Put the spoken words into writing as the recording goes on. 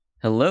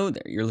Hello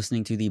there. You're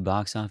listening to the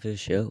Box Office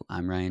Show.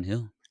 I'm Ryan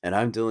Hill. And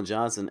I'm Dylan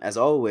Johnson. As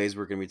always,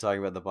 we're going to be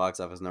talking about the box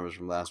office numbers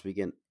from last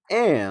weekend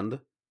and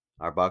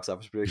our box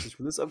office predictions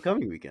for this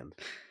upcoming weekend.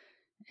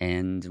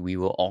 And we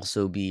will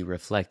also be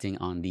reflecting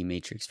on the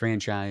Matrix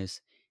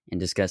franchise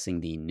and discussing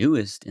the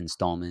newest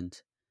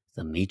installment,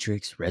 The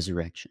Matrix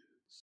Resurrection.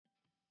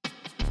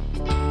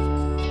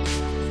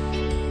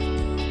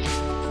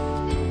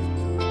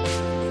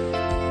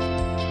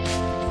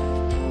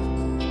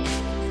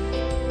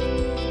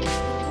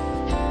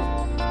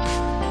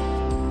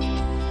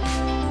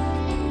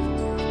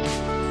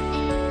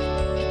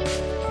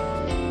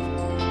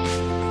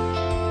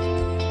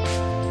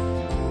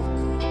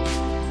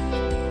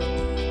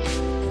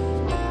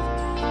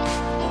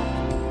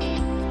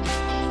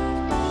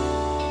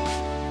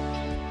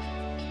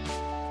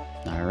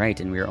 All right,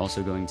 and we are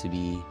also going to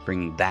be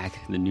bringing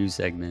back the news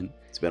segment.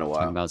 It's been a while.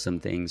 Talking about some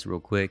things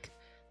real quick.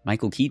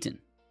 Michael Keaton,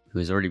 who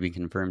has already been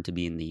confirmed to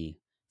be in the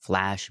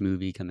Flash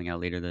movie coming out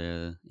later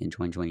in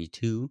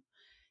 2022.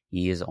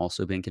 He has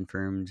also been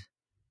confirmed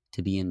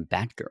to be in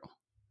Batgirl.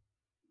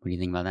 What do you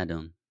think about that,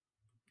 Dylan?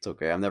 It's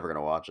okay. I'm never going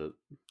to watch it.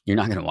 You're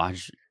not going to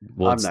watch?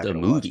 Well, it's the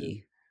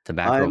movie. The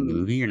Batgirl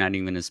movie. You're not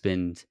even going to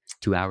spend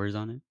 2 hours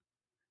on it?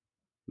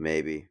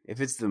 Maybe. If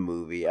it's the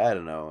movie, I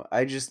don't know.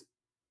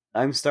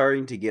 I'm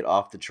starting to get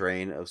off the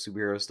train of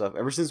superhero stuff.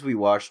 Ever since we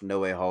watched No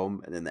Way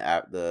Home, and then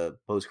the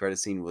post-credit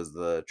scene was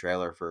the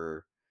trailer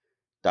for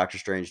Doctor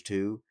Strange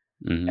 2.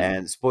 Mm-hmm.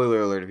 And spoiler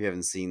alert if you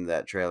haven't seen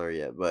that trailer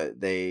yet, but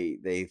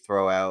they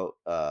throw out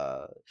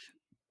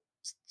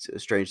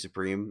Strange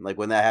Supreme. Like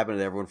when that happened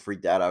and everyone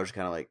freaked out, I was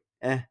kind of like,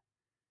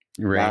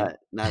 right.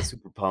 Not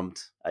super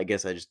pumped. I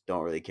guess I just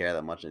don't really care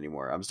that much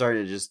anymore. I'm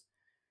starting to just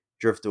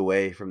drift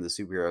away from the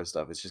superhero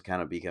stuff. It's just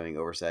kind of becoming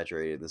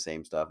oversaturated in the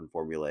same stuff and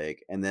formulaic.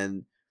 And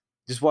then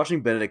just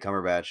watching Benedict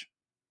Cumberbatch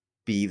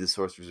be the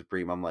Sorcerer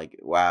Supreme, I'm like,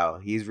 wow,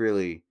 he's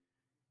kind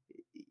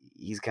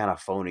of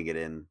phoning it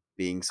in,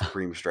 being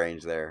Supreme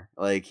Strange there.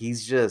 Like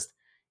he's just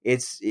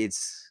it's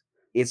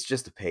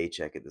just a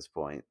paycheck at this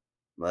point.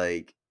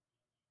 Like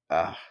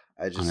I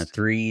just on a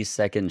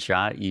 3-second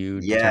shot,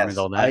 you determined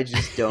all that. I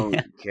just don't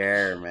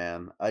care,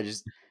 man.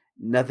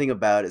 Nothing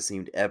about it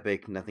seemed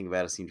epic. Nothing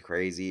about it seemed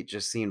crazy. It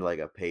just seemed like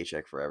a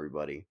paycheck for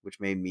everybody, which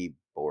made me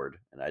bored,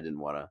 and I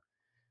didn't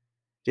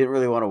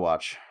really want to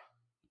watch.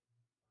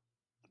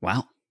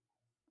 Wow.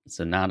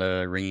 So not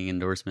a ringing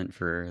endorsement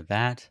for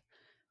that.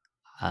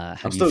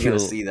 I'm still going to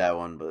see that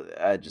one, but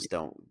I just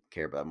don't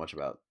care that much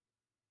about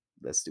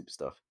that stupid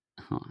stuff.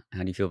 How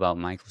do you feel about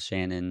Michael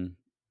Shannon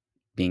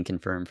being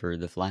confirmed for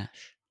The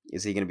Flash?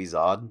 Is he going to be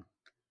Zod?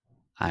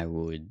 I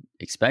would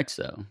expect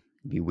so.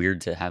 It'd be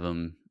weird to have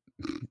him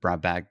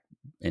brought back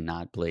and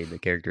not play the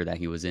character that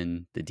he was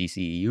in the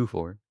DCEU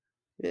for.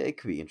 It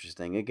could be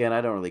interesting. Again, I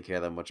don't really care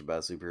that much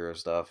about superhero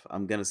stuff.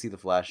 I'm going to see The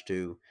Flash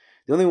too.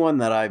 The only one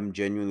that I'm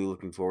genuinely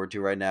looking forward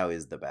to right now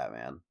is the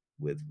Batman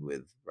with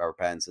Robert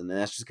Pattinson. And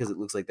that's just because it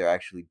looks like they're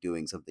actually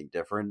doing something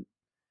different.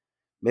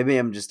 Maybe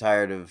I'm just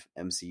tired of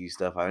MCU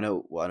stuff. I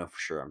know for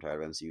sure I'm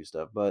tired of MCU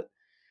stuff, but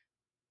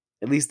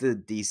at least the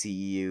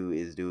DCEU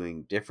is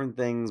doing different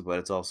things, but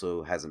it's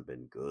also hasn't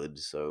been good.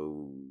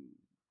 So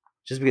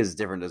just because it's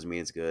different doesn't mean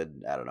it's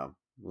good. I don't know.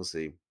 We'll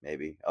see.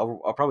 Maybe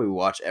I'll probably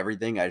watch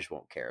everything. I just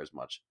won't care as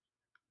much.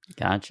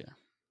 Gotcha.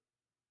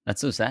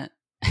 That's so sad.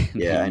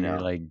 Yeah, I know. You're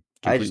like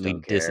I just completely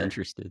don't care.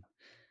 disinterested.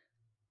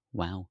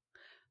 Wow.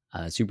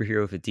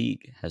 Superhero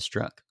fatigue has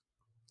struck.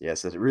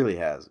 Yes, it really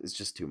has. It's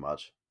just too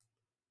much.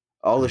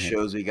 All the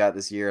shows we got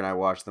this year, and I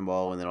watched them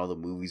all, and then all the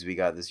movies we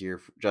got this year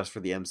just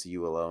for the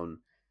MCU alone,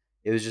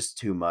 it was just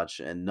too much,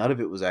 and none of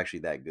it was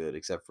actually that good,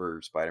 except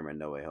for Spider-Man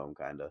No Way Home,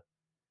 kind of.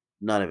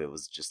 None of it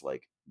was just,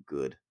 like,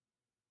 good.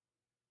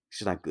 It's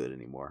just not good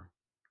anymore.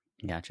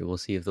 Gotcha. We'll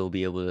see if they'll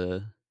be able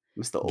to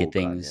get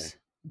things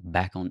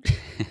back on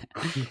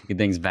get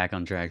things back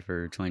on track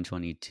for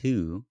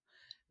 2022.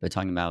 But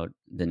talking about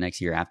the next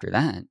year after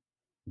that,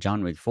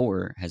 John Wick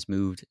 4 has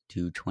moved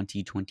to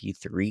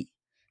 2023.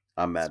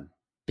 I'm mad.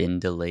 Been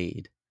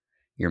delayed.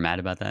 You're mad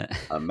about that?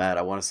 I'm mad.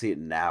 I want to see it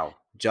now.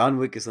 John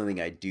Wick is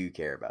something I do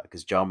care about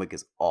because John Wick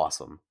is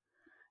awesome.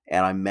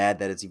 And I'm mad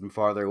that it's even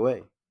farther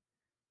away.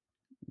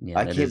 Yeah,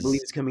 I can't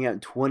believe it's coming out in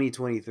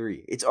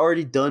 2023. It's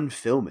already done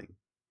filming.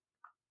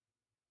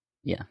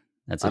 Yeah,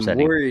 that's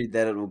upsetting. I'm worried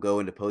that it will go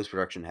into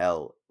post-production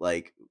hell,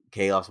 like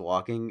Chaos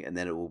Walking, and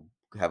then it will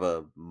have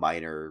a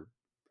minor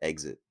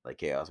exit, like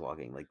Chaos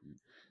Walking, like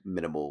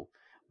minimal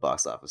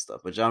box office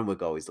stuff. But John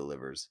Wick always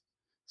delivers.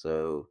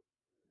 So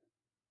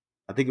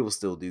I think it will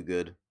still do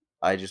good.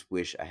 I just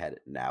wish I had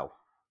it now.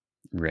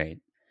 Right.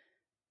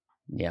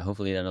 Yeah,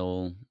 hopefully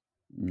that'll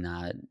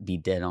not be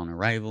dead on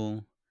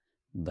arrival.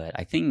 But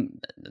I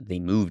think they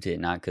moved it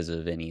not because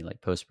of any like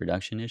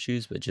post-production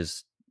issues, but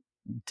just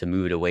to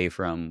move it away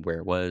from where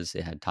it was.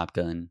 It had Top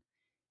Gun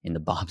in the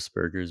Bob's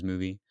Burgers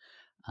movie.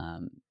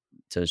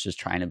 So it's just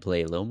trying to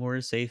play a little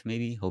more safe,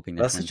 maybe, hoping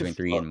that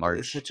 2023 in March.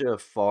 It's such a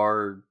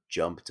far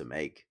jump to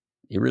make.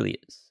 It really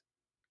is.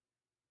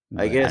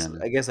 But I guess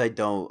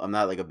I'm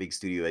not like a big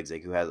studio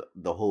exec who has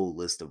the whole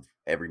list of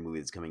every movie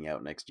that's coming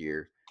out next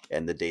year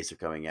and the dates are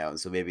coming out. And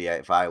so maybe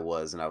if I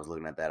was and I was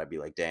looking at that, I'd be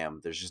like,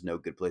 damn, there's just no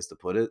good place to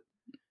put it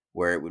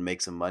where it would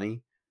make some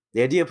money.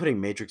 The idea of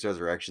putting Matrix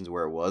Resurrections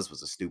where it was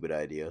a stupid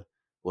idea.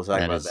 We'll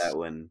talk That about is, that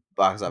when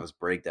box office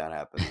breakdown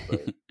happens,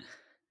 but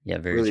yeah,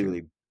 very really, true.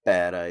 really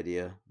bad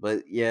idea.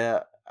 But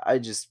yeah, I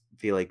just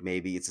feel like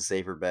maybe it's a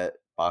safer bet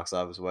box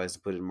office wise to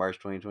put it in March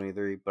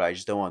 2023, but I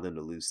just don't want them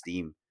to lose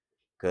steam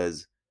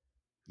because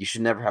you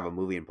should never have a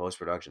movie in post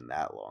production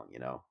that long, you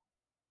know?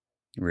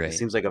 It Right.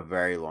 seems like a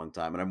very long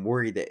time, and I'm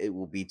worried that it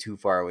will be too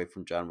far away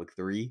from John Wick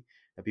 3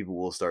 and people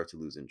will start to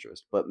lose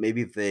interest. But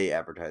maybe if they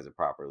advertise it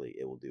properly,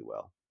 it will do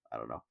well. I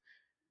don't know.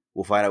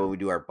 We'll find out when we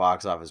do our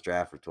box office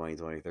draft for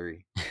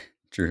 2023.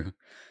 True.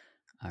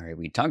 All right.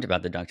 We talked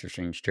about the Doctor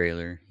Strange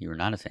trailer. You were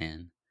not a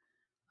fan.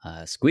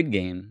 Squid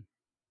Game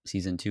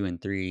season 2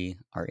 and 3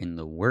 are in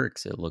the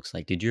works, it looks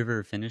like. Did you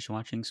ever finish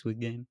watching Squid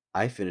Game?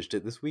 I finished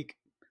it this week.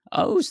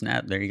 Oh,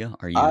 snap. There you go.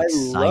 Are you I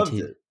loved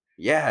excited? it.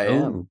 Yeah, I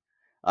am. Oh,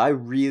 I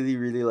really,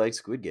 really liked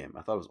Squid Game.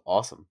 I thought it was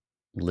awesome.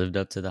 lived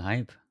up to the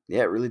hype.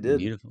 Yeah, it really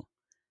did. Beautiful.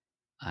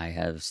 I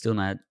have still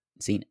not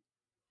seen it.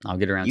 I'll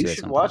get around You to it at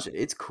should some point, watch it. though.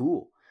 It's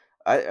cool.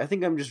 I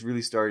think I'm just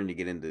really starting to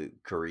get into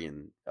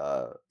Korean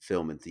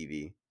film and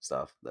TV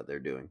stuff that they're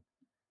doing.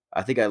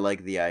 I think I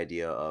like the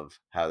idea of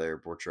how they're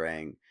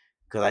portraying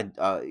because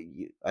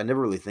I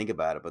never really think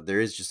about it, but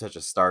there is just such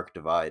a stark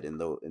divide in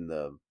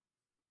the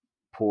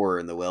poor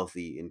and the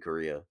wealthy in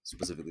Korea,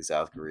 specifically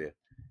South Korea.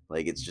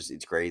 Like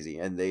it's crazy,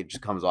 and they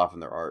just comes off in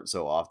their art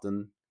so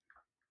often,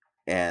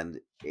 and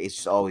it's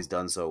just always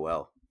done so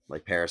well.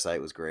 Like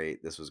Parasite was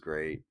great. This was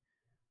great.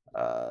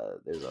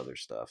 There's other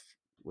stuff.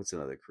 What's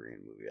another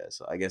Korean movie I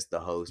saw? I guess The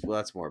Host. Well,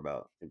 that's more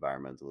about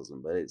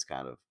environmentalism, but it's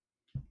kind of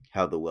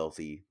how the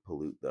wealthy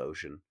pollute the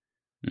ocean.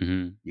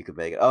 Hmm. You could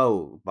make it.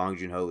 Oh, Bong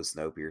Joon Ho is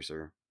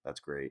Snowpiercer. That's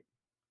great.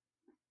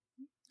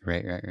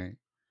 Right, right, right.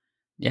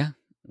 Yeah,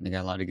 they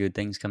got a lot of good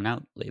things coming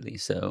out lately.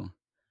 So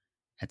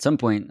at some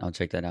point, I'll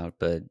check that out.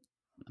 But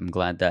I'm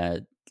glad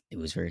that it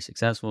was very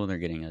successful. They're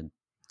getting a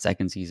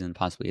second season,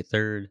 possibly a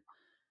third.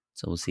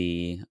 So we'll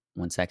see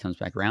once that comes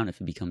back around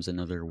if it becomes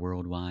another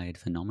worldwide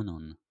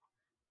phenomenon.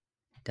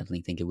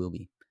 Definitely think it will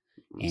be.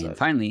 I'm And excited.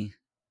 finally,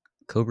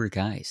 Cobra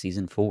Kai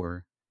season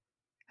 4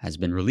 has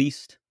been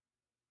released.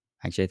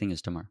 Actually, I think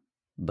it's tomorrow.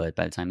 But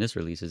by the time this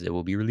releases, it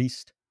will be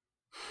released.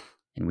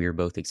 And we are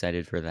both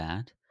excited for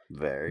that.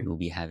 We Very. will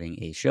be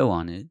having a show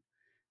on it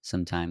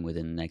sometime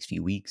within the next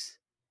few weeks.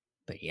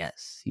 But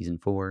yes, season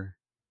 4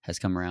 has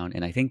come around,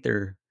 and I think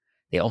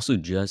they also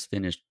just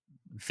finished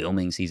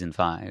filming season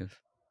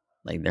 5.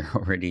 Like they're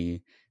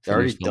already They're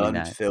already finished filming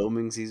done that.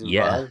 filming season Yeah,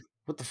 5.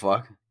 What the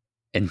fuck?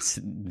 and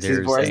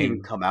Season they're 4 hasn't even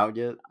saying, come out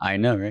yet. I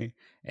know, right?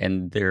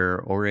 And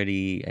they're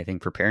already, I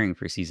think, preparing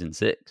for season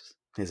 6.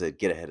 They said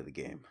get ahead of the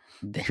game.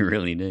 They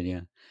really did,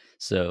 yeah.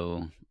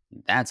 So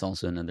that's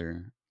also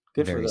another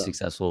Good for very them.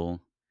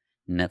 successful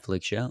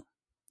Netflix show.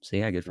 So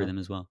yeah, good for Yeah. them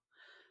as well.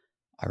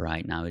 All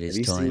right, now it Have is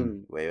you time.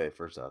 seen? Wait.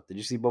 First off, did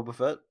you see Boba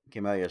Fett?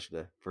 Came out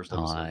yesterday. First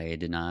episode. I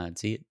did not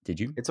see it. Did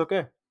you? It's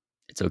okay.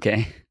 It's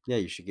okay. Yeah,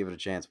 you should give it a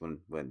chance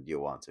when you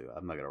want to.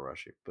 I'm not gonna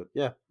rush you, but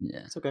yeah,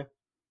 Yeah. it's okay.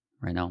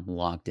 Right now I'm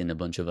locked in a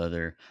bunch of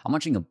other I'm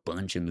watching a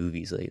bunch of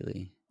movies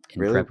lately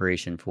in Really?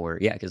 preparation for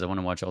yeah, because I want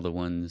to watch all the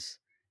ones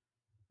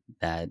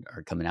that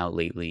are coming out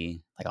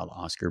lately, like all the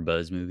Oscar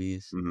buzz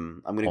movies.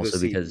 I'm gonna go Also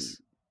see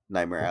because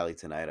Nightmare well, Alley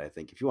tonight. I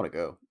think if you want to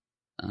go.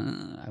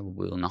 I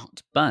will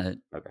not, but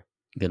Okay.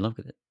 good luck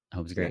with it. I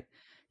hope it's Yeah. great.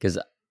 Because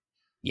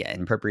yeah,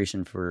 in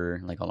preparation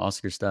for like all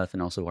Oscar stuff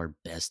and also our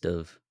best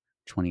of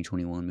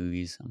 2021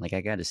 movies, I'm like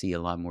I got to see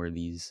a lot more of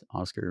these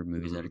Oscar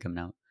movies that hmm are coming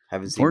out.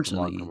 Haven't seen Come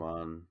On, Come Unfortunately,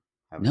 On.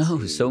 Haven't no,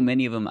 so seen.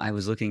 many of them. I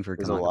was looking for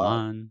There's Come a On, Come lot.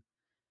 On,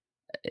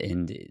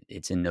 and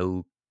it's in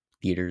no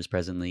theaters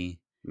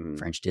presently.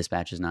 hmm French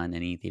Dispatch is not in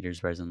any theaters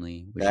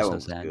presently, which That is so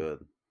one was sad.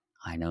 good.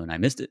 I know, and I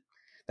missed it,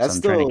 so That's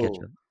I'm trying to catch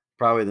still up.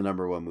 probably the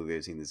number one movie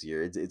I've seen this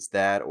year. It's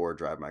that or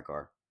Drive My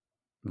Car.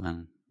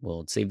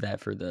 We'll save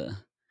that for the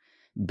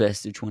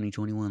best of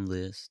 2021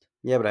 list.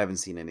 Yeah, but I haven't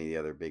seen any of the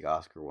other big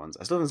Oscar ones.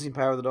 I still haven't seen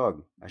Power of the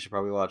Dog. I should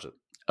probably watch it.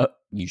 Oh,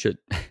 you should.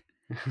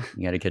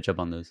 You got to catch up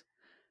on those.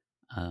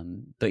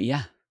 But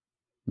yeah,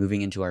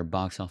 moving into our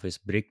box office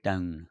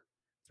breakdown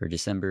for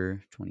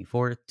December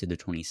 24th to the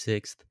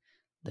 26th,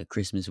 the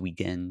Christmas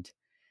weekend.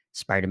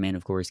 Spider Man,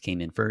 of course,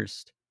 came in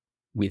first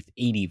with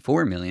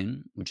 84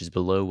 million, which is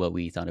below what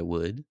we thought it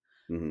would.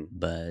 hmm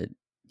But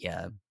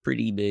yeah,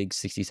 pretty big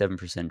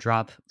 67%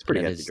 drop. It's a But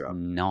pretty that hefty is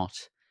drop.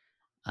 not,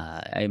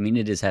 I mean,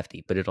 it is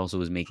hefty, but it also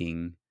was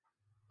making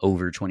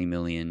over 20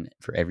 million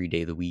for every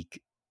day of the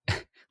week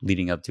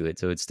leading up to it.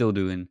 So it's still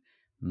doing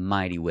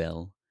mighty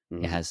well.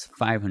 It hmm has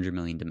 500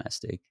 million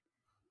domestic,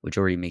 which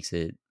already makes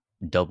it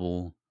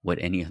double what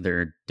any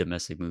other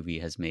domestic movie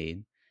has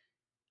made.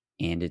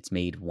 And it's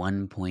made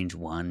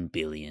 1.1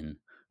 billion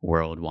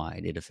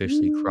worldwide. It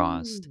officially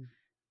crossed Woo!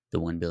 the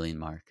 1 billion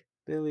mark.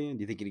 Billion.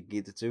 Do you think it'd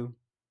get to two?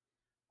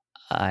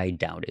 I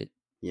doubt it.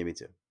 Yeah, me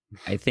too.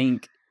 I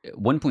think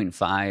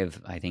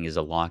 1.5 I think is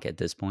a lock at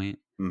this point.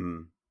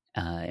 hmm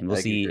And we'll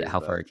I could see agree with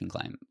how far that. it can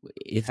climb.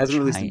 If Hasn't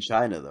released in China,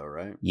 China though,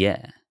 right?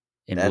 yeah,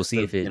 and we'll That's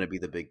see if it. gonna be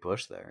the big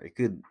push there. It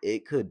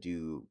could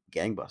do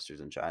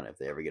gangbusters in China if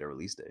they ever get a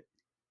release date.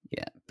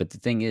 Yeah, but the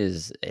thing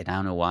is, and I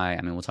don't know why.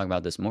 I mean, we'll talk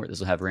about this more. This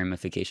will have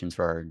ramifications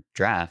for our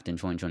draft in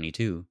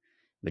 2022.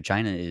 But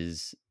China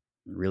is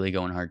really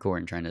going hardcore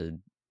and trying to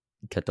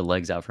cut the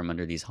legs out from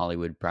under these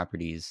Hollywood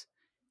properties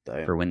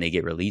for Damn. when they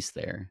get released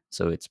there.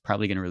 So it's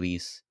probably going to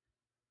release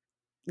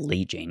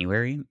late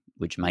January,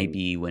 which might Mm,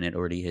 be when it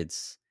already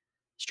hits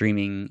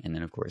streaming, and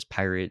then of course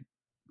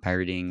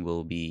pirating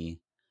will be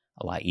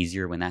a lot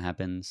easier when that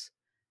happens.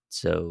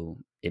 So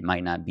it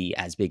might not be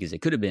as big as it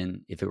could have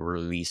been if it were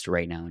released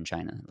right now in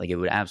China. Like it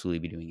would absolutely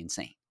be doing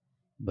insane.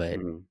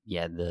 But mhm,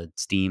 yeah, the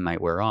steam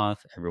might wear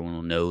off. Everyone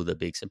will know the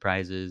big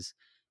surprises.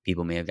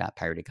 People may have got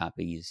pirated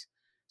copies.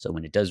 So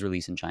when it does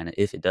release in China,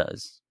 if it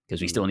does,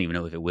 because we still mhm, don't even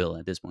know if it will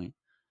at this point,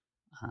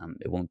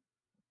 it won't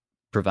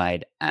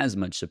provide as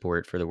much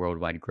support for the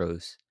worldwide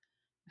gross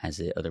as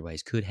it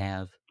otherwise could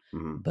have.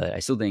 mhm. But I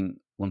still think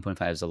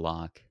 1.5 is a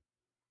lock.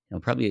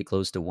 Probably get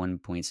close to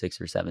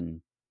 1.6 or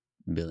 7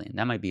 billion.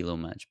 That might be a little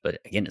much, but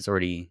again, it's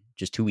already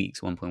just 2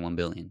 weeks, 1.1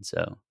 billion.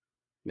 So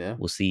Yeah.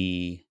 we'll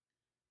see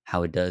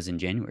how it does in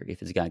January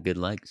if it's got good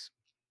legs.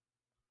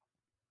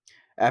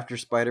 After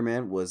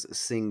Spider-Man was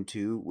Sing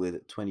 2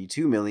 with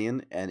 22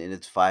 million, and in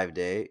its 5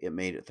 day, it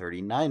made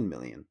 39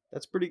 million.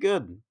 That's pretty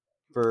good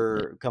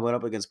Yeah. for coming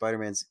up against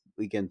Spider-Man's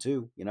Weekend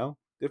 2,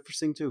 Good for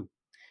Sing 2.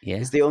 Yeah.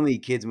 It's the only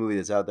kids movie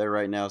that's out there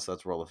right now, so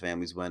that's where all the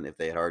families went. If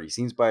they had already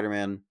seen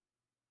Spider-Man,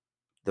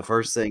 the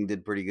first thing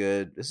did pretty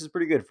good. This is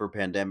pretty good for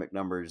pandemic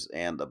numbers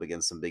and up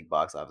against some big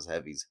box office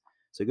heavies.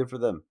 So good for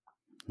them.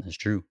 That's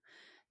true.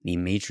 The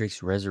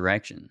Matrix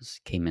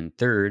Resurrections came in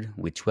third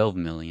with 12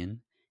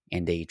 million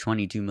and a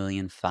 22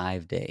 million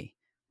 5 day,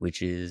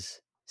 which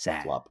is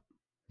sad. Flop.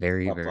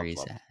 Very, Flop, flop, very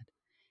flop. sad.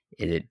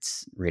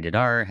 It's rated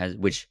R,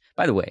 which,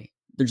 by the way,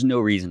 there's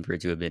no reason for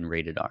it to have been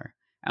rated R.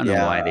 I don't know Yeah,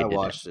 why they I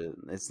did it. watched it.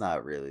 It's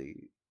not really.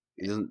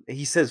 He doesn't.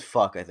 He says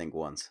fuck, I think,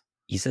 once.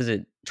 He says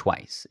it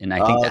twice, and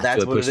I think Oh, that's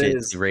that's what what it pushed it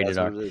to is. rated That's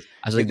what R. it is.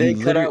 I was If like, they you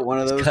cut literally out one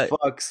of just those cut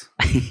fucks,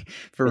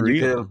 for then you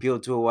could have real.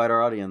 appealed to a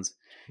wider audience.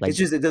 It's Like,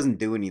 just it doesn't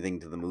do anything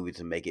to the movie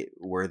to make it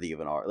worthy of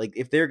an R. Like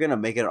if they're gonna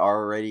make an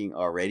R rating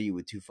already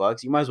with two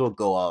fucks, you might as well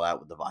go all out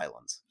with the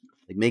violence.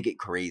 Like make it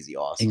crazy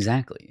awesome.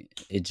 exactly.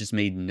 It just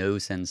made no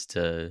sense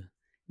to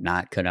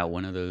not cut out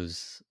one of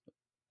those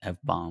F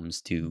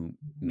bombs to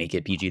make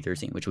it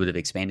PG-13, which would have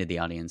expanded the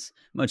audience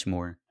much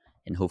more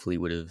and hopefully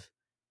would have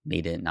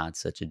made it not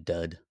such a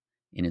dud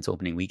in its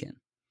opening weekend.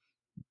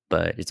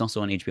 But it's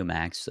also on HBO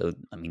Max, so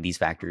I mean these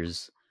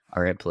factors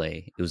are at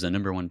play. It was the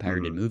number one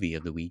pirated Hmm. movie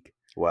of the week.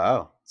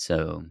 Wow.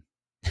 So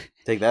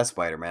Take that,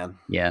 Spider Man.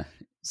 yeah.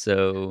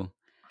 So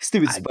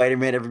Stupid I Spider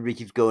Man. Everybody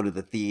keeps going to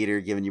the theater,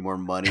 giving you more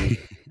money.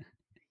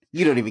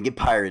 You don't even get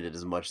pirated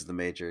as much as the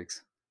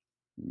Matrix.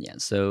 yeah,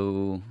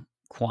 so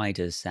quite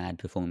a sad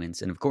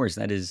performance. And of course,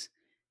 that is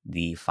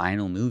the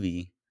final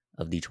movie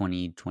of the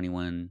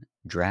 2021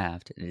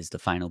 draft. It is the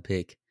final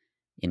pick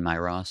in my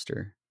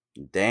roster.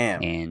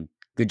 Damn. And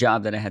good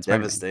job that I had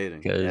Spider-Man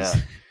Devastating. because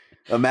Yeah.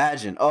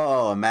 Imagine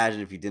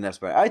if you didn't have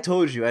Spider. I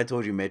told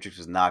you Matrix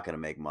was not going to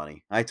make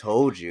money. I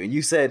told you, and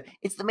you said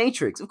it's the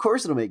Matrix. Of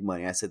course it'll make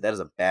money. I said that is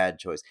a bad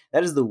choice.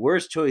 That is the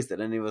worst choice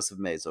that any of us have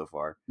made so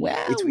far.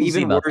 It's well, we'll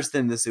see even about that. worse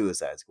than the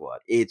Suicide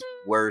Squad. It's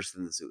worse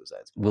than the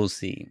Suicide Squad. We'll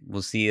see.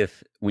 We'll see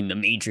if when the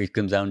Matrix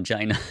comes out in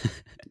China,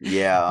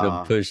 Yeah, it'll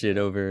push it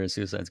over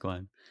Suicide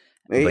Squad.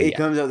 But it yeah,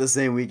 comes out the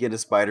same weekend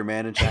as Spider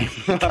Man in China.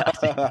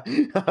 God,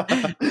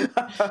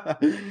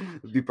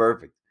 It'd be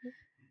perfect.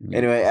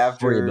 yeah, Anyway,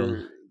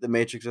 horrible. after the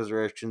Matrix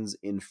Resurrections,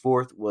 in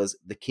fourth was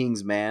The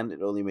King's Man.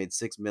 It only made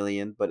 6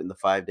 million, but in the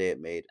 5 day it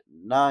made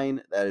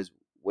 9. That is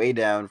way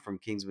down from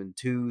Kingsman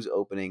 2's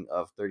opening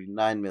of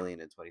 39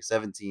 million in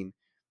 2017.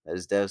 That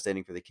is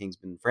devastating for the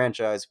Kingsman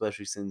franchise,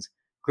 especially since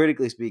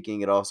critically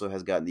speaking, it also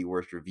has gotten the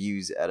worst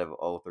reviews out of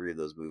all three of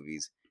those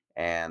movies,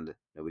 and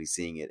nobody's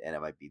seeing it, and it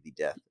might be the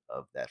death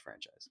of that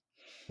franchise.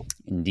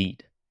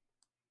 Indeed.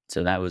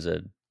 So that was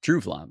a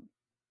true flop.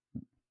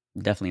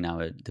 Definitely not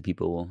what the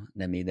people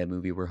that made that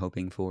movie were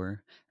hoping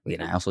for.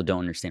 And I Nope. also don't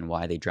understand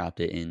why they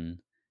dropped it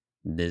in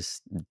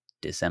this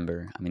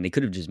December. I mean, they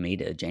could have just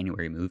made it a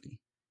January movie,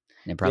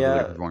 and it probably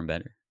would have Yeah, performed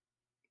better.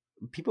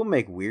 people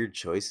make weird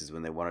choices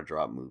when they want to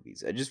drop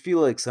movies. I just feel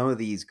like some of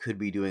these could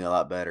be doing a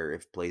lot better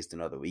if placed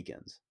in other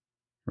weekends.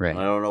 And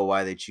I Right. don't know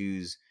why they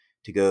choose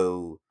to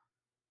go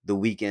the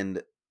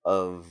weekend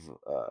of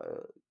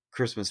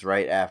Christmas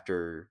right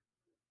after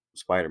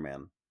Spider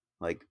Man.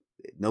 Like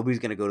nobody's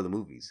gonna go to the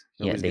movies.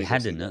 Yeah, Nobody's they gonna go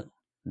had to see know. that.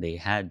 They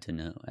had to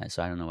know.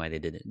 So I don't know why they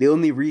did it. The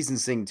only reason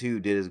Sing 2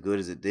 did as good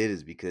as it did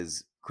is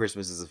because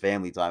Christmas is a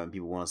family time and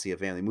people want to see a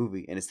family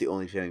movie, and it's the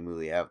only family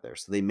movie out there.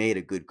 So they made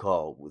a good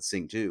call with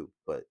Sing 2.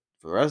 But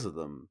for the rest of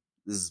them,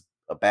 this is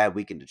a bad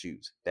weekend to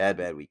choose. Bad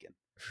weekend.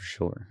 For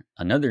sure.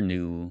 Another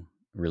new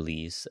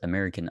release,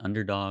 American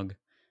Underdog,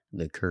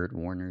 the Kurt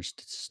Warner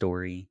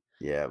story.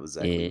 Yeah, it was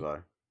Zach It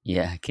Levi.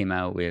 yeah, it came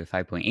out with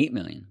 5.8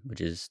 million,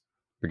 which is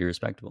pretty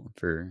respectable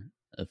for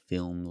a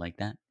film like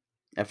that.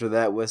 After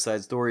that, West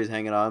Side Story is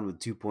hanging on with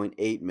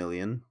 2.8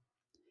 million.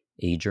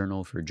 A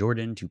Journal for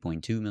Jordan,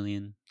 2.2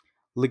 million.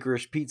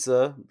 Licorice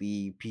Pizza,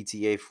 the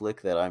PTA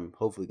flick that I'm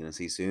hopefully going to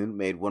see soon,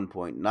 made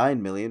 1.9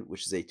 million,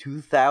 which is a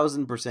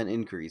 2,000%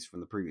 increase from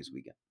the previous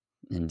weekend.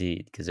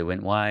 Indeed, because it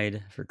went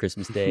wide for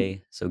Christmas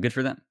Day, so good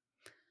for them.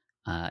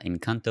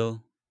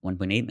 Encanto,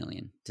 1.8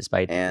 million,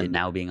 despite it And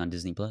now being on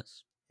Disney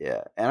Plus.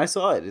 yeah, and I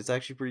saw it. It's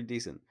actually pretty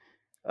decent.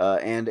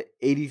 And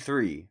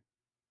 83.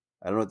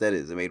 I don't know what that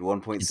is. It made It's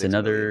 1.6 million.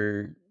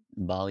 another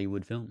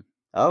Bollywood film.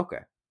 Oh, okay.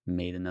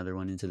 Made another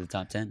one into the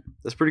top 10.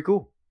 That's pretty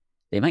cool.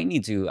 They might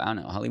need to, I don't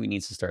know, Hollywood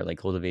needs to start like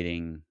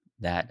cultivating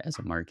that as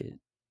a market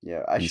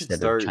Yeah, I should instead of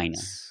start. China.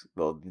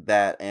 Well,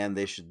 that and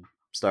they should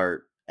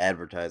start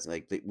advertising.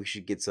 Like we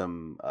should get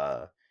some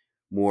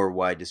more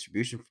wide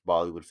distribution for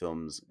Bollywood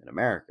films in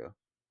America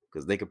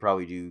because they could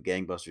probably do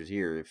gangbusters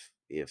here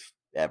if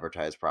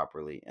advertised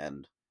properly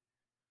and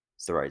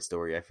it's the right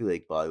story. I feel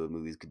like Bollywood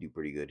movies could do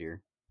pretty good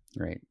here.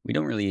 Right. We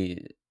don't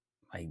really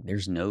like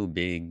there's no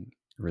big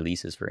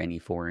releases for any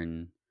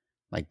foreign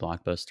like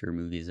blockbuster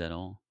movies at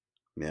all,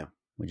 Yeah.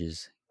 which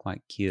is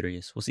quite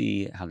curious. We'll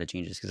see how that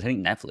changes because I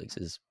think Netflix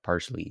is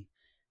partially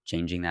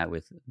changing that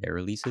with their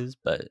releases,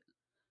 but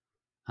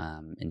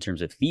in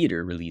terms of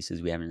theater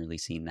releases, we haven't really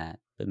seen that.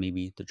 But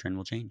maybe the trend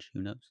will change.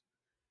 Who knows?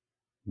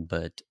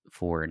 But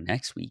for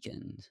next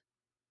weekend,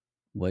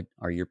 what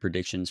are your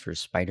predictions for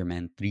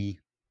Spider-Man 3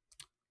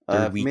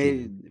 third If it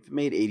weekend?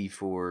 made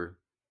 84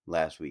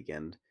 last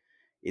weekend,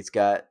 it's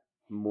got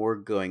more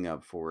going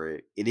up for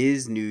it. It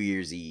is New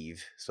Year's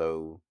Eve,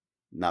 so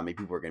not many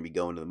people are going to be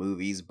going to the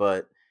movies,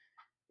 but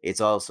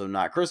it's also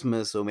not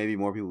Christmas, so maybe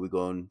more people will be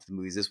going to the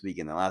movies this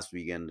weekend than last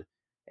weekend.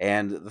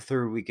 And the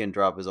third weekend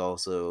drop is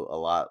also a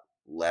lot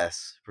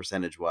less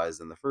percentage wise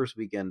than the first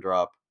weekend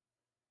drop.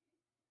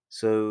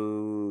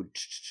 So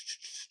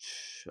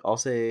I'll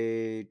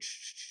say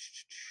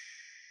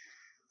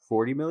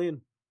 40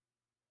 million,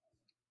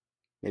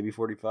 maybe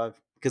 45,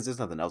 because there's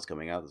nothing else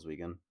coming out this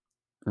weekend.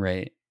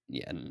 Right.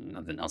 Yeah,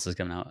 nothing else is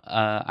coming out.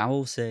 I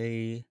will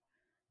say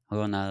I'll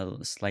go on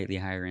a slightly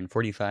higher end,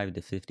 45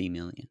 to 50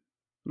 million.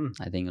 Hmm.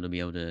 I think it'll be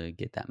able to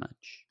get that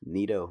much.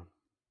 Neato.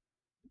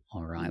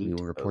 All right, we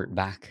will report Neato.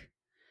 back.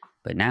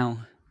 But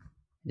now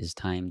it is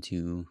time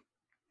to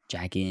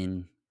jack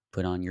in,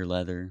 put on your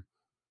leather,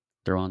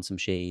 throw on some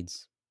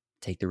shades,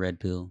 take the red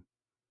pill,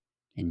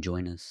 and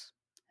join us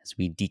as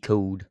we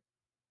decode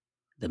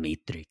the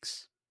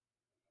Matrix.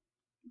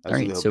 I All was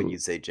really right, hoping so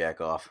you'd say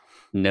jack off.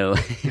 no,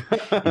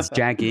 it's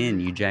jack in.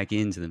 You jack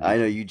into the I know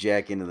Matrix. you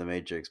jack into the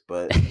Matrix,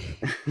 but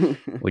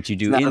What you it's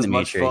do not in as the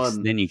much Matrix,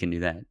 fun. then you can do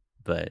that.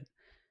 But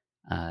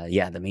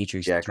yeah, the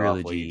Matrix Jack off while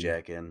you trilogy.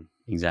 jack in.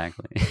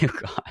 Exactly. Oh,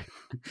 God.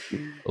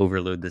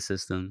 Overload the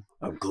system.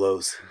 I'm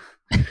close.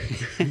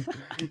 I'm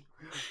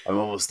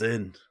almost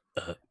in.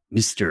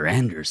 Mr.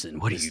 Anderson,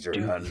 what are you Mr.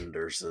 doing?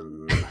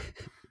 Anderson.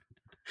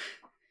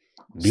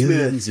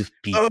 Millions Smith. of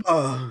people.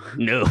 Oh.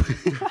 No.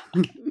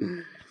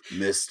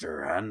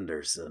 Mr.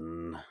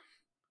 Anderson.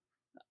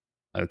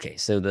 Okay,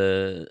 so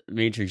the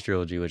Matrix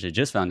trilogy, which I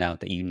just found out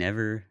that you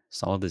never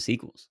saw the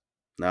sequels.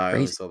 No, I only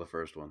Crazy. saw the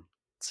first one.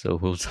 So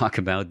we'll talk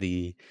about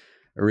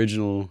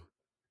original,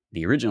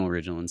 the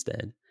original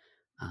instead.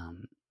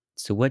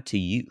 So what to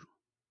you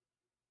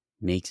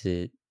makes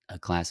it a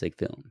classic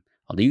film?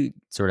 Do you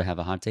sort of have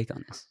a hot take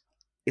on this?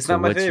 It's So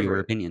not my what's your favorite.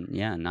 opinion?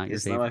 Yeah, not your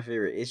It's not my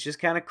favorite. favorite. It's just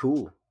kind of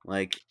cool.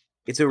 Like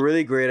it's a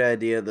really great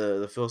idea.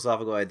 The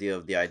philosophical idea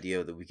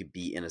that we could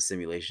be in a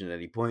simulation at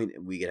any point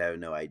and we could have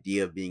no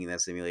idea of being in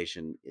that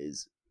simulation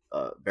is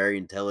very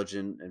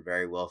intelligent and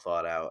very well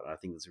thought out. And I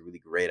think that's a really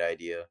great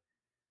idea.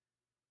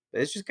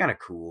 But it's just kind of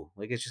cool.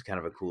 Like it's just kind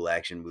of a cool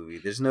action movie.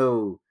 There's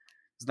not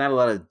a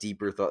lot of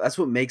deeper thought. That's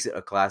what makes it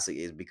a classic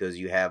is because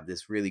you have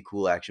this really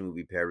cool action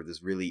movie paired with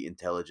this really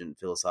intelligent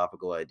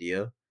philosophical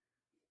idea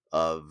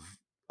of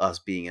us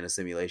being in a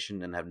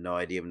simulation and have no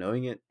idea of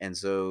knowing it. And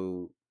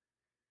so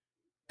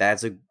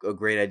that's a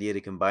great idea to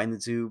combine the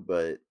two,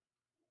 but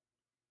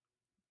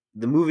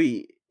the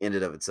movie in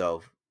and of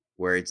itself,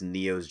 where it's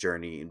Neo's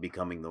journey in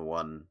becoming the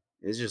one,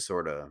 is just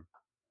sort of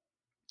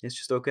it's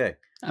just okay.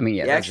 I mean,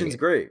 yeah, The action's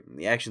great.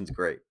 The action's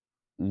great.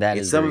 that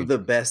It's is some very of the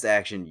true. best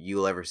action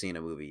you'll ever see in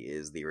a movie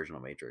is the original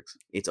Matrix.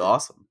 It's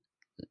awesome.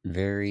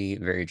 Very,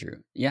 very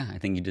true. Yeah, I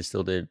think you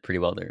distilled it pretty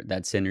well there.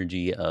 That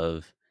synergy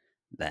of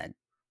that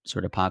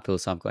sort of pop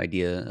philosophical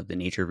idea of the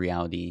nature of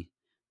reality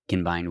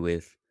combined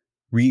with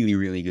really,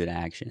 really good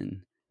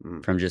action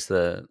Mm. from just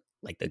the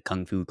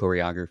kung fu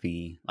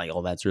choreography, like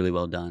all that's really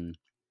well done.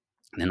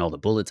 And then all the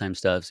bullet time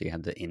stuff. So you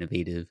have the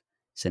innovative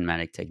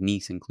cinematic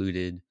techniques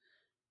included.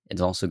 It's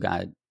also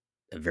got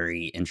a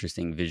very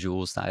interesting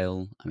visual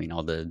style. I mean,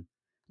 all the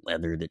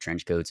leather, the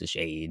trench coats, the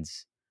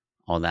shades,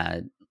 all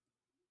that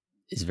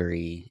is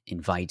very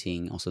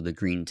inviting. Also, the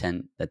green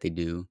tent that they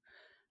do,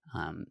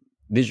 um,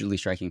 visually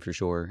striking for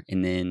sure.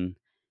 And then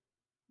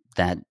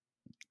that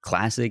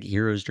classic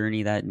hero's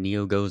journey that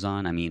Neo goes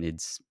on. I mean,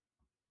 it's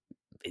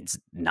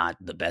not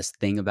the best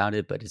thing about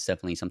it, but it's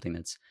definitely something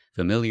that's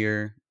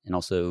familiar. And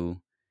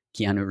also,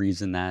 Keanu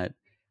Reeves in that.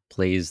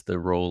 plays the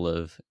role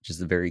of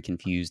just a very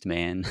confused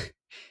man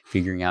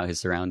figuring out his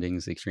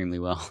surroundings extremely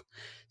well.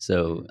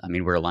 So, Mhm. I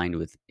mean, we're aligned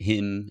with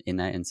him in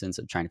that instance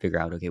of trying to figure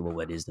out, okay, well,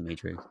 what is the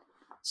Matrix?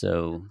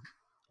 So,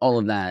 all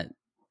of that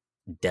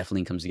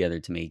definitely comes together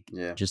to make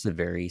Yeah. just a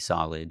very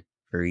solid,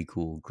 very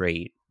cool,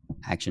 great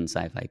action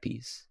sci-fi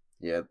piece.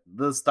 Yeah,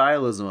 the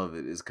stylism of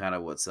it is kind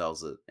of what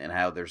sells it, and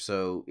how they're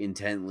so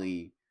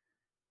intently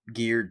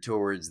geared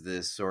towards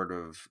this sort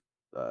of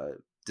uh,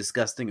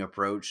 disgusting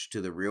approach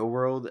to the real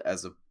world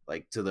as a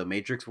like to the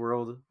Matrix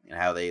world, and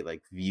how they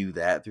like view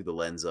that through the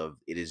lens of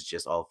it is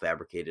just all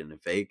fabricated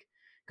and fake,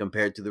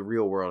 compared to the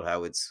real world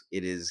how it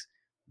is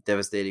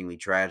devastatingly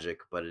tragic,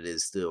 but it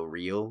is still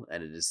real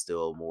and it is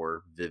still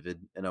more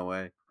vivid in a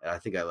way. And I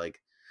think I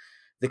like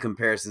the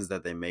comparisons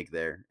that they make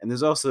there. And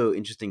there's also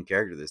interesting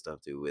character this stuff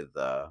too with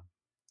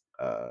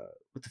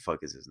what the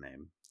fuck is his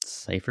name?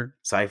 Cypher?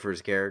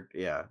 Cypher's character.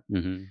 Yeah,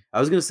 Hmm. I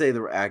was gonna say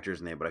the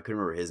actor's name, but I couldn't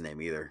remember his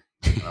name either.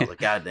 And I was like,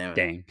 God damn it,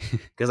 Dang.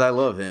 because I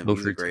love him. Go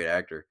He's for a it too. great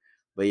actor.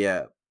 But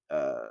yeah,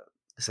 uh,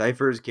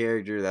 Cypher's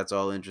character, that's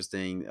all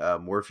interesting.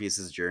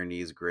 Morpheus's journey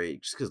is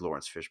great, just because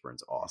Lawrence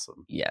Fishburne's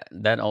awesome. Yeah,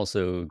 that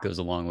also goes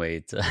a long way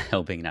to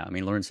helping out. I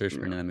mean, Lawrence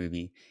Fishburne in Yeah, that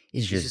movie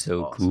is he's just just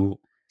so awesome,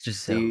 cool. It's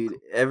just so dude. cool.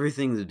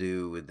 Everything to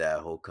do with that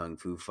whole kung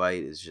fu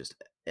fight is just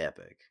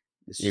epic.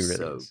 It's It just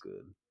really so is.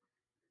 good.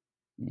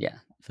 Yeah,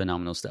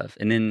 phenomenal stuff.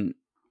 And then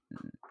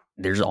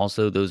there's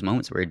also those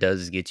moments where it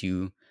does get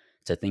you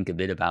to think a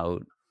bit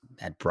about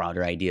that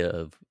broader idea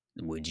of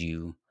would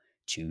you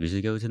choose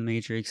to go to the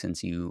Matrix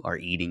since you are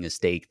eating a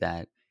steak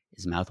that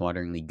is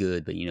mouthwateringly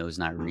good, but you know is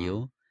not Hmm.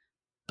 real.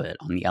 But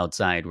on the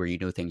outside, where you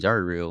know things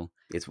are real,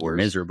 It's you're worse.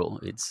 miserable.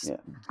 It's Yeah.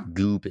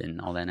 goop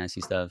and all that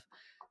nasty stuff.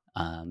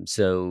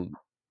 So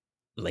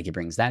like it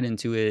brings that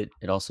into it.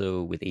 It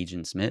also with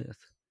Agent Smith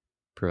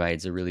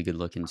provides a really good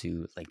look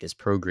into like this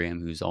program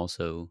who's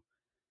also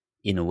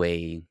in a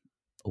way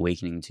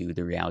awakening to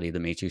the reality of the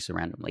matrix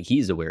around him. Like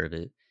he's aware of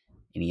it,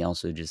 and he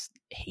also just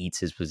hates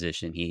his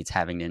position. He hates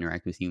having to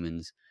interact with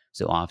humans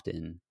so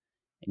often.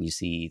 And you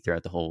see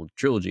throughout the whole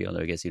trilogy,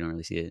 although I guess you don't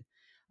really see it.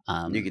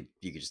 You could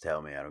just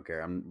tell me. I don't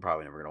care. I'm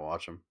probably never gonna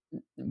watch them.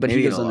 But he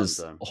Maybe in goes a on long this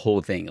time.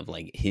 whole thing of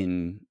like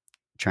him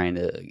trying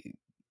to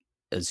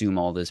assume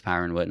all this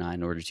power and whatnot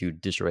in order to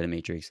destroy the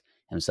matrix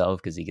himself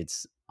because he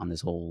gets on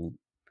this whole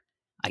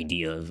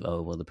idea of,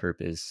 oh well, the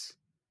purpose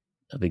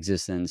of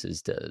existence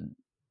is to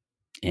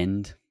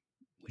end,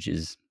 which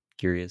is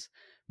curious.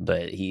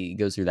 But he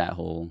goes through that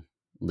whole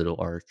little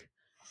arc,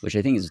 which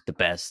I think is the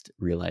best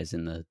realized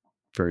in the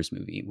first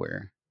movie,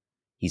 where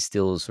he's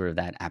still sort of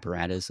that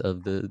apparatus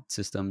of the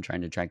system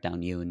trying to track down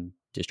Neo and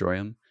destroy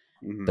him.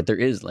 Hmm. But there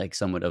is like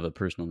somewhat of a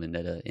personal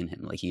vendetta in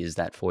him. Like he is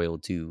that foil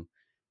to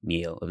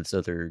Neo of this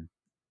other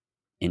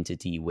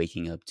entity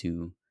waking up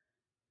to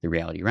the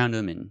reality around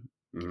him and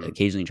Hmm.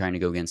 occasionally trying to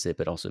go against it,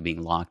 but also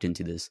being locked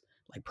into this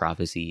like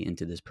prophecy,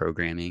 into this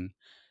programming.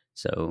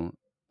 So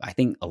I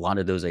think a lot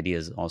of those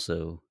ideas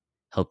also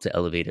help to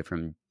elevate it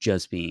from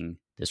just being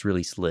this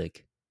really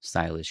slick,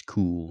 stylish,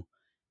 cool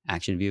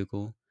action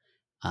vehicle.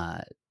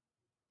 Uh,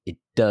 it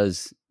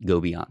does go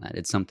beyond that.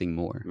 It's something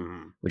more,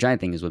 Hmm. which I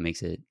think is what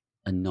makes it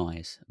a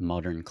nice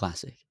modern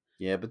classic.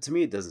 Yeah, but to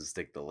me, it doesn't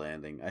stick the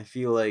landing. I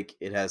feel like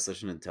it has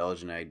such an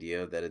intelligent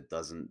idea that it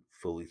doesn't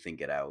fully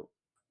think it out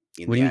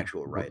in What the do you mean?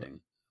 actual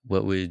writing.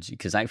 What would you,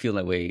 because I feel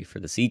that way for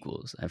the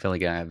sequels. I feel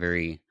like I got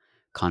very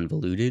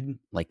convoluted.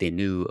 Like they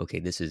knew, okay,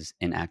 this is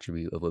an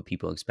attribute of what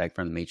people expect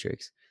from the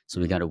Matrix. So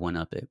we got Hmm. to one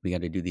up it. We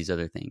got to do these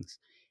other things.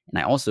 And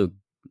I also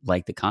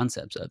like the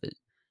concepts of it.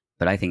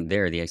 But I think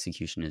there, the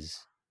execution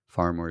is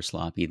far more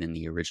sloppy than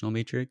the original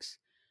Matrix.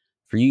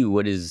 For you,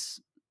 what's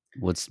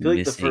I feel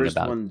like the missing first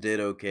about, one did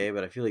okay,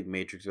 but I feel like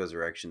Matrix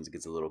Resurrections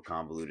gets a little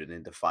convoluted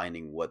in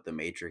defining what the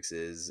Matrix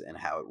is and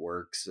how it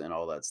works and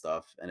all that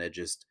stuff. And they're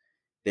just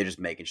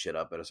making shit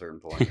up at a certain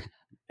point.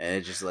 And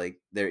it's just like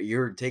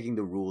you're taking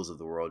the rules of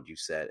the world you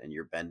set and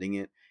you're bending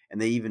it.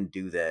 And they even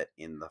do that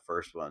in the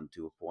first one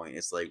to a point.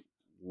 It's like,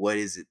 what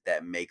is it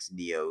that makes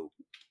Neo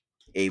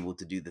able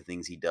to do the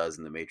things he does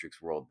in the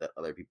Matrix world that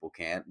other people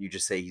can't? You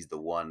just say he's the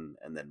one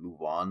and then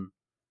move on.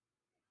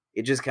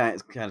 It just kind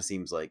of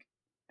seems like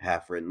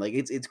half written. Like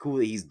it's cool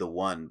that he's the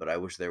one, but I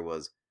wish there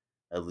was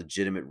a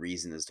legitimate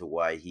reason as to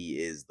why he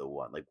is the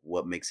one. Like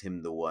what makes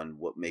him the one?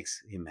 What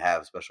makes him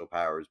have special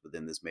powers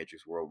within this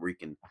Matrix world where he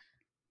can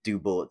do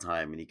bullet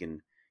time and he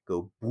can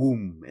go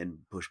boom and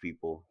push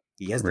people.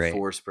 He has the right?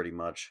 force pretty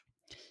much.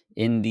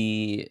 In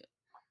the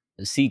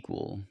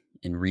sequel,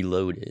 in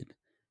Reloaded,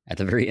 at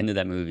the very end of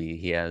that movie,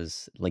 he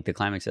has like the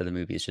climax of the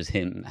movie is just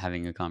him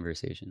having a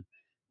conversation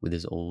with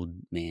his old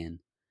man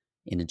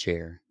in a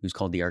chair who's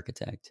called the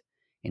architect.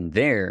 And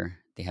there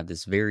they have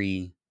this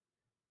very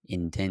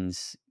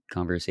intense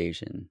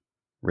conversation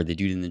where the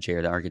dude in the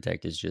chair, the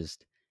architect, is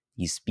just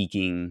he's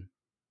speaking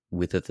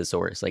with a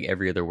thesaurus. Like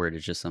every other word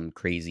is just some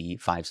crazy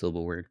 5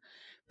 syllable word.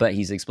 But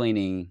he's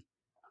explaining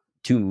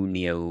to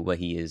Neo what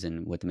he is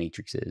and what the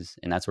Matrix is.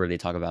 And that's where they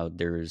talk about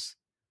there's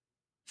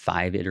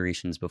 5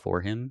 iterations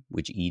before him,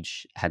 which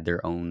each had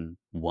their own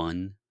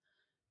one.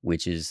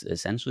 which is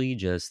essentially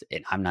just,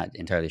 and I'm not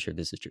entirely sure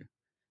this is true,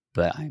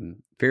 but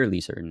I'm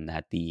fairly certain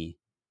that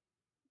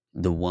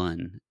the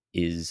one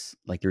is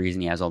like the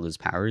reason he has all those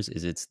powers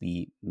is it's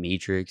the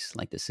Matrix,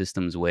 like the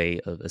system's way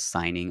of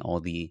assigning all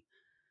the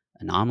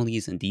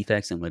anomalies and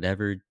defects and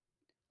whatever,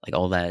 like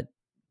all that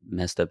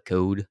messed up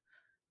code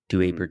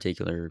to a Mhm.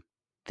 particular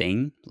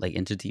thing, like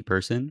entity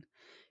person.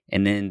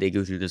 And then they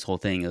go through this whole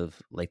thing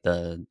of like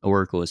the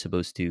Oracle is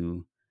supposed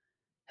to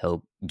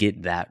help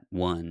get that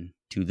one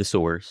to the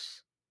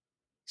source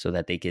so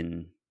that they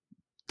can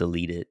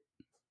delete it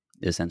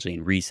essentially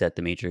and reset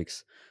the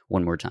matrix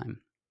one more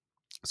time.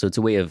 So it's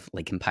a way of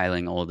like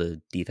compiling all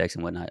the defects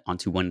and whatnot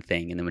onto one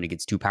thing. And then when it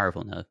gets too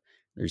powerful enough,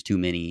 there's too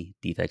many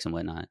defects and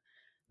whatnot,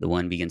 the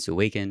one begins to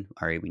awaken.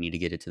 All right, we need to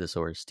get it to the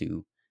source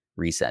to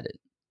reset it.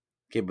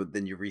 Okay, but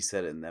then you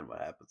reset it, and then what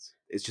happens?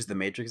 It's just the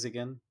Matrix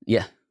again.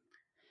 Yeah.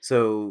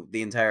 So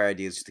the entire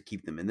idea is just to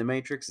keep them in the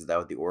Matrix. Is that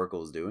what the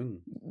Oracle is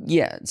doing?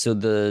 Yeah. So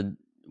the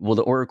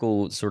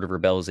Oracle sort of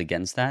rebels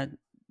against that.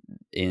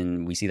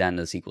 And we see that in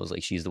the sequels.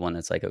 Like she's the one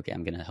that's like, okay,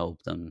 I'm gonna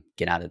help them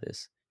get out of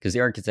this. Because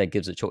the architect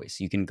gives a choice.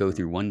 You can go Mhm.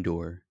 through one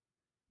door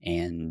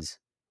and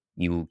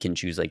you can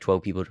choose like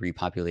 12 people to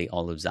repopulate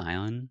all of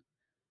Zion,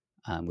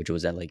 which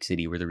was that like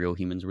city where the real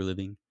humans were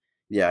living.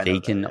 Yeah, I know They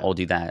that. can Yeah. all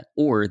do that.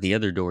 Or the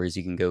other door is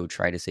you can go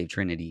try to save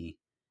Trinity,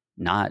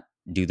 not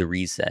do the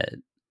reset,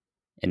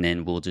 and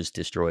then we'll just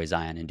destroy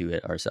Zion and do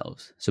it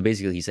ourselves. So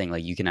basically, he's saying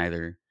like you can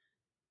either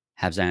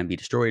have Zion be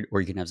destroyed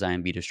or you can have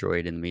Zion be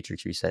destroyed and the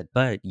Matrix reset,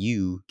 but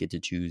you get to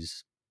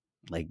choose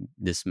like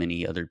this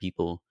many other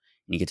people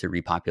and you get to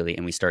repopulate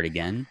and we start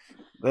again.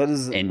 That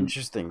is an And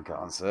interesting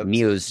concept. It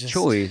Neo's just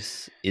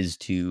choice is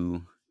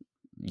to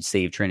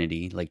save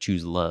Trinity, like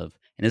choose love.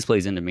 And this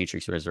plays into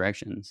Matrix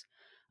Resurrections.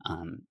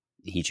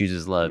 He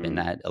chooses love, and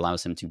mm, that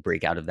allows him to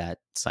break out of that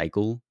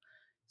cycle.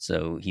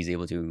 So he's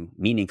able to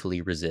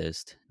meaningfully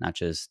resist, not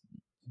just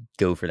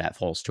go for that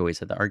false choice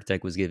that the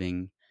architect was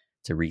giving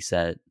to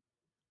reset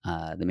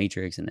the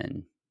Matrix and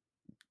then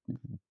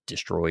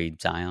destroy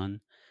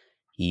Zion.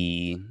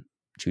 He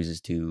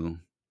chooses to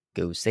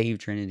go save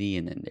Trinity,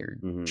 and then they're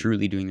mhm.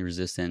 truly doing the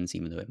resistance,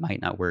 even though it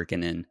might not work.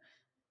 And then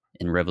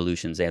in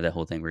Revolutions, they have that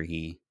whole thing where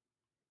he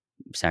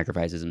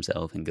sacrifices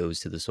himself and goes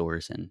to the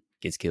source and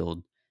gets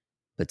killed.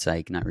 But it's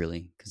like not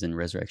really, because in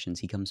Resurrections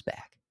he comes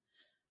back.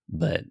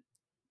 But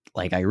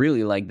like I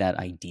really like that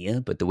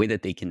idea, but the way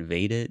that they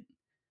conveyed it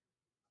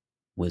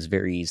was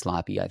very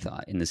sloppy, I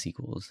thought, in the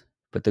sequels.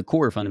 But the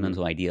core Mhm.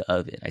 fundamental idea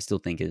of it, I still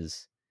think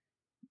is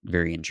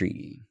very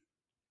intriguing.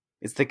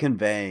 It's the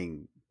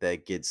conveying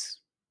that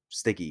gets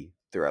sticky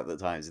throughout the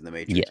times in the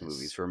Matrix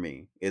movies Yes, for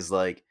me. Is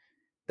like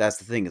that's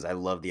the thing is I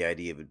love the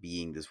idea of it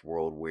being this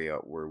world where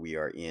we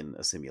are in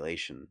a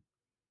simulation,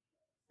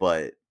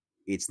 but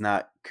it's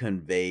not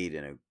conveyed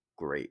in a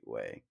great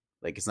way.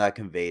 Like it's not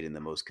conveyed in the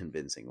most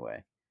convincing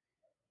way.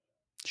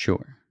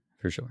 sure,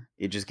 for sure.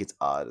 It just gets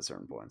odd at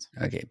certain points.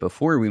 Okay,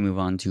 before we move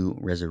on to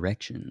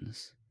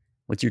Resurrections,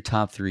 what's your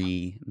top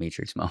three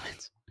Matrix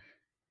moments?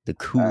 The All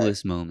right,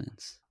 coolest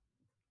moments.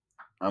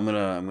 I'm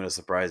gonna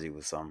surprise you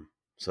with some.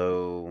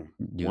 So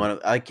Do it.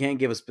 I can't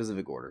give a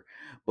specific order,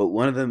 but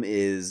one of them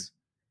is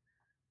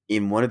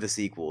in one of the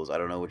sequels. I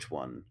don't know which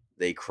one.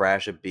 They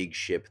crash a big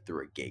ship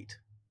through a gate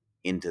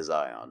into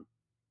Zion.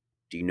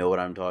 Do you know what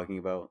I'm talking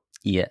about?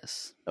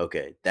 Yes,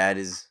 Okay, that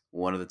is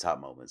one of the top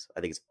moments.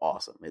 I think it's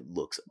awesome. It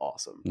looks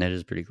awesome. that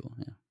is pretty cool.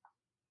 Yeah.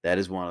 That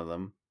is one of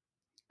them.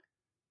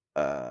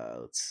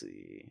 Let's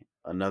see.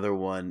 Another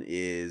one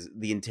is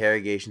the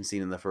interrogation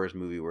scene in the first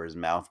movie where his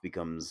mouth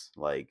becomes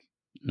like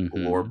Mm-hmm.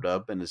 blorbed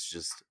up and it's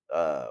just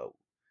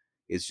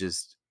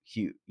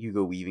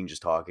Hugo Weaving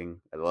just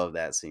talking. I love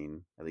that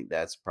scene. I think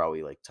that's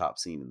probably like top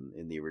scene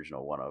in the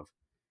original one of.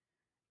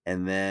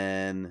 And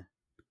then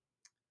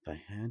if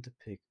I had to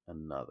pick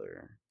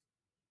another,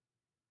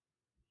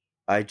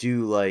 I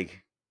do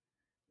like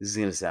this is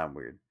gonna sound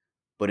weird,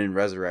 but in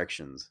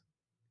Resurrections,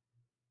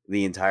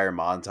 the entire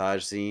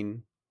montage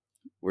scene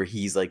where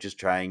he's like just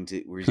trying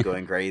to where he's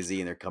going crazy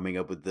and they're coming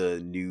up with the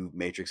new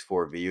Matrix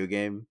 4 video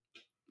game.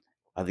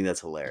 I think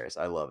that's hilarious.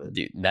 I love it.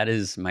 Dude, that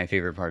is my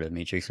favorite part of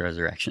Matrix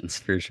Resurrections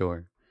for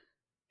sure.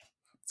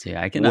 So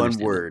yeah, I can One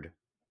understand it. word,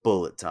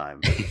 bullet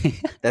time.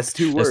 That's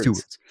two That's two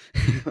words.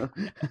 words.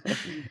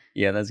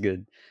 Yeah, that's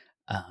good.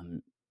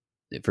 Um,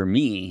 for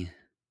me,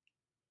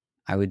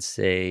 I would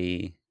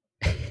say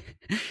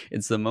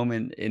it's the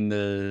moment in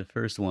the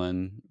first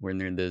one when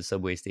they're in the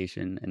subway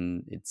station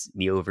and it's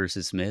Neo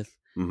versus Smith,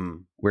 hmm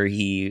where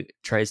he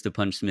tries to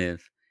punch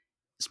Smith.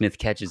 Smith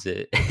catches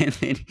it, and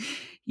then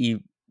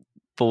he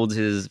folds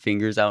his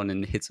fingers out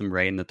and hits him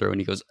right in the throat,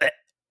 and he goes, "Eh."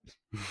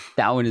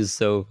 That one is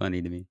so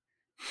funny to me.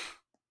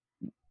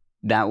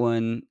 That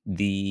one,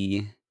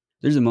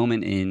 there's a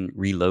moment in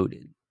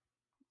Reloaded.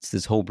 It's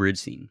this whole bridge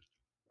scene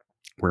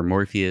where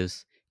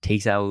Morpheus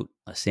takes out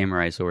a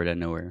samurai sword out of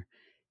nowhere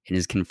and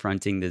is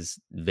confronting this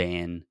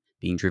van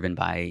being driven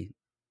by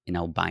an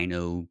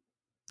albino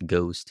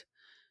ghost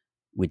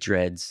with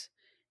dreads,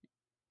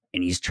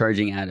 and he's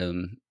charging at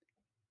him.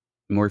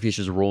 Morpheus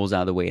just rolls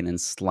out of the way and then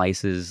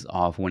slices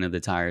off one of the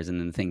tires, and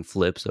then the thing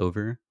flips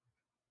over.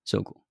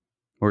 So cool.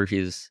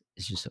 Morpheus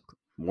is just so cool.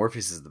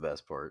 Morpheus is the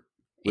best part,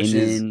 which And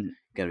is then,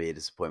 going to be a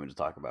disappointment to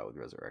talk about with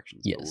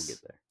Resurrections, but we'll get yes.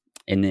 there.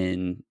 And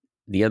then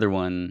the other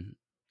one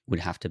would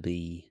have to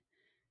be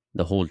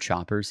the whole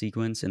chopper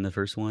sequence in the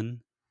first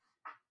one,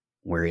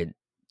 where it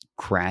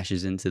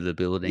crashes into the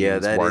building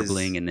and Yeah, it's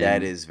warbling, and that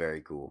then is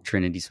very cool.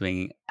 Trinity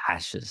swinging.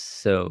 That's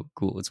just so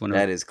cool. It's one of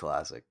That is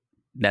classic.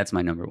 That's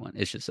my number one.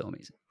 It's just so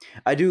amazing.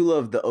 I do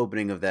love the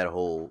opening of that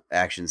whole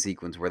action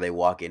sequence where they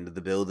walk into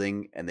the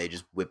building and they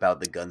just whip out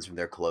the guns from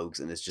their cloaks,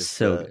 and it's just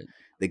So good.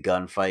 the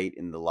gunfight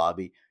in the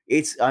lobby.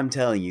 I'm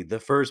telling you, the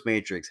first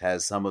Matrix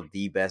has some of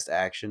the best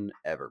action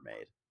ever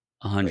made.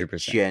 100%.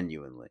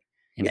 Genuinely.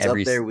 And It's up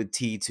there with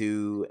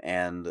T2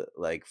 and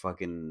like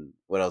fucking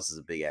what else is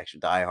a big action?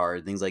 Die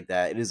Hard, things like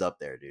that. It is up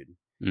there, dude.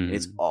 And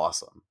it's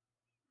awesome.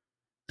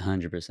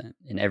 100%.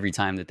 And every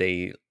time that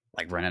they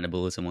like run out of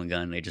bullets in one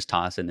gun, they just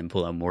toss it and then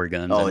pull out more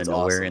guns Oh, out of it's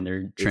nowhere, awesome. and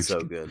they're It's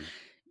so good.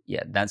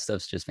 Yeah, that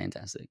stuff's just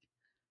fantastic.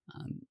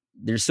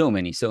 There's so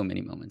many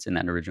moments in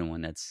that original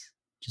one that's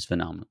just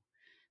phenomenal.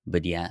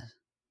 But yeah,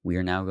 we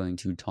are now going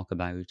to talk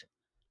about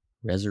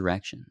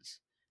Resurrections,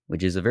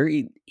 which is a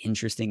very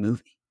interesting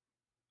movie.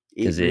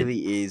 It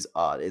really is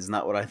odd. It's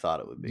not what I thought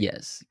it would be.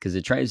 Yes, because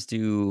it tries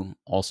to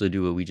also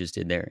do what we just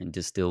did there and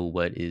distill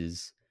what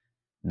is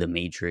the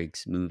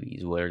Matrix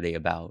movies. What are they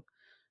about?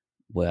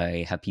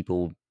 Why have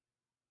people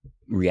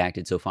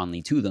reacted so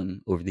fondly to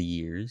them over the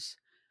years?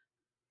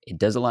 It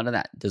does a lot of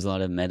that. It does a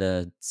lot of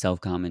meta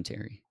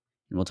self-commentary.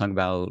 And we'll talk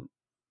about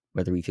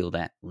whether we feel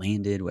that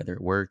landed, whether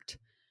it worked.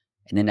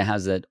 And then it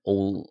has that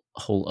whole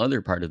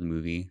other part of the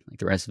movie, like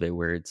the rest of it,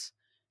 where it's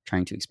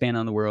trying to expand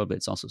on the world, but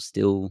it's also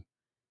still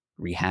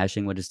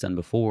rehashing what it's done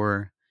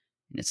before.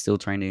 And it's still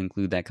trying to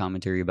include that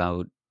commentary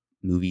about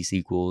movie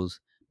sequels,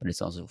 but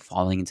it's also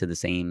falling into the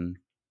same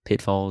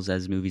pitfalls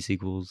as movie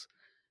sequels.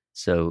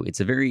 So it's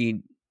a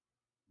very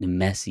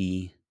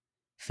messy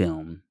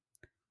film,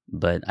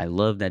 but I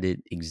love that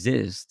it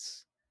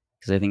exists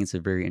because I think it's a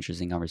very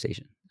interesting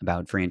conversation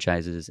about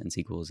franchises and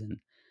sequels and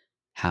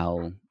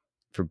how,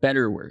 for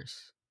better or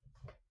worse,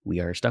 we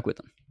are stuck with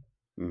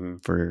them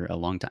for a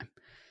long time.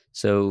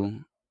 So,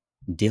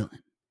 Dylan,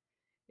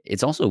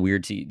 it's also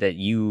weird that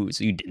you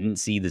didn't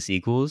see the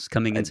sequels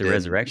coming into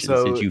Resurrections.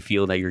 So, did you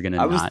feel that you're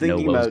gonna I was not know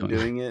thinking what was about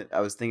going on? doing it.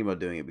 I was thinking about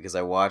doing it because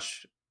I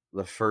watched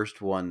the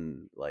first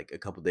one like a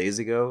couple days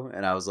ago,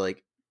 and I was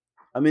like,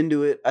 I'm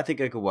into it. I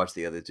think I could watch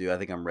the other two. I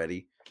think I'm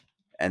ready.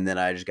 And then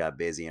I just got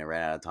busy and I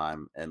ran out of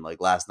time. And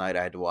like last night,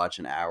 I had to watch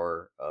an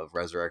hour of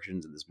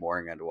Resurrections, and this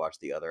morning I had to watch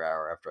the other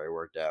hour after I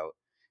worked out.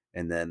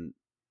 And then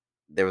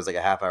there was like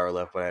a half hour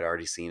left, but I'd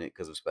already seen it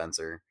because of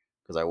Spencer,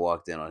 because I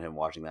walked in on him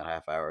watching that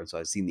half hour, and so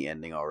I'd seen the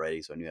ending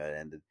already, so I knew how it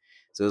ended.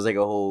 So it was like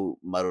a whole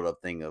muddled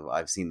up thing of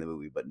I've seen the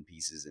movie, but in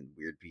pieces and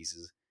weird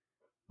pieces.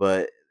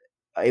 But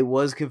it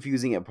was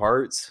confusing at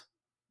parts,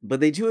 but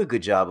they do a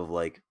good job of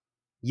like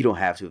you don't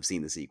have to have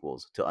seen the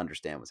sequels to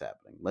understand what's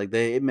happening. Like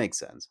it makes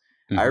sense.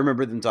 I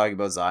remember them talking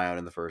about Zion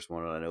in the first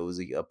one, and I know it was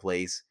a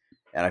place,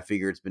 and I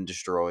figure it's been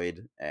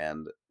destroyed,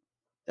 and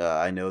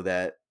I know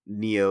that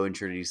Neo and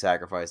Trinity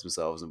sacrifice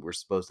themselves, and we're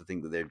supposed to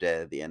think that they're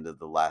dead at the end of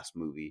the last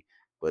movie,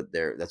 but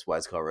that's why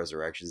it's called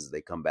Resurrections.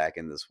 They come back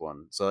in this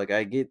one, so like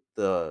I get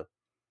the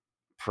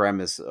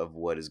premise of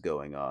what is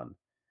going on.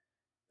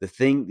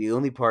 The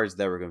only parts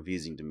that were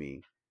confusing to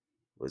me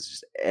was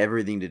just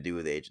everything to do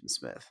with Agent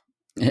Smith.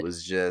 It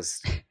was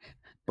just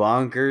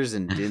bonkers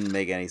and didn't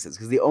make any sense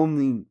because the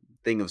only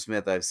thing of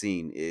Smith I've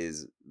seen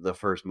is the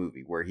first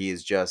movie where he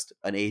is just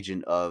an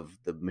agent of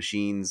the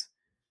machines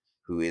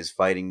who is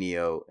fighting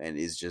Neo and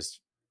is just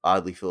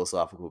oddly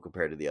philosophical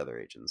compared to the other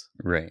agents.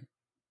 Right.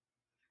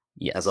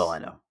 Yes. That's all I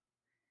know.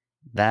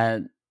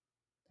 That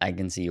I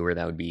can see where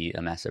that would be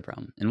a massive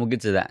problem. And we'll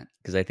get to that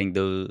because I think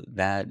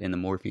that and the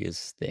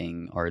Morpheus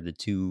thing are the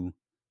two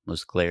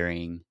most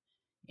glaring,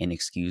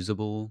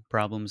 inexcusable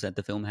problems that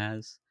the film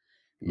has.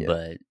 Yeah.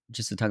 But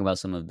just to talk about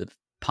some of the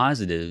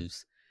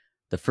positives,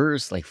 the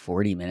first like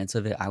 40 minutes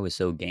of it, I was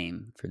so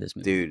game for this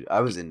movie. Dude,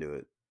 I was into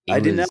it.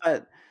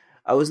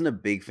 I wasn't a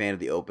big fan of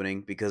the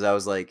opening because I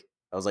was like,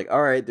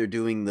 all right, they're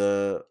doing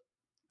the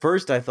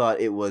first. I thought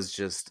it was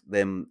just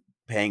them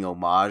paying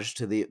homage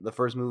to the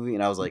first movie,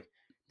 and I was like,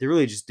 they're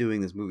really just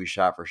doing this movie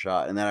shot for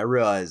shot. And then I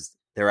realized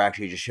they're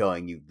actually just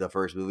showing you the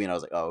first movie, and I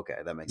was like, oh, okay,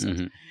 that makes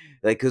sense.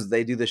 Like because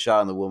they do the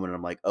shot on the woman, and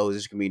I'm like, oh, is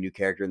this gonna be a new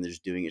character? And they're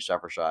just doing it shot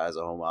for shot as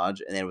a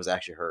homage, and then it was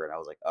actually her, and I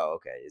was like, oh,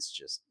 okay, it's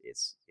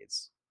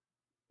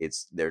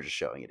they're just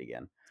showing it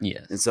again.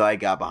 Yes. And so I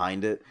got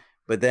behind it.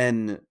 But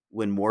then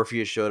when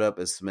Morpheus showed up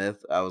as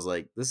Smith, I was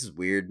like, this is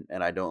weird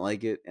and I don't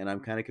like it and I'm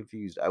kind of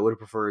confused. I would have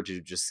preferred to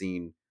just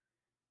seen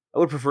I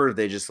would prefer if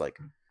they just like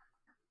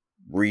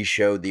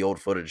re-showed the old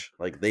footage.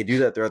 Like they do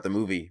that throughout the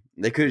movie.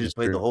 They could have just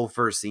played the whole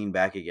first scene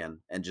back again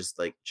and just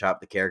like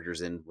chopped the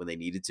characters in when they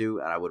needed to,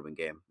 and I would have been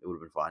game. It would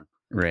have been fine.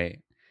 Right.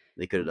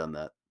 They could have done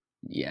that.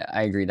 Yeah,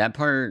 I agree. That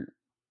part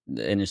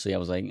initially I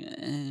was like,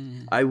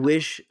 I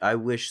wish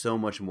so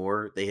much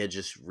more they had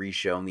just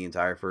re-shown the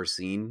entire first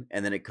scene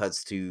and then it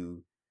cuts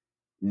to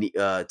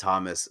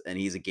Thomas, and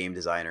he's a game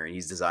designer, and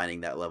he's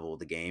designing that level of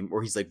the game,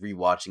 or he's like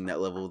rewatching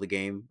that level of the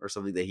game or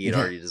something that he had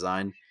Yeah, already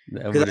designed.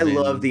 that would Because have I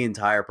love been. the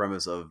entire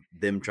premise of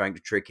them trying to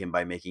trick him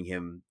by making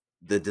him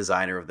the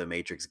designer of the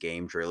Matrix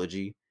game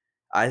trilogy.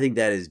 I think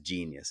that is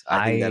genius.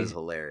 I think that is I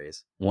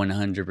hilarious.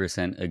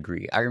 100%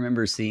 agree. I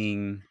remember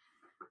seeing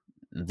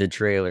the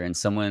trailer and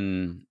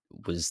someone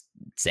was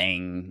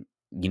saying,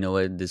 you know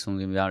what this one's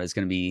gonna be about? It's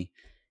gonna be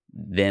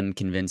them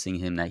convincing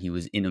him that he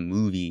was in a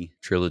movie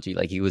trilogy,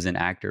 like he was an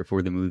actor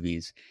for the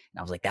movies. And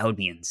I was like, that would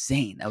be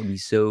insane. That would be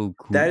so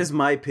That cool. is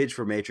my pitch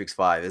for Matrix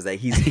 5, is that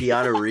he's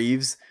Keanu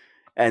Reeves,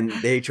 and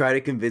they try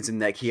to convince him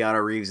that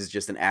Keanu Reeves is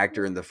just an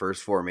actor in the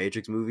first 4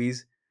 Matrix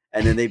movies,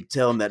 and then they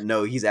tell him that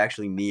no, he's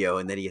actually Neo,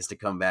 and then he has to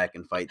come back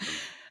and fight them.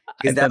 I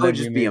Because that thought would that'd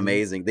be just be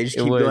amazing. amazing. They just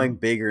It keep going would.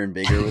 bigger and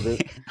bigger with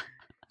it,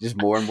 just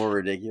more and more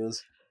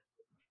ridiculous.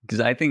 Because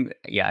I think,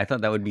 yeah, I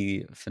thought that would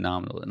be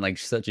phenomenal and like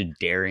such a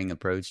daring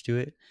approach to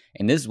it.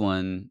 And this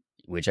one,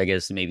 which I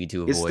guess maybe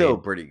to It's still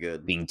avoid pretty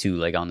good. being too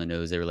like on the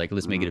nose, they were like,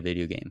 let's make it a Mhm.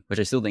 video game, which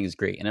I still think is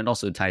great. And it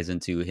also ties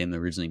into him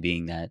originally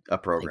being that A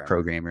like programmer.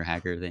 programmer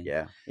hacker thing.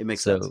 Yeah, it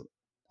makes sense. So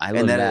I And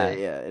love that, that.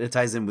 yeah, it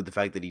ties in with the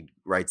fact that he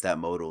writes that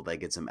modal that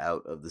gets him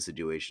out of the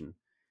situation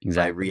by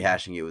Exactly.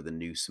 rehashing it with a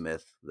new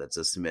Smith. That's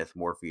a Smith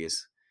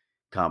Morpheus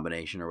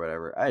combination or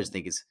whatever. I just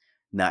think it's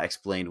not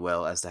explained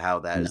well as to how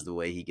that No, is the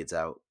way he gets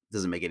out.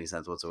 Doesn't make any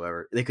sense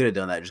whatsoever. They could have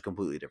done that just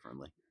completely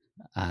differently.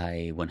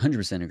 I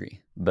 100% agree.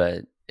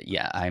 But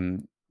yeah,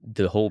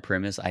 the whole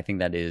premise, I think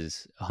that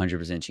is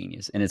 100%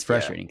 genius. And it's Yeah.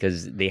 frustrating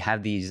because they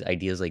have these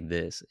ideas like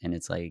this, and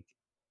it's like,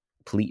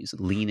 please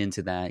lean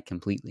into that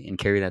completely and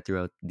carry that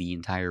throughout the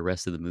entire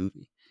rest of the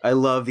movie. I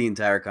love the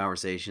entire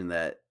conversation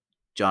that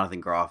Jonathan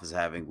Groff is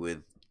having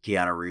with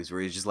Keanu Reeves, where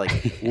he's just like,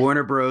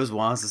 Warner Bros.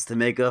 Wants us to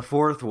make a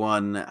 4th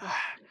one.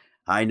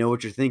 I know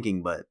what you're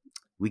thinking, but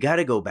we got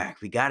to go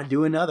back. We got to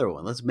do another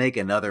one. Let's make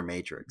another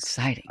Matrix.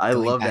 Exciting. I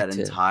Going love back that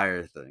to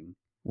entire thing.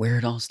 where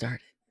it all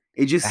started.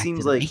 It just Back to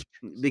seems the like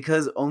Matrix.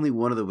 because only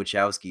one of the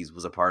Wachowskis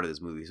was a part of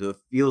this movie, so it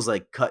feels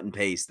like cut and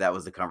paste. That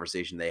was the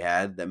conversation they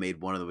had that made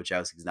one of the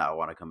Wachowskis not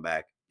want to come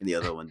back, and the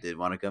other one did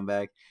want to come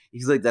back.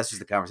 He's like, that's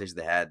just the conversation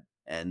they had.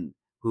 And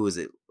who is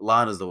it?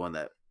 Lana's the one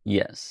that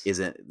Yes.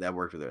 isn't that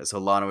worked with her. So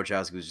Lana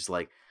Wachowski was just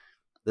like,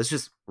 let's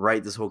just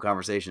write this whole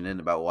conversation in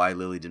about why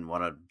Lily didn't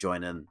want to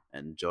join in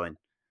and join.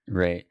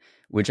 Right.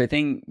 Which I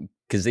think,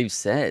 because they've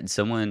said,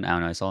 someone, I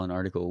don't know, I saw an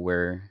article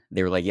where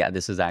they were like, yeah,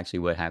 this is actually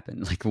what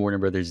happened. Like Warner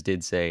Brothers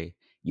did say,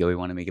 yo, we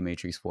want to make a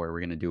Matrix 4. We're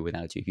going to do it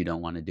without you if you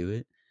don't want to do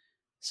it.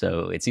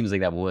 So it seems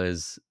like that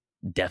was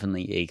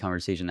definitely a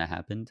conversation that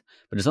happened.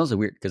 But it's also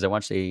weird because I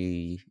watched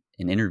an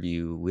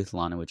interview with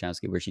Lana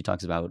Wachowski where she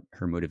talks about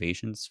her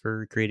motivations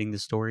for creating the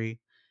story.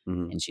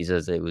 Mm-hmm. And she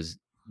says it was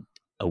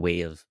a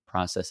way of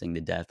processing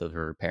the death of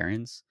her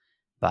parents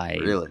by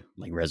Really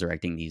like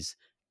resurrecting these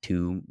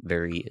two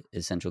very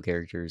essential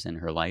characters in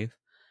her life.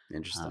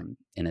 interesting.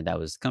 And that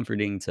was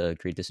comforting to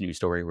create this new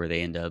story where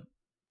they end up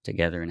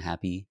together and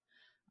happy.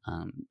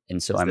 And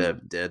so Instead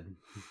of dead.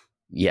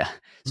 yeah.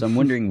 So I'm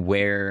wondering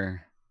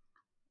where,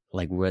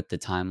 like, what the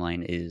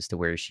timeline is to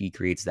where she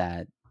creates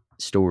that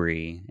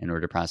story in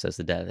order to process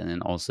the death, and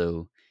then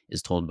also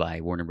is told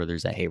by Warner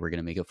Brothers that, hey, we're going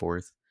to make a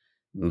 4th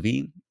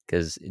movie.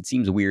 Because it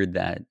seems weird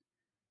that,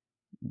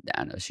 I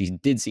don't know, she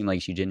did seem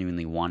like she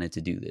genuinely wanted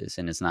to do this,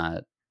 and it's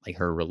not like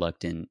her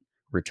reluctant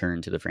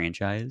return to the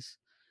franchise.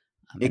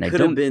 And It I could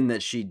have don't, been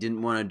that she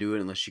didn't want to do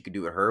it unless she could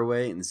do it her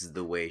way, and this is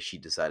the way she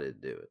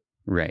decided to do it,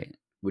 right.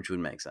 which would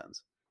make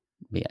sense.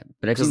 Yeah.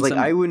 But I've Because seen like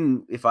I some,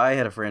 wouldn't, if I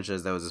had a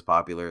franchise that was as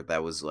popular,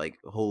 that was like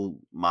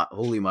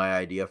wholly my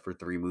idea for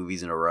 3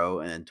 movies in a row,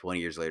 and then 20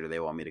 years later they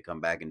want me to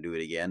come back and do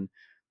it again,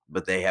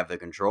 but they have the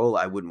control,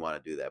 I wouldn't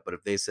want to do that. But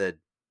if they said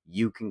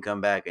you can come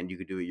back and you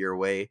could do it your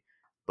way,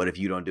 but if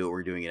you don't do it,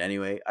 we're doing it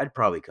anyway, I'd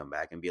probably come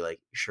back and be like,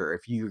 sure,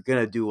 if you're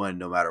gonna do one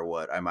no matter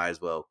what, I might as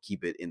well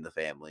keep it in the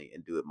family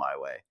and do it my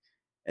way,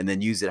 and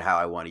then use it how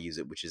I want to use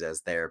it, which is as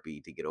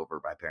therapy to get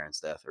over my parents'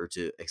 death or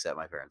to accept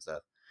my parents'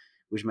 death,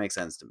 which makes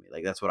sense to me.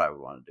 Like that's what I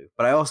would want to do.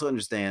 But I also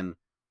understand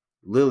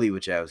Lily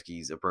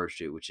Wachowski's approach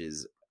to it, which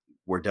is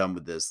we're done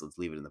with this. Let's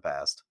leave it in the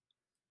past.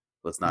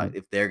 Let's not.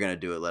 If they're gonna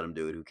do it, let them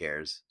do it. Who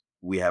cares?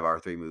 We have our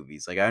 3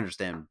 movies. Like I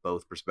understand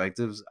both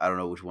perspectives. I don't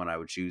know which one I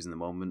would choose in the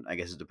moment. I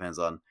guess it depends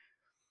on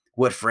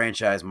what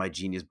franchise my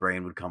genius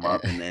brain would come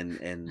up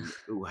and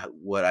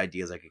what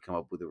ideas I could come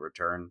up with a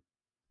return.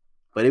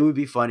 But it would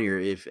be funnier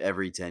if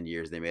every 10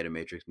 years they made a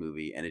Matrix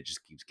movie and it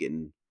just keeps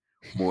getting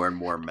more and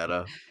more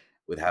meta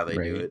with how they do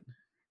right. it.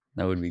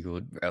 That would be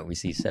cool. We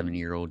see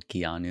 70-year-old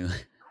Keanu.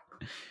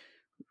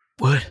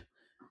 What?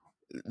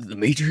 The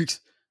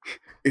Matrix?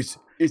 It's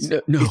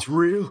No. it's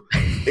real.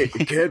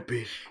 It can't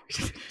be.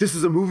 This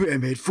is a movie I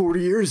made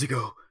 40 years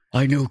ago.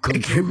 I know Kung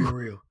It can't be Fu.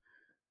 real.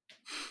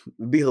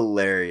 It'd be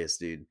hilarious,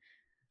 dude.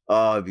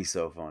 Oh, it'd be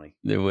so funny.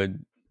 They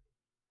would.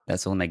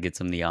 That's the one that gets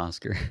him the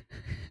Oscar.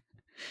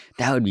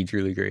 That would be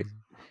truly great.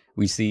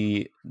 We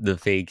see the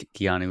fake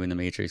Keanu in the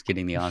Matrix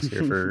getting the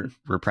Oscar for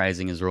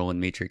reprising his role in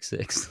Matrix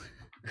 6.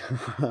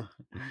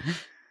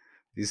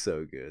 He's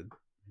so good.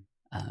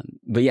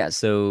 But yeah,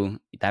 so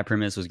that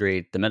premise was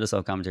great. The meta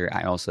self commentary,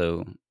 I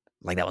also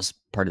like that was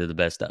part of the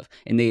best stuff.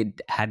 And they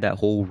had that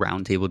whole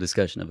roundtable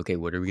discussion of, okay,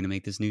 what are we going to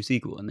make this new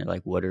sequel? And they're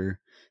like, what are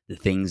the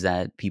things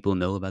that people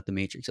know about the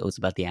Matrix? Oh, it's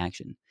about the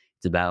action.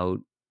 It's about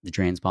the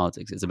trans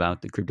politics. It's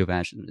about the crypto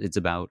fashion. It's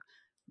about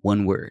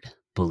one word,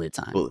 bullet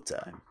time. Bullet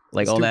time.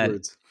 Like It's all two that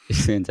words.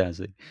 is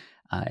fantastic.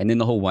 And then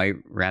the whole White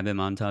Rabbit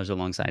montage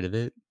alongside of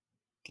it.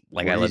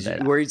 Like I love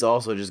that. Where he's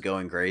also just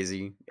going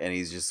crazy and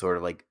he's just sort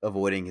of like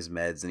avoiding his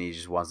meds and he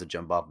just wants to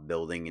jump off a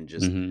building and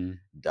just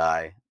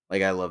die.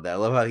 Like I love that. I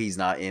love how he's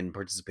not in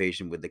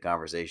participation with the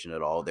conversation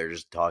at all. They're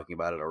just talking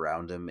about it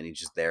around him and he's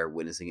just there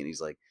witnessing it and he's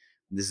like,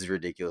 this is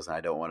ridiculous and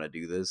I don't want to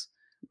do this.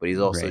 But he's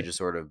also Right. just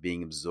sort of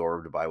being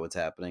absorbed by what's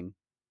happening.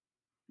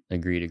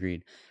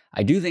 Agreed.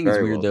 I do think it's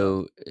Very weird well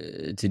done.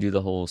 though to do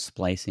the whole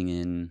splicing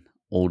in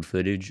old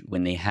footage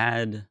when they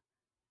had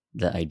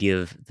the idea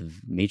of the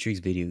Matrix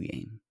video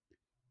game,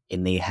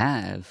 and they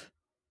have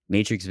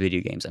Matrix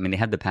video games. I mean, they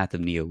had the Path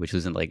of Neo, which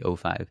was in like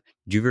 '05.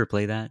 Did you ever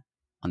play that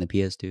on the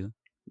PS2?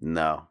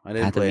 No, I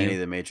didn't Path of play any Neo. of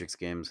the Matrix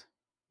games.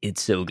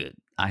 It's so good.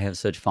 I have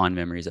such fond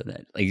memories of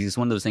that. Like it's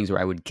one of those things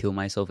where I would kill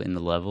myself in the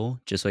level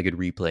just so I could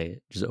replay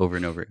it just over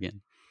and over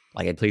again.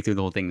 Like I'd play through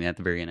the whole thing, and at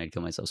the very end, I'd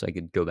kill myself so I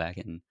could go back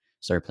and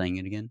start playing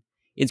it again.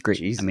 It's great.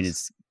 I mean,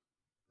 Jesus. it's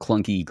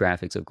clunky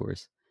graphics, of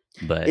course,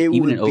 but It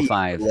even in would be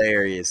 '05,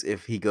 hilarious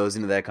if he goes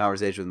into that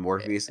conversation with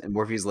Morpheus and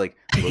Morpheus is like,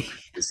 look,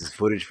 this is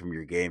footage from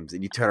your games.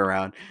 And you turn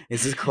around,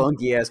 it's this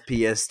clunky ass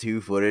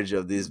PS2 footage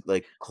of these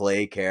like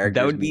clay that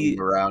characters would moving be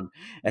around.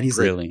 And he's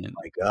like, brilliant.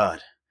 my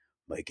God,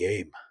 my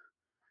game.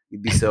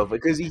 You'd be so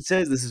because he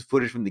says this is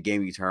footage from the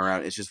game. You turn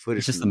around, it's just footage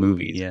It's from just the the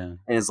movie, movies. yeah.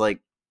 And it's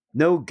like,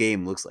 no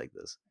game looks like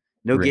this.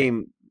 No Right.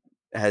 game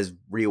has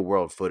real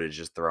world footage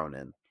just thrown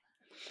in.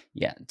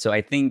 Yeah. So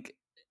I think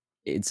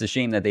it's a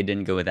shame that they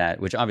didn't go with that,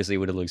 which obviously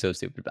would have looked so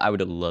stupid. But I would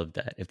have loved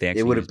that if they It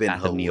actually would have used been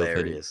Path of Neo footage.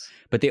 hilarious.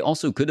 But they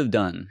also could have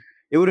done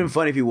It would have been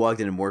funny if he walked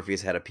in and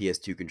Morpheus had a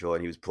PS2 controller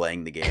and he was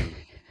playing the game.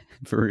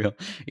 for real.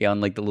 Yeah, on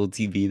like the little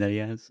TV that he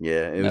has.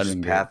 Yeah, it That was would have just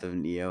been great. Path of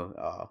Neo.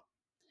 Oh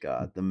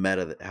God, the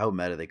meta, how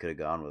meta they could have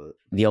gone with it.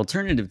 The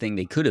alternative thing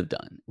they could have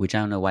done, which I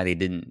don't know why they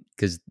didn't,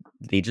 because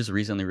they just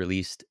recently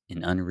released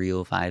an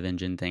Unreal 5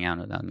 engine thing. I don't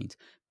know what that means,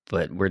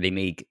 but where they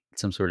make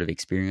some sort of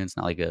experience,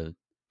 not like a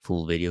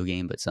full video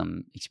game, but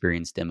some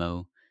experience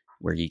demo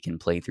where you can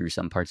play through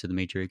some parts of the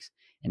Matrix.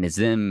 And it's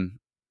them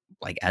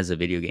like as a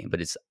video game, but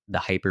it's the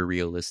hyper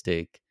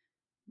realistic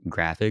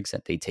graphics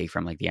that they take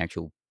from like the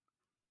actual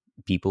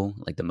people,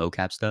 like the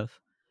mocap stuff.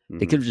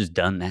 They could have just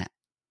done that.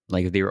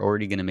 Like if they were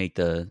already going to make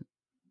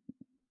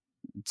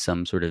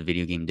some sort of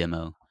video game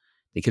demo,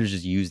 they could have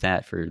just used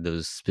that for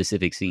those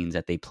specific scenes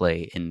that they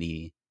play in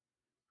the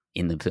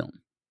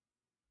film.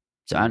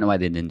 So I don't know why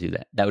they didn't do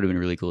that. That would have been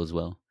really cool as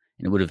well,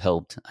 and it would have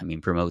helped. I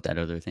mean, promote that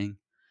other thing.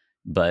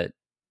 But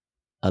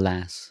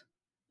alas,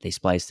 they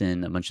spliced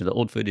in a bunch of the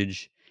old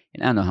footage,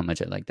 and I don't know how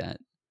much I like that.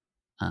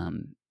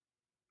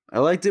 I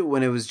liked it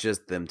when it was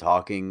just them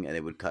talking and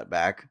it would cut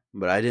back,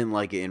 but I didn't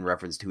like it in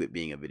reference to it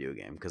being a video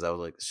game because I was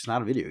like, it's just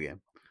not a video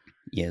game.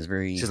 Yeah, it's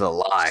very It's just a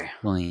lie.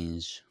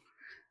 strange.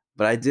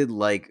 But I did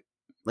like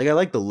I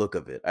like the look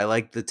of it. I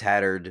like the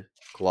tattered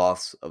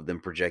cloths of them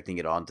projecting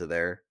it onto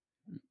there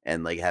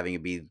and like having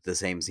it be the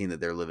same scene that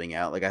they're living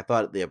out. Like I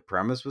thought the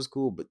premise was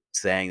cool, but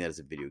saying that it's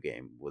a video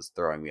game was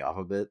throwing me off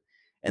a bit.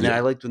 And then I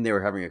Yeah, liked when they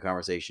were having a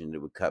conversation and it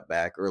would cut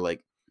back, or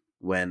like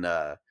when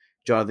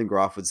Jonathan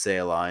Groff would say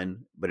a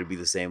line, but it'd be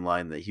the same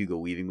line that Hugo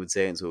Weaving would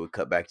say, and so it would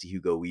cut back to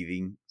Hugo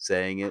Weaving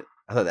saying it.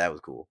 I thought that was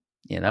cool.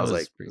 yeah, I that was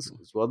was like, pretty this cool.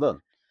 is well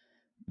done.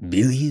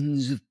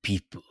 Billions of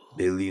people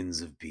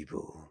Billions of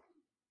people,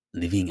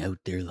 living out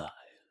their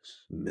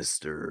lives.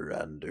 Mr.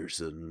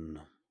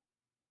 Anderson.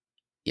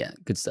 Yeah,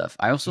 good stuff.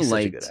 I also He's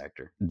such a good liked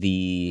actor.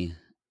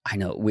 I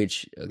know,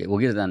 which okay, we'll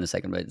get to that in a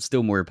second, but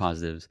still more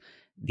positives.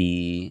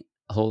 The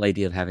whole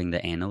idea of having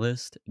the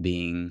analyst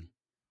being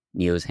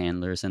Neo's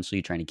handler,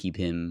 essentially trying to keep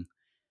him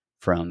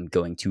from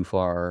going too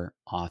far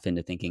off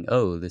into thinking,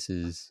 oh, this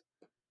is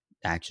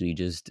actually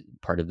just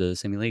part of the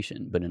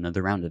simulation, but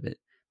another round of it.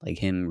 Like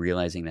him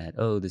realizing that,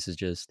 oh, this is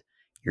just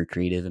your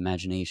creative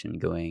imagination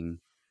going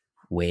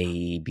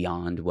way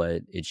beyond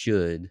what it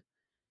should.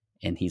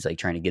 And he's like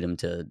trying to get him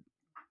to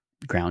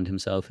ground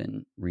himself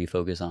and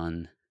refocus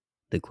on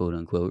the quote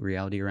unquote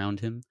reality around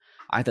him.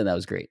 I thought that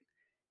was great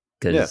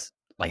Yeah, because,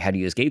 like, how do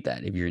you escape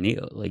that if you're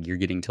Neo? Like, you're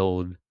getting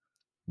told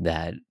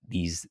that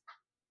he's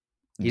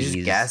just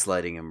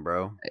gaslighting him,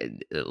 bro.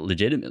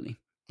 Legitimately,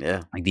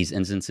 Yeah, like these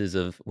instances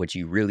of what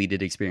you really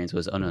did experience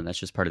was, oh no, that's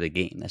just part of the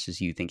game. That's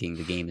just you thinking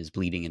the game is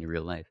bleeding into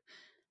real life.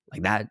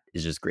 Like, that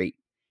is just great.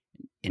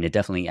 And it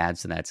definitely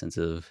adds to that sense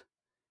of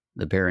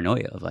the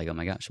paranoia of like, oh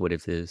my gosh, what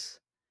if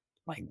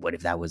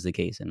that was the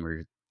case and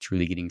we're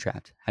truly getting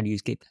trapped? How do you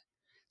escape that?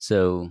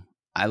 So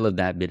I love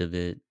that bit of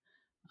it.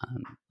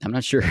 I'm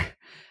not sure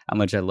how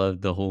much I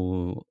love the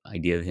whole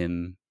idea of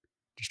him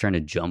just trying to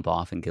jump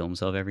off and kill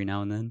himself every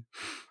now and then.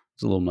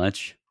 It's a little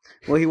much.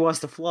 well, he wants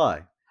to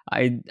fly.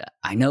 I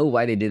know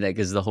why they did that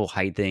because the whole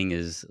height thing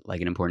is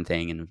like an important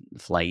thing in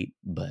flight,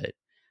 but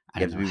I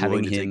You have don't to know, be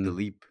willing having to take the him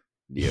leap.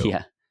 Neo.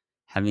 Yeah.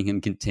 Having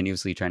him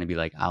continuously trying to be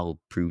like, I'll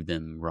prove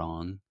them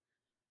wrong.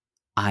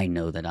 I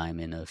know that I'm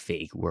in a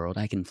fake world.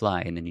 I can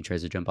fly. And then he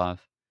tries to jump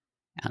off.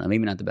 I don't know,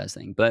 maybe not the best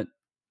thing, but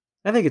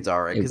I think it's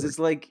all right it because worked. it's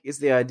like it's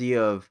the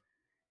idea of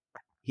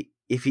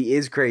if he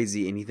is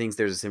crazy and he thinks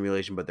there's a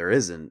simulation but there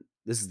isn't.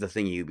 This is the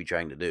thing he would be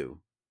trying to do.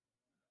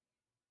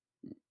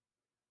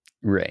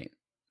 Right.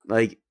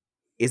 Like,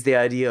 it's the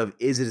idea of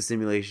is it a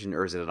simulation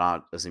or is it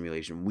not a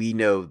simulation? We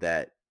know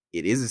that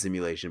it is a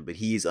simulation, but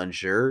he's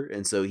unsure,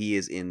 and so he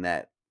is in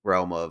that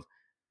realm of.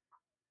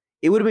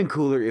 It would have been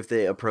cooler if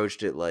they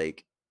approached it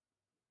like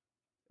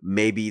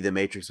maybe the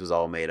Matrix was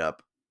all made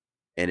up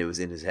and it was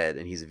in his head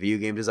and he's a video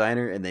game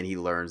designer and then he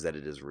learns that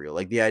it is real.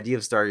 Like the idea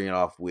of starting it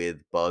off with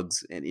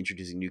bugs and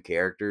introducing new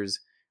characters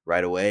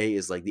right away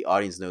is like the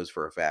audience knows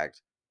for a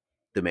fact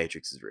the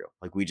Matrix is real.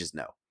 Like we just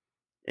know.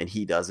 And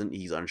he doesn't,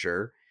 he's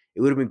unsure.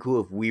 It would have been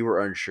cool if we were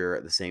unsure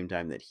at the same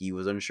time that he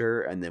was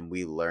unsure and then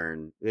we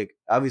learn like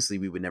obviously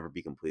we would never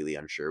be completely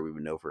unsure. We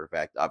would know for a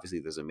fact. Obviously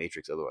there's a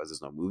Matrix, otherwise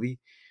there's no movie.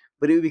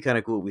 But it would be kind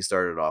of cool if we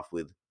started off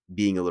with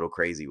being a little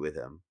crazy with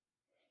him.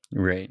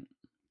 Right.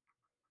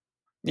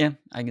 Yeah,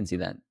 I can see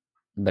that.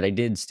 But I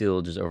did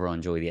still just overall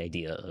enjoy the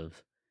idea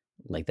of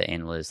like the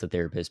analyst, the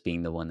therapist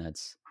being the one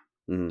that's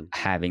Mm-hmm.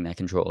 having that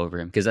control over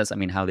him. Because that's, I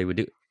mean, how they would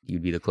do it.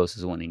 You'd be the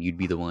closest one and you'd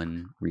be the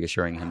one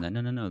reassuring him that,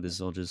 no, this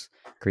is all just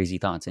crazy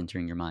thoughts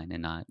entering your mind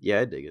and not Yeah,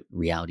 I dig it.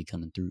 reality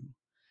coming through. I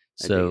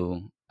dig it.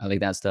 So I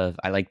like that stuff.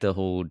 I like the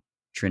whole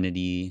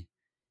Trinity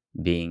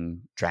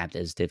being trapped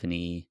as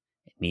Tiffany.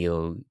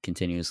 Neo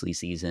continuously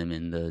sees him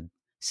in the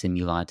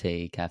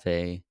Simulate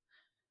Cafe.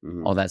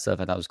 Mm-hmm. All that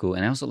stuff I thought was cool.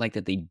 And I also like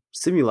that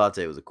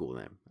Simulate was a cool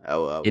name.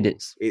 it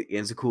is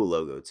It's a cool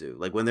logo too.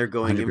 Like when they're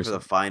going in for the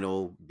 100%.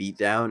 final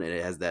beatdown, and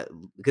it has that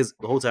because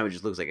the whole time it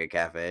just looks like a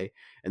cafe,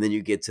 and then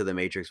you get to the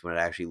Matrix when it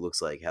actually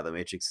looks like how the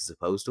Matrix is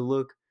supposed to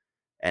look,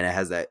 and it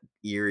has that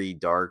eerie,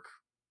 dark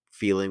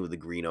feeling with the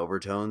green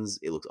overtones.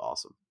 It looks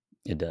awesome.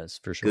 It does,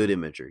 for sure. Good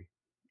imagery.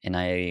 And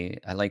I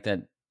like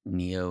that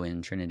Neo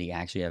and Trinity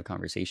actually have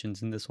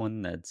conversations in this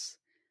one. That's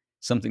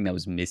something that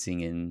was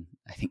missing in,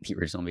 I think, the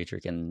original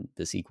Matrix and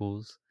the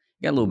sequels.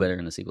 It got a little better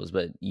in the sequels,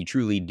 but you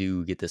truly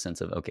do get the sense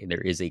of, okay,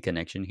 there is a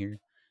connection here.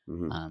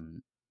 Mm-hmm.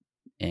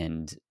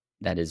 And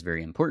that is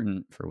very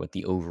important for what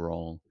the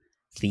overall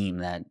theme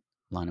that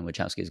Lana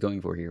Wachowski is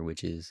going for here,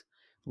 which is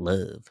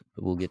love.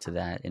 But we'll get to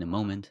that in a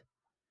moment.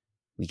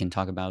 We can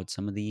talk about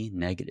some of the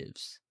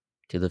negatives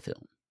to the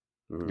film.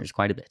 Mm-hmm. There's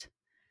quite a bit.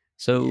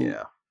 So,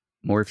 Yeah.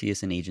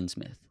 Morpheus and Agent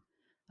Smith.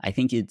 I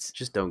think it's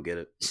Just don't get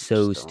it.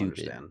 so Just don't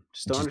stupid. understand.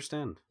 Just don't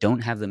understand. Don't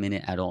have them in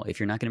it at all. If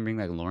you're not going to bring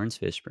back Lawrence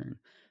Fishburne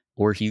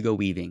or Hugo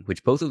Weaving,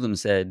 which both of them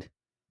said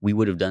we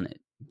would have done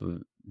it, but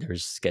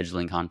there's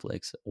scheduling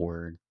conflicts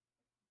or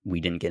we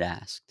didn't get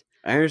asked.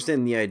 I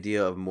understand the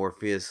idea of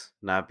Morpheus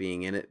not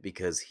being in it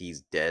because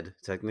he's dead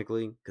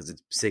technically, because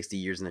it's 60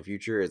 years in the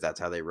future. Is that's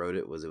how they wrote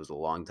it? Was a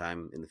long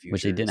time in the future,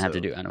 Which they didn't have to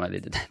do. I don't know why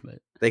they did that, but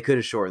they could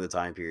have shortened the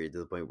time period to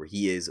the point where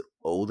he is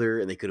older,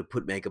 and they could have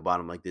put makeup on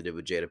him like they did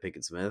with Jada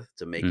Pinkett Smith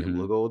to make him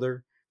look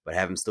older, but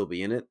have him still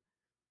be in it.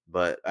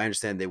 But I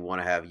understand they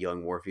want to have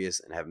young Morpheus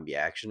and have him be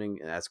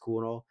actioning, and that's cool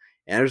and all.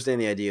 And I understand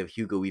the idea of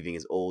Hugo Weaving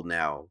is old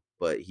now,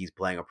 but he's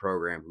playing a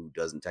program who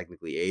doesn't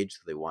technically age, so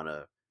they want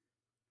to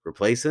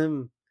replace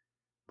him.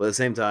 But at the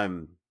same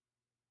time,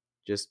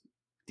 just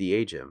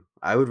de-age him.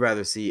 I would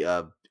rather see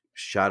a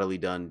shoddily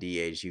done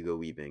de-age Hugo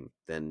Weaving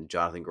than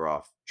Jonathan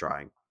Groff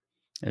trying.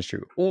 That's true.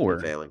 And Or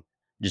failing.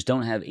 just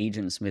don't have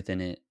Agent Smith in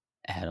it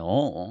at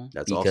all.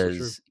 That's also true.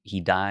 Because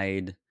he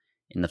died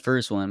in the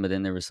first one, but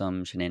then there were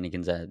some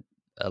shenanigans that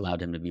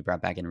allowed him to be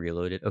brought back and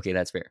reloaded. Okay,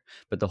 that's fair.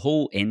 But the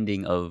whole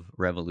ending of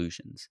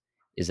Revolutions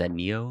is that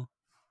Neo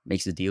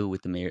makes a deal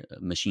with the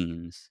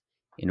machines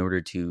in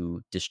order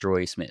to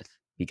destroy Smith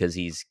because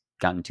he's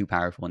gotten too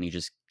powerful and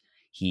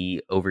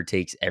he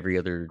overtakes every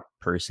other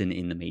person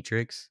in the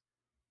Matrix.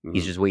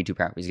 He's just way too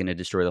powerful. He's going to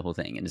destroy the whole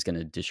thing and it's going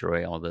to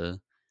destroy all the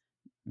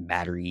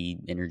battery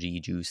energy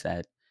juice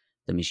that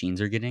the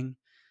machines are getting.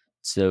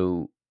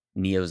 So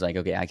Neo's like,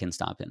 okay, I can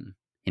stop him.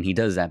 And he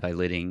does that by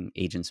letting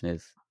Agent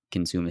Smith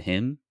consume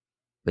him.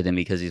 But then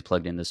because he's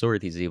plugged in the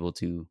sword, he's able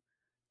to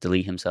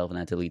delete himself and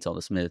that deletes all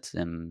the Smiths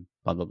and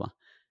blah, blah, blah.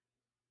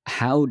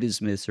 How does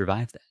Smith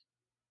survive that?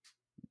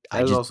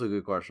 That is also a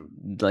good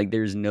question. Like,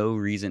 there's no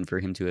reason for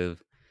him to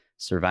have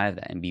survived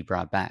that and be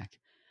brought back.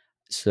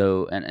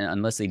 So, and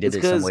unless they did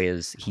it some way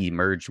as he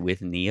merged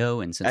with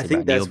Neo, and since they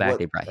brought Neo back,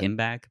 they brought him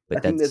back. But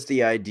I think that's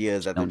the idea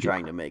that they're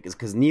trying to make, is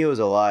because Neo's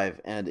alive,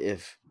 and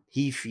if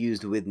he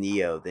fused with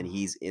Neo, then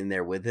he's in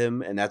there with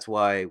him, and that's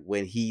why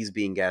when he's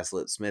being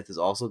gaslit, Smith is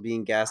also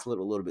being gaslit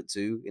a little bit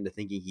too into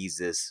thinking he's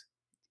this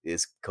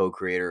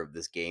co-creator of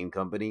this game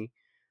company,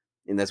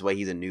 and that's why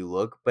he's a new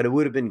look. But it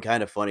would have been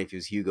kind of funny if he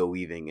was Hugo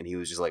Weaving and he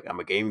was just like, "I'm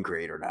a game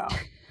creator now.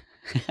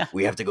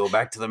 We have to go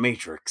back to the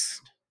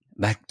Matrix."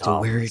 Back to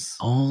where it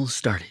all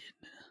started.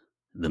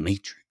 The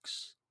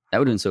Matrix. That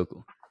would have been so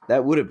cool.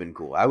 That would have been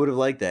cool. I would have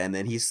liked that. And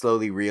then he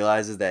slowly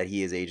realizes that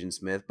he is Agent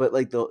Smith. But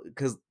like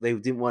because they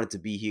didn't want it to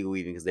be Hugo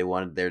Weaving because they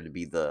wanted there to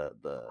be the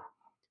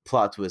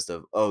plot twist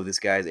of, oh, this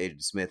guy's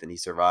Agent Smith and he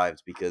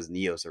survives because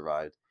Neo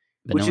survived,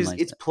 But no which one is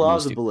likes it's that. And it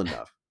was stupid. plausible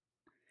enough.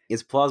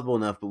 It's plausible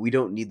enough, but we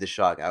don't need the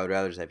shock. I would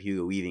rather just have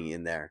Hugo Weaving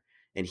in there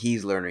and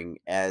he's learning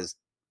as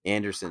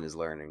Anderson is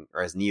learning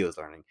or as Neo is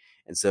learning,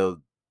 and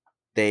so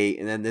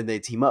then they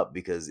team up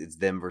because it's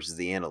them versus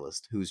the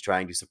analyst who's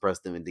trying to suppress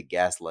them into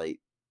gaslight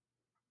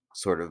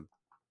sort of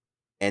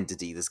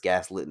entity, this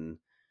gaslit,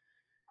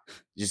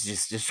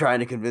 just trying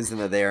to convince them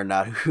that they are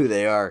not who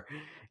they are,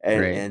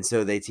 Right. and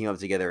so they team up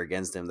together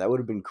against him. That would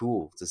have been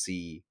cool to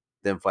see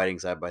them fighting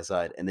side by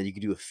side, and then you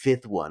could do a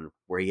fifth one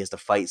where he has to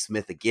fight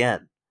Smith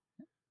again.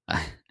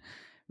 Because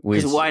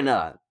Which why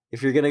not?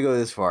 If you're gonna go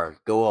this far,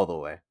 go all the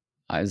way.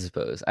 I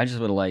suppose I just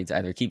would have liked to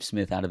either keep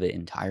Smith out of it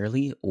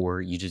entirely,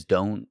 or you just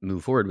don't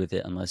move forward with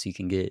it unless you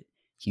can get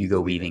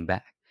Hugo Weaving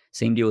back.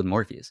 Same deal with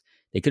Morpheus.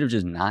 They could have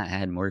just not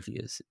had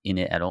Morpheus in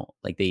it at all.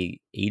 Like they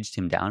aged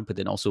him down, but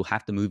then also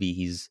half the movie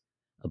he's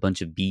a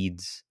bunch of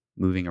beads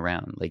moving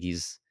around. Like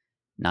he's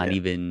not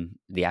even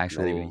the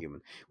actual not even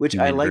human. Which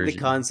I human like version.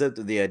 the concept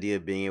of the idea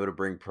of being able to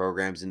bring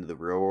programs into the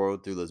real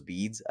world through those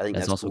beads. I think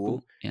that's also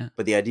cool. Yeah.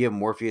 But the idea of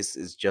Morpheus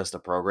is just a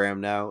program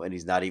now, and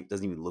he's not even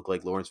doesn't even look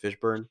like Lawrence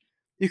Fishburne.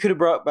 You could have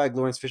brought back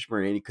Lawrence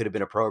Fishburne, and he could have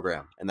been a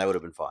program, and that would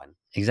have been fine.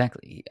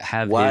 Exactly.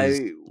 Have his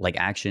Why? like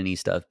actiony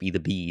stuff be the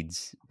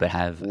beads, but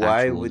have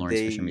Why actual would Lawrence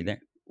Fishburne be they?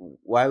 there.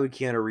 Why would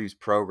Keanu Reeves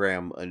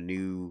program a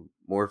new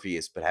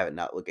Morpheus but have it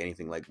not look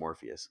anything like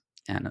Morpheus?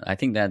 And I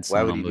think that's Why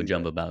some would he mumbo do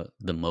jumbo that? about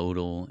the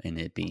modal and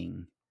it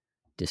being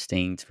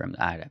distinct from.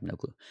 I have no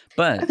clue.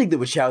 I But think the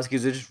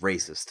Wachowskis are just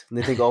racist, and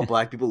they think all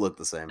black people look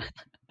the same,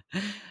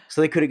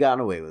 so they could have gotten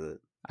away with it.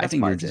 I That's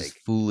think my they're just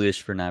take.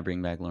 foolish for not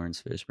bringing back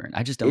Lawrence Fishburne.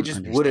 I just It don't just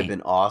would have understand.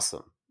 been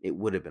awesome. It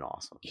would have been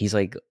awesome. He's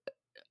like,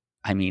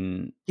 I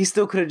mean, He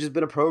still could have just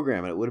been a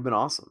program, and it would have been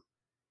awesome.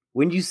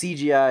 When you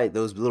CGI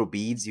those little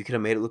beads, you could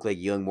have made it look like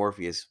young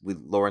Morpheus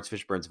with Lawrence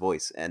Fishburne's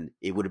voice, and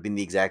it would have been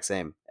the exact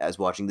same as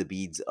watching the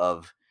beads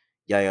of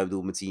Yahya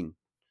Abdul Mateen.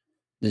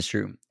 that's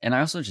true. And I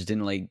also just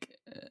didn't like.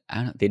 I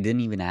don't know. They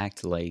didn't even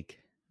act like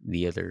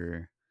the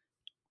other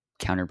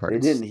They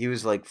counterparts. didn't. He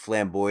was like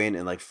flamboyant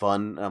and like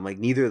fun. And I'm like,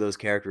 neither of those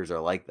characters are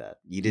like that.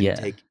 You didn't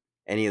take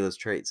any of those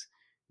traits.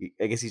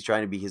 I guess he's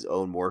trying to be his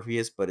own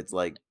Morpheus, but it's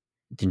like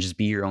Then just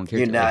be your own you're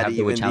character. Like not have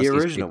the even the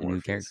Wachowskis original pick a new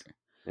Morpheus. character.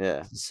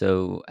 Yeah.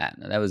 So I don't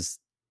know, that was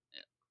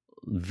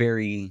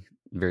very,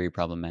 very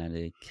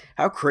problematic.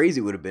 How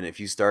crazy would it have been if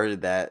you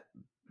started that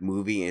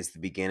movie and it's the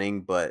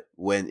beginning, but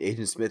when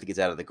Agent Smith gets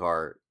out of the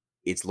car,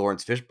 it's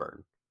Lawrence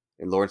Fishburne,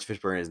 and Lawrence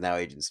Fishburne is now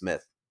Agent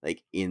Smith,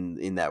 like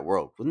in that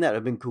world. Wouldn't that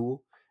have been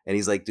cool? And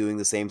he's like doing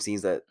the same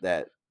scenes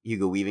that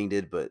Hugo Weaving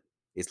did, but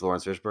it's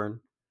Lawrence Fishburne.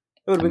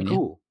 It would I have mean, been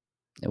cool.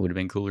 it would have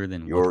been cooler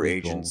than what Your we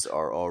agents rolled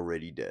are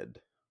already dead.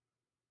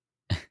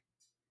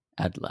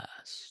 at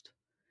last.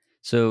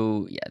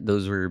 So yeah,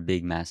 those were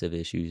big, massive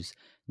issues.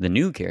 The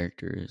new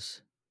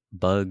characters,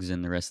 Bugs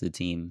and the rest of the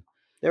team.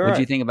 What do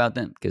you think about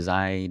them? Because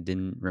I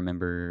didn't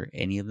remember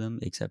any of them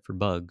except for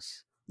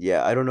Bugs.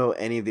 Yeah, I don't know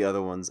any of the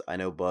other ones. I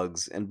know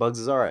Bugs, and Bugs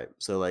is all right.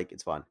 So like,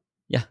 it's fine.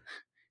 Yeah,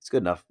 It's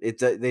good enough.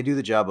 It's they do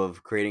the job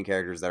of creating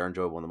characters that are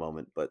enjoyable in the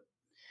moment, but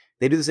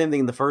they do the same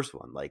thing in the first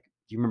one. Like,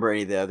 do you remember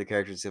any of the other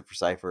characters except for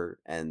Cypher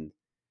and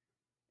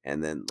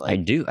then I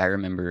like do. I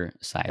remember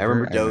Cypher. I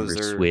remember I remember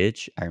Dozer.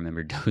 Switch. I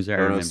remember Dozer. I I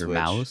don't know remember Switch.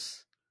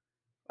 Mouse.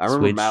 I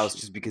remember Switch, Mouse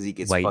just because he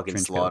gets white fucking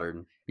trench coat.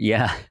 slaughtered.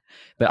 Yeah,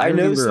 but I I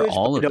know remember Switch, but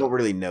all I of them. don't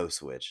really know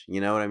Switch. You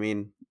know what I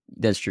mean?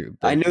 That's true.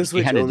 I But know she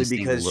Switch had a only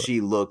distinct because look.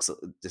 she looks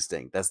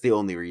distinct. That's the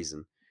only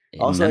reason.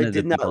 And Also, none of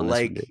the people in this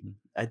one did.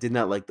 I did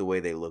not like the way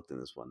they looked in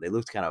this one. They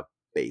looked kind of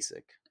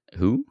basic.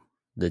 Who?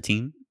 The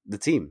team? The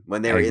team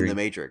when they I were in agree. the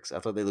Matrix, I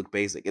thought they looked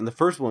basic. In the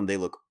first one, they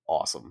look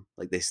awesome.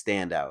 Like they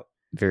stand out.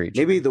 Very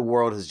true. Maybe the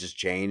world has just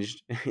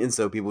changed, and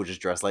so people just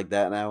dress like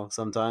that now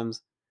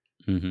sometimes.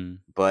 Mm-hmm.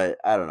 But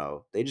I don't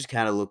know. They just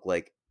kind of look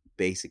like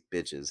basic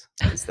bitches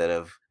instead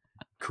of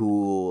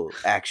cool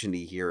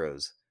actiony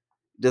heroes.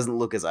 It doesn't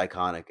look as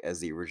iconic as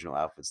the original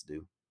outfits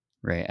do.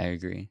 Right, I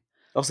agree.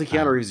 Also,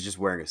 Keanu Reeves is just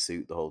wearing a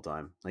suit the whole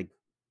time. Like,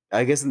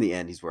 I guess in the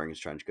end he's wearing his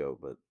trench coat,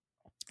 but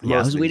Yeah,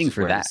 I was waiting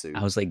for that.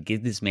 I was like,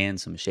 give this man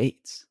some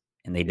shades,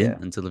 and they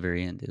didn't until the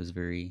very end. It was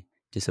very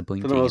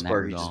disappointing. For the most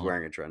part, he's just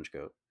wearing a trench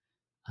coat.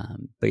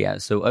 But yeah,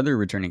 so other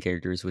returning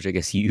characters, which I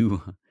guess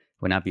you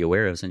would not be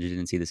aware of since you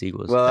didn't see the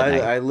sequels. Well,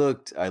 I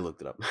looked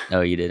it up.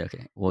 Oh, you did?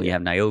 Okay. Well, you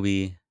have Niobe,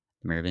 the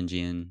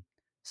Merovingian,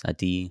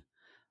 Sati,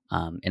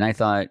 and I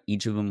thought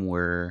each of them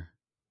were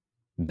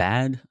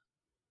bad.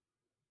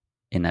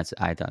 And I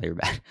thought they were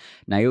bad.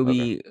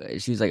 Niobe,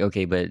 she was like,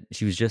 okay, but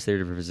she was just there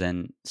to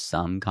represent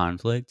some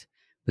conflict.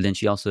 But then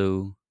she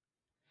also,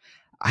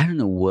 I don't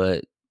know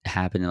what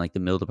happened in like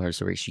the middle of the part of the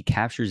story. She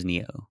captures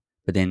Neo,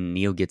 but then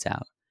Neo gets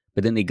out.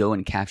 But then they go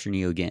and capture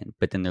Neo again.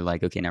 But then they're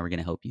like, okay, now we're going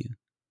to help you.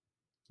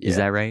 Yeah. Is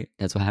that right?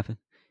 That's what happened?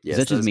 Yes,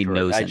 that just made correct.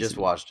 no sense. I just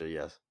watched it,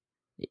 yes.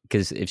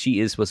 Because if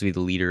she is supposed to be the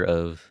leader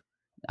of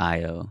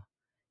IO,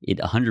 it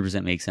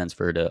 100% makes sense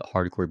for her to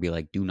hardcore be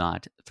like, do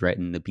not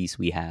threaten the peace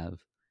we have,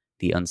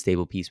 the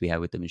unstable peace we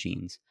have with the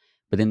machines.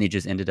 But then they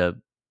just ended up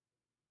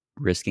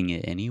risking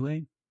it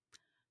anyway.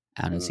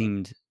 And it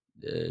seemed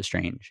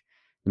strange.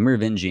 The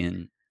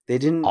Merovingian, They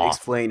didn't awful.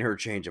 explain her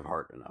change of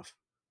heart enough.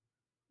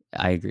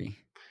 I agree.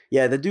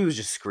 Yeah, the dude was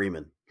just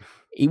screaming.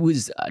 It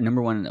was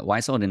number one. Well,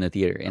 I saw it in the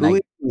theater, and Who I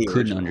is in the couldn't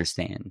originals?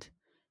 understand.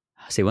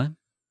 Say what?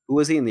 Who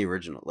was he in the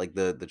original? Like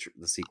the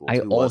sequels? I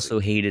Who was he? also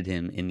hated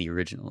him in the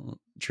original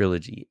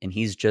trilogy, and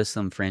he's just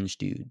some French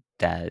dude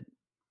that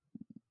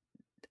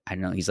I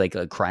don't know. He's like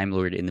a crime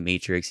lord in the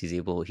Matrix. He's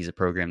a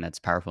program that's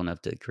powerful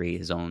enough to create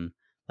his own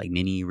like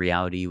mini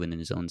reality within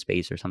his own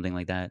space or something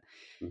like that.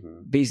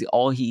 Mm-hmm. Basically,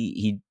 all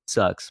he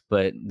sucks.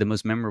 But the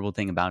most memorable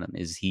thing about him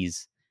is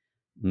he's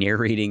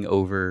narrating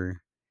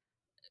over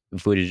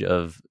footage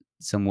of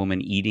some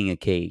woman eating a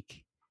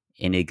cake,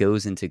 and it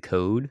goes into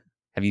code.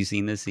 Have you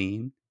seen this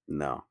scene?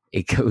 No.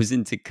 It goes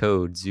into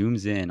code,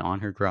 zooms in on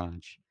her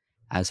crotch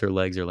as her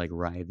legs are like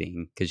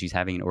writhing because she's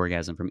having an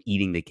orgasm from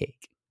eating the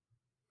cake.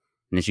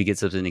 And then she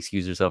gets up and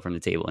excuses herself from the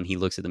table, and he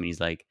looks at them and he's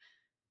like,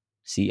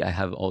 "See, I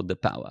have all the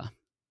power,"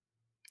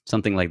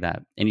 something like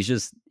that. And he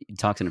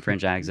talks in a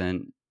French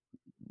accent.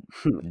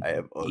 I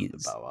have all the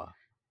He's power.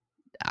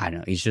 I don't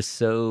know. He's just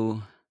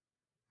so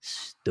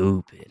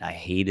stupid. I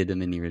hated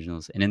him in the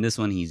originals, and in this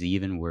one, he's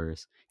even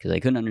worse because I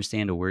couldn't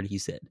understand a word he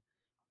said,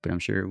 but I'm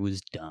sure it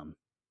was dumb.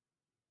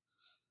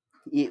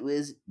 It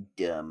was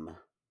dumb.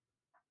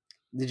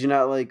 Did you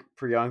not like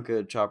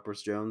Priyanka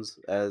Chopra Jones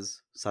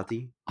as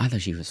Sati? I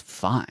thought she was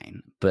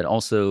fine, but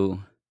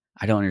also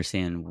I don't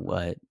understand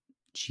what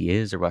she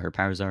is or what her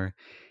powers are.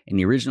 In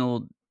the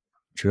original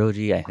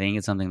trilogy, I think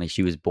it's something like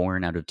she was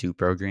born out of two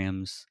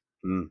programs,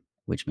 Mm,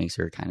 which makes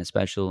her kind of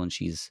special, and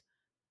she's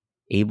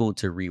able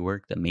to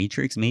rework the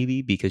Matrix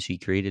maybe because she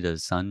created a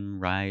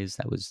sunrise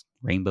that was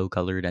rainbow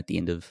colored at the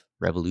end of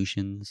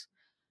Revolutions,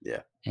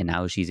 yeah. and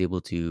now she's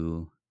able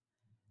to.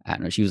 I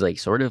don't know. She was like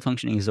sort of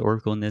functioning as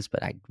Oracle in this,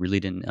 but I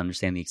really didn't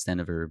understand the extent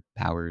of her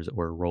powers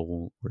or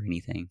role or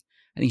anything.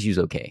 I think she was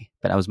okay,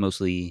 but I was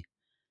mostly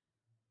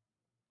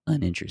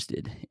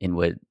uninterested in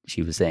what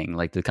she was saying,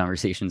 like the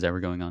conversations that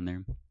were going on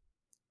there.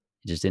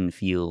 It just didn't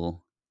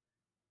feel,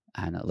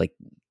 I don't know, like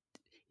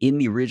in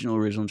the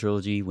original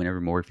trilogy,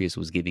 whenever Morpheus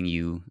was giving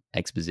you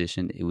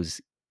exposition, it was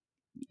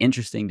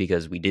interesting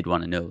because we did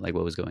want to know like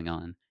what was going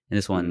on. In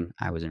this Mm-hmm. one,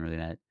 I wasn't really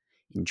that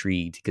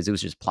intrigued because it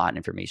was just plot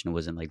information. It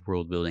wasn't like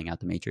world building out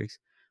the Matrix.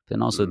 But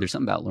then also, Mm-hmm. there's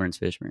something about Lawrence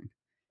Fishburne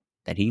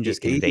that he can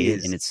just convey He it,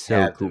 and is it's so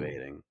cool.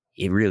 captivating.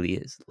 It really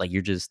is. Like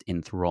you're just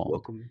enthralled.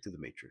 Welcome to the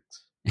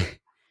Matrix.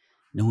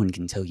 No one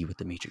can tell you what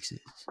the Matrix is.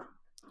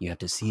 You have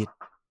to see it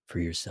for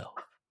yourself.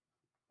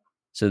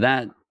 So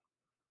that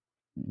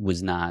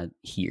was not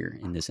here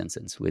in this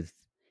instance with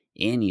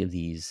any of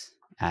these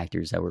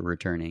actors that were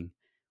returning,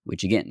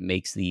 which again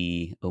makes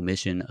the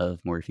omission of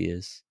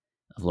Morpheus,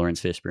 of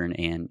Lawrence Fishburne,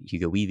 and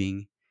Hugo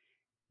Weaving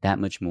that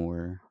much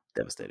more,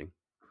 Devastating.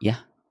 yeah,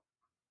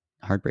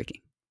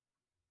 heartbreaking.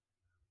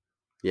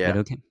 But Yeah,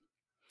 okay.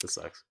 that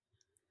sucks.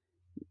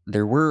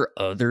 There were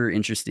other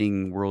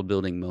interesting world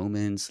building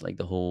moments, like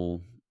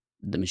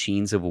the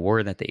machines of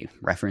war that they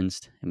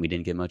referenced and we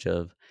didn't get much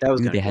of. That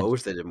was Dude, kind they of cool. I had,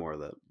 wish they did more of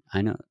that.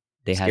 I know,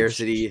 they had,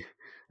 Scarcity,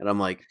 and I'm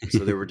like, so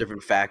there were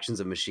different factions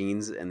of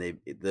machines, and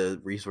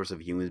the resource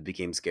of humans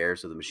became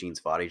scarce, so the machines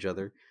fought each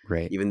other.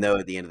 right. Even though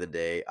at the end of the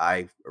day,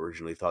 I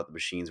originally thought the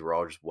machines were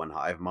all just one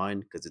hive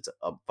mind because it's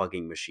a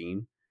fucking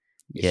machine.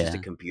 It's just a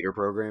Yeah. computer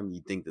program.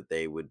 You'd think that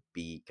they would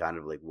be kind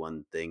of like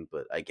one thing,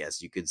 but I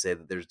guess you could say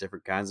that there's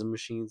different kinds of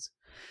machines.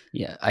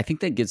 Yeah. I think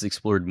that gets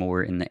explored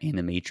more in the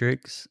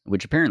Animatrix,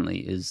 which apparently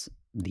is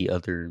the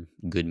other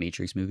good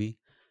Matrix movie,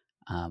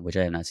 which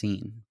I have not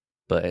seen.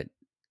 But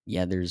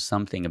yeah, there's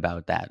something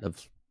about that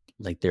of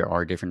like there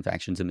are different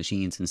factions of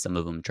machines, and some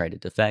of them try to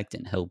defect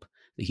and help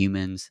the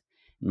humans.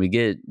 And we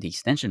get the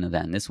extension of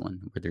that in this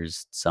one, where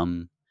there's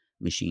some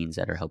machines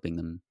that are helping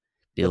them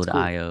That's build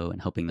cool. IO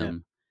and helping Yeah.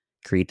 them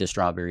create the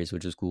strawberries,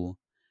 which is cool.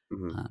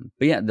 Hmm.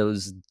 But yeah,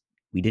 those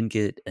we didn't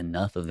get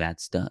enough of that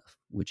stuff,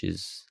 which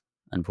is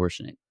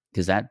unfortunate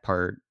because that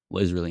part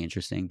was really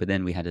interesting. But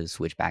then we had to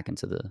switch back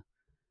into the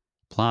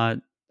plot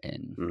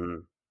and Hmm.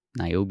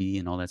 Niobe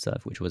and all that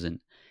stuff, which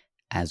wasn't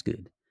as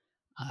good.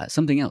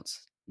 Something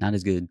else, not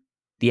as good.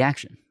 The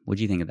action. What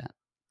do you think of that?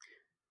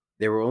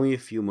 There were only a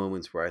few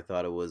moments where I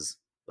thought it was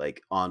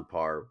like on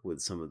par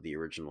with some of the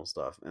original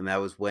stuff, and that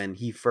was when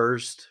he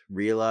first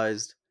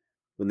realized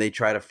when they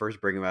try to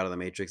first bring him out of the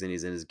Matrix and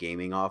he's in his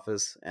gaming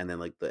office, and then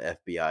like the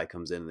FBI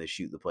comes in and they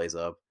shoot the place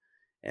up,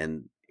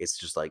 and it's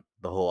just like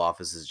the whole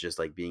office is just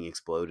like being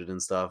exploded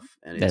and stuff,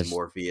 and it's That's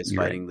Morpheus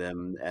You're right. fighting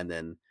them, and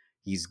then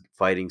he's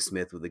fighting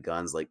Smith with the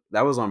guns. Like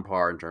that was on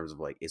par in terms of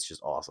like it's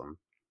just awesome.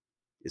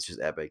 It's just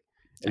epic.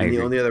 And I then the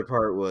agree. only other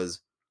part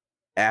was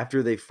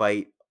after they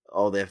fight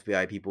all the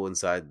FBI people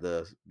inside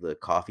the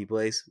coffee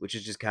place, which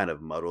is just kind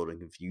of muddled and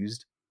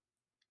confused.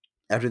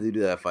 After they do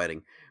that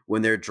fighting,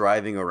 when they're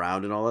driving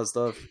around and all that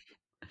stuff,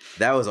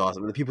 that was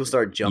awesome. When the people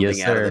start Yes,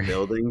 jumping out of the sir.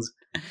 buildings,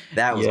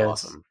 that was Yes.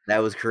 awesome. That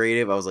was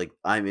creative. I was like,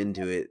 I'm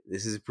into it.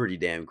 This is pretty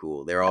damn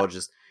cool. They're all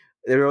just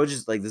they're all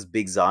just like this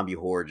big zombie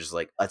horde, just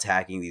like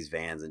attacking these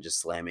vans and just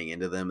slamming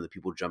into them, and the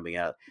people jumping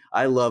out.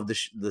 I love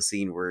the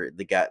scene where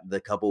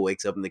the couple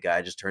wakes up and the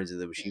guy just turns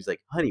into the machine. He's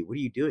like, "Honey, what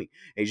are you doing?"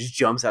 And he just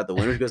jumps out the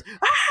window and goes,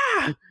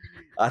 "Ah!"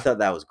 I thought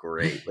that was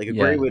great, like a Yeah,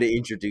 great way to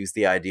introduce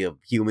the idea of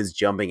humans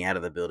jumping out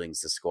of the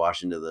buildings to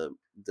squash into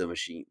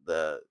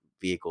the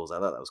vehicles. I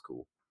thought that was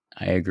cool.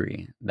 I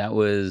agree. That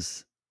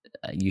was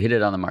you hit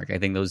it on the mark. I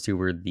think those two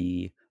were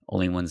the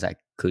only ones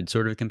that could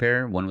sort of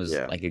compare. One was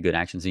Yeah. like a good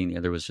action scene. The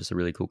other was just a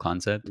really cool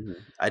concept.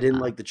 I didn't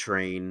Uh, like the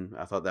train.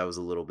 I thought that was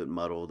a little bit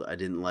muddled. I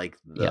didn't like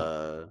yeah,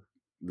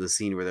 the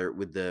scene where they're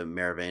with the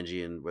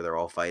Maravangian where they're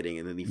all fighting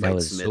and then he that fights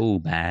was Smith. so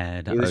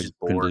bad. It was I just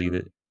couldn't believe boring.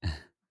 it.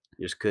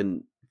 You just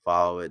couldn't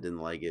follow it. Didn't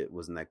like it.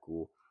 Wasn't that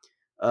cool.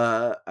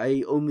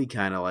 I only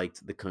kind of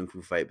liked the kung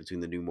fu fight between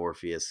the new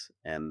Morpheus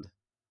and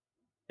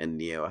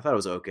Neo. I thought it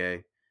was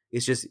okay.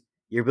 It's just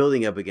you're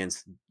building up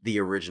against the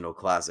original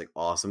classic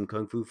awesome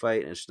kung fu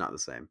fight, and it's just not the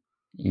same.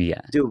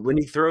 Yeah, Dude, when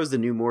he throws the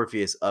new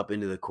Morpheus up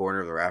into the corner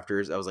of the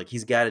rafters, I was like,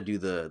 he's got to do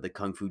the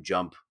kung fu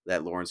jump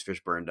that Lawrence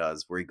Fishburne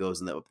does, where he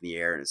goes up in the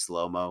air and it's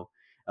slow mo.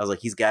 I was like,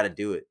 he's got to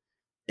do it,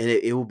 and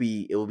it will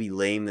be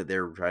lame that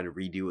they're trying to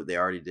redo what they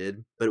already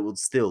did, but it would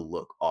still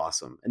look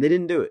awesome, and they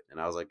didn't do it,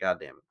 and I was like, God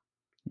damn it,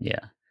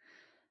 yeah.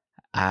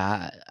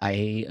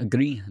 I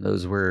agree.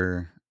 Those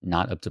were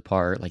not up to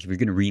par. Like if you're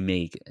gonna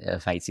remake a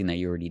fight scene that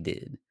you already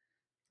did,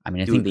 I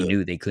mean, I do think it they good.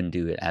 knew they couldn't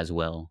do it as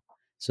well,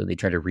 so they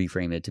tried to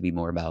reframe it to be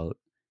more about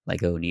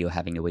like, oh, Neo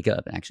having to wake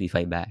up and actually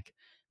fight back,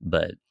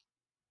 but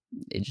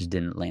it just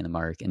didn't land the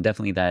mark. And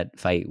definitely that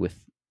fight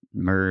with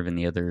Merv and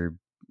the other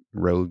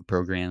rogue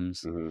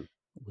programs hmm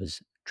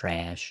was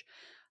trash.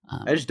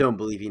 I just Um, don't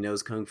believe he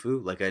knows kung fu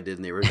like I did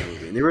in the original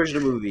movie. In the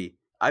original movie,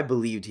 I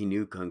believed he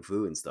knew kung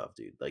fu and stuff,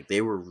 dude. Like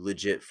they were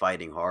legit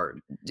fighting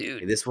hard.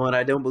 In dude, this one,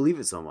 I don't believe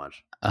it so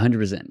much.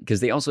 100%. Because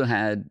they also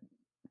had,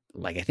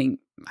 like, I think,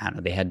 I don't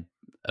know, they had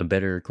a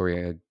better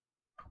choreographer,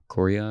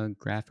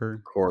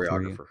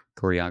 Choreographer.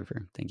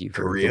 choreographer. Thank you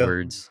for the Korea.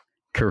 words.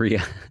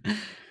 Korea.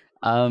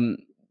 um,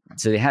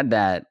 so they had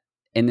that,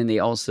 and then they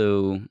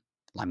also,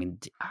 I mean,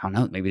 I don't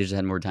know, maybe they just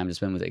had more time to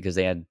spend with it because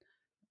they had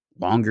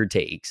longer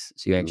takes,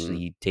 so you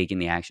Mhm, actually take in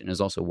the action. It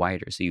was also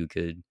wider, so you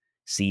could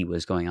see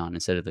what's going on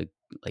instead of the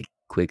like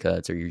quick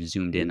cuts or you're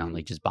zoomed in on mhm.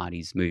 like just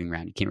bodies moving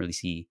around. You can't really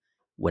see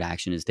what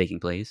action is taking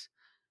place.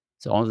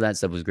 So all of that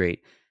stuff was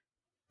great.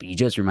 But you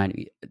just reminded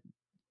me,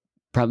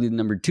 probably the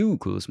number two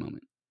coolest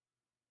moment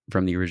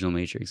from the original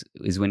Matrix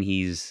is when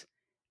he's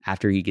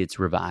after he gets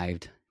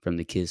revived from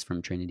the kiss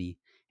from Trinity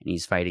and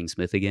he's fighting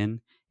Smith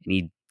again, and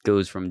he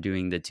goes from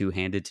doing the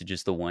two-handed to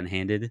just the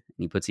one-handed, and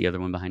he puts the other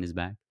one behind his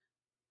back.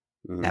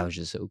 That Mhm. was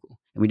just so cool.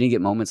 And we didn't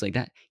get moments like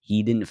that.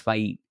 He didn't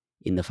fight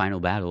in the final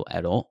battle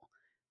at all.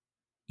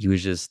 He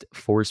was just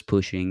force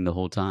pushing the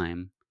whole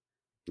time,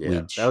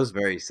 Yeah, that which was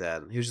very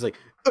sad. He was just like,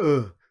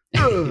 "Ugh,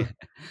 ugh,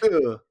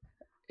 ugh."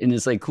 and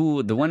it's like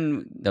cool. The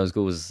one that was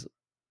cool was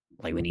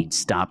like when he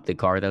stopped the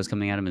car that was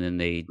coming at him and then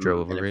they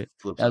drove And over it it.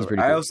 flips That was over.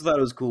 pretty I cool. also thought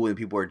it was cool when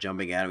people are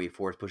jumping at him, he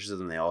force pushes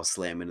them, and they all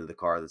slam into the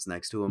car that's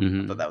next to him.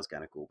 I thought Hmm. that was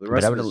kinda cool. The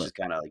But I rest of would it have is just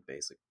kinda, like,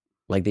 basic.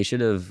 like they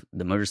should have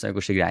the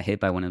motorcycle should have got hit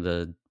by one of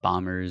the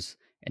bombers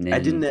and I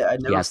didn't then I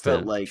he never has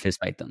felt to like fist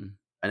fight them.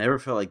 I never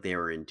felt like they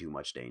were in too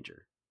much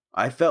danger.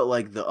 I felt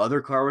like the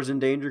other car was in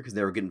danger because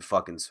they were getting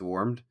fucking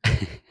swarmed,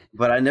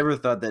 but I never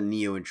thought that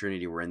Neo and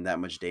Trinity were in that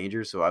much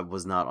danger, so I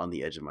was not on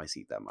the edge of my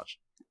seat that much.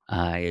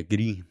 I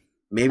agree. I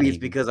Maybe it's agree.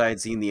 because I had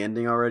seen the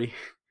ending already,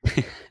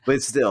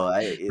 but still,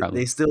 Probably.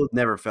 they still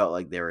never felt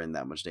like they were in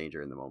that much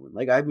danger in the moment.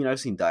 Like, I mean, I've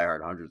seen Die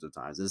Hard hundreds of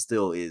times. It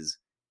still is,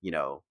 you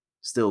know,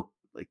 still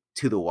like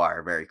to the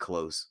wire, very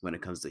close when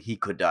it comes to he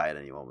could die at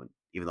any moment.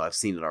 Even though I've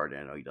seen it already,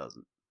 I know he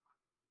doesn't.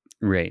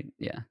 Right.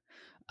 Yeah.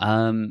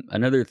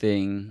 Another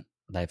thing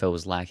that I felt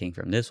was lacking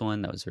from this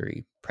one that was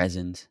very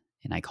present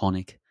and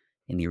iconic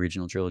in the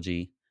original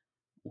trilogy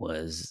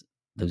was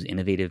those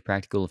innovative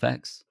practical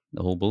effects,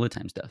 the whole bullet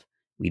time stuff.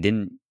 We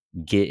didn't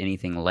get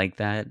anything like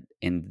that,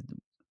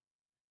 and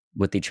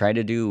what they try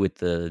to do with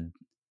the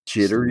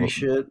Jittery slow,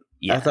 shit.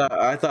 yeah, I thought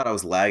I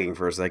was lagging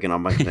for a second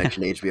on my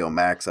connection to HBO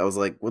Max. I was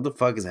like, "What the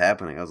fuck is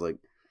happening?" I was like,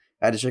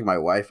 I had to check my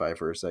Wi-Fi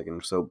for a second. It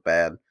was so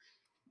bad,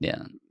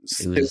 yeah,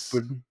 it was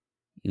stupid.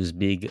 it was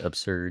big,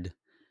 absurd.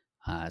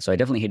 So I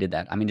definitely hated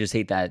that. I mean, just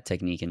hate that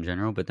technique in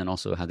general, but then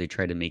also how they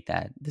try to make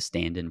that the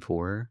stand-in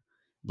for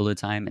bullet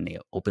time, and they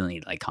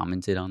openly like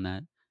commented on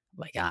that,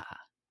 like,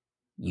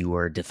 you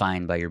are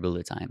defined by your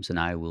bullet time, so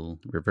now I will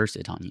reverse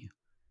it on you.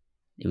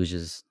 It was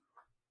just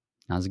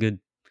not as good.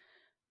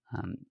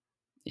 Um,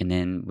 and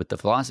then with the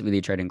philosophy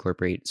they tried to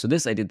incorporate, so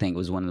this I did think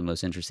was one of the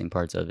most interesting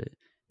parts of it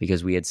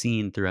because we had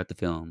seen throughout the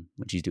film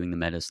when she's doing the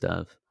meta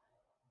stuff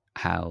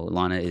how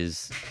Lana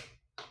is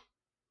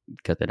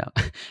cut that out.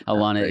 How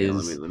Lana Hang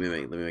on, is let me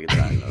make a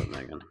time note.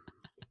 Hang on.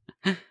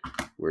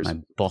 Where's my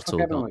what the fuck bottle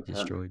happened to got my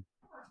pen? destroyed.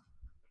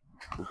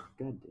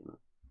 God damn it!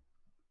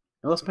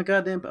 I lost my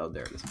goddamn. Oh,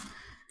 there it is.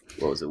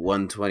 What was it?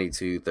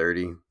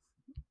 122.30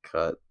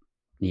 cut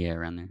Yeah,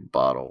 around there.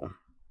 bottle.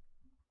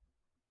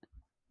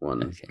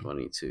 Okay,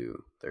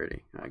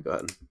 122.30. All right, go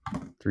ahead.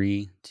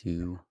 3,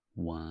 2,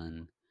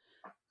 1.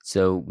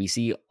 So we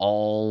see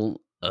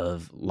all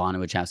of Lana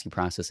Wachowski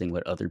processing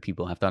what other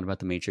people have thought about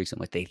the Matrix and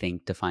what they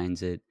think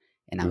defines it,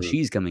 and now Mhm.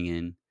 she's coming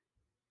in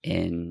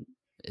and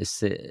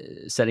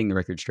setting the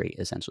record straight,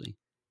 essentially.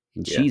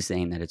 And Yeah. she's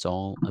saying that it's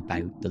all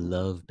about the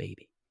love,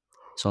 baby.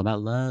 It's all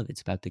about love.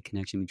 It's about the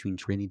connection between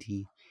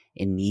Trinity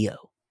and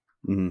Neo.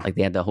 Mhm. Like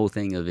they had the whole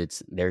thing of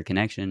it's their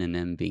connection and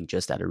them being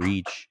just out of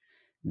reach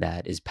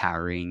that is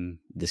powering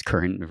this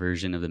current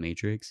version of the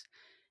Matrix.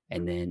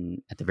 And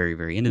then at the very,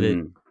 very end of it,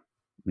 Mhm.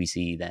 we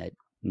see that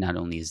not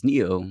only is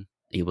Neo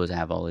able to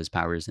have all his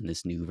powers in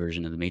this new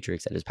version of the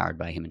Matrix that is powered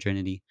by him and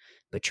Trinity,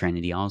 but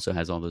Trinity also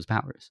has all those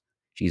powers.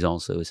 She's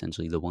also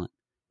essentially the one.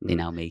 They Mhm.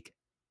 now make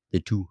the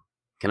two.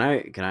 Can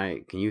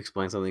you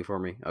explain something for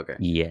me? Okay.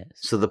 Yes.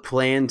 So the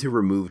plan to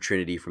remove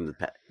Trinity from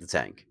the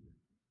tank.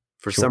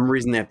 For Sure. some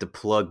reason, they have to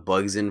plug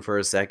Bugs in for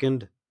a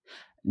second,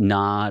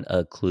 Not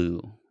a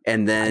clue.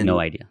 and No then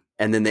idea.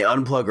 they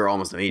unplug her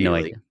almost No immediately,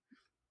 idea.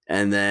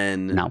 and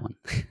then Not one.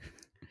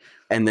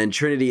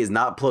 Trinity is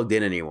not plugged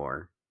in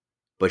anymore,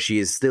 but she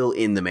is still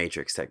in the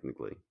Matrix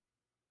technically.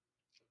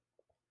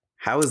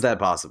 How is that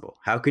possible?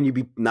 How can you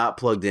be not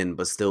plugged in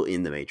but still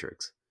in the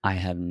Matrix? I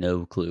have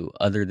no clue,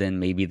 other than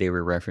maybe they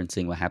were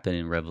referencing what happened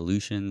in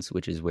Revolutions,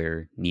 which is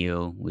where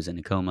Neo was in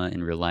a coma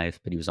in real life,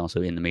 but he was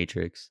also in the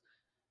Matrix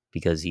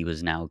because he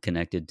was now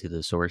connected to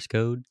the source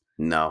code.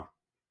 No,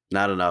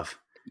 not enough.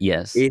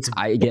 Yes, It's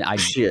I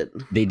bullshit.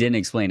 they didn't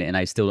explain it, and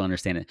I still don't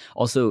understand it.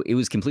 Also, it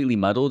was completely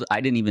muddled. I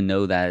didn't even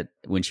know that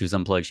when she was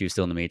unplugged, she was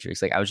still in the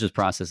Matrix. Like I was just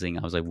processing.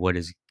 I was like, "What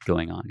is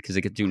going on?" Because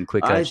it kept doing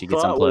quick I cuts. She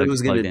gets thought what it unplugged,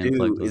 was gonna plugged in, do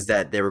plugged, is plugged.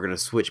 that they were gonna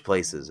switch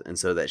places, and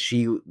so that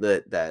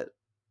that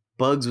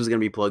Bugs was gonna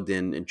be plugged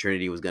in, and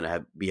Trinity was gonna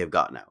have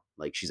gotten out,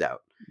 like she's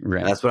out. And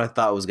Right. that's what I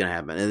thought was gonna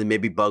happen, and then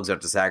maybe Bugs would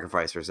have to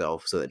sacrifice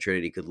herself so that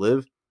Trinity could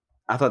live.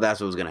 I thought that's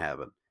what was gonna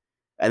happen,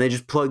 and they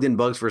just plugged in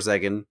Bugs for a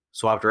second,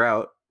 swapped her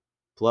out,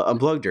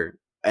 unplugged her,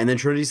 and then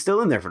Trinity's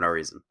still in there for no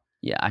reason.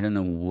 Yeah, I don't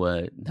know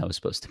what that was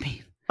supposed to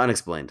mean.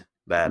 Unexplained,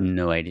 bad,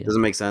 No idea.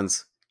 doesn't make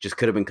sense. Just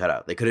could have been cut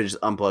out. They could have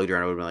just unplugged her,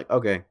 and it would have been like,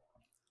 okay,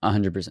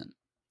 100%.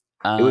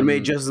 it would have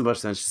made just as much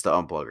sense just to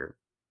unplug her.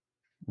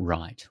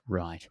 Right,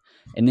 right.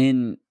 And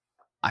then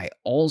I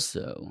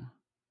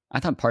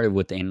thought part of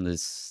what the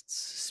analyst's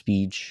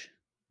speech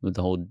with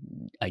the whole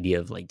idea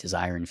of like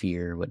desire and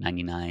fear, what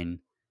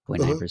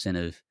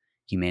 99.9% of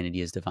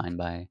humanity is defined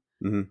by,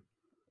 Mm-hmm.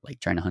 like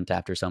trying to hunt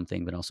after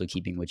something, but also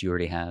keeping what you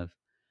already have.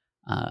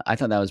 I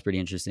thought that was pretty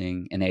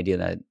interesting. And the idea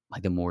that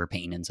like the more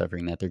pain and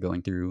suffering that they're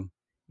going through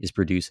is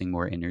producing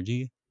more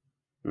energy.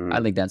 I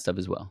Mm-hmm. like that stuff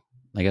as well.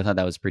 Like I thought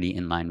that was pretty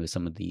in line with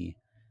some of the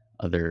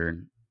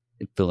other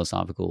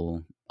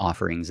philosophical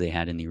offerings they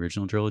had in the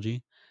original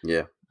trilogy.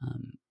 Yeah.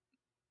 Um,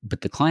 but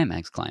the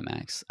climax,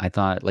 I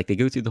thought like they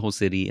go through the whole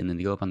city and then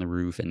they go up on the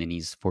roof and then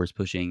he's force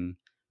pushing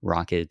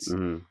rockets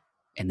Mm-hmm.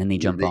 and then they And then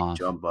jump they off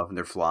jump off and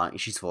they're flying.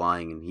 She's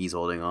flying and he's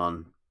holding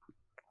on.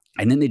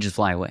 and then they just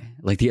fly away.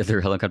 Like the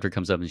other helicopter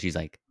comes up and she's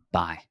like,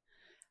 bye.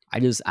 I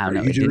don't Are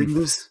know. you It didn't, doing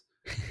this?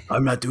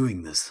 I'm not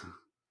doing this.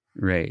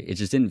 right. It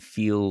just didn't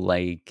feel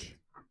like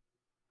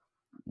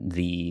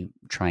the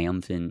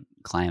triumphant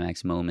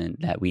climax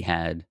moment that we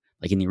had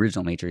like in the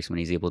original Matrix when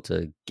he's able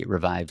to get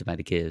revived by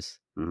the kiss.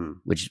 Mm-hmm.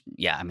 Which,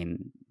 yeah, I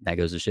mean, that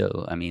goes to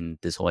show. I mean,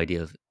 this whole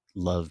idea of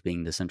love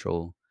being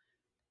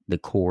the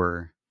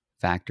core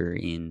factor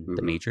in the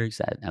Mm-hmm. Matrix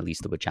that at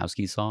least the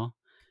Wachowskis saw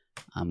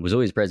was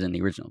always present in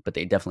the original, but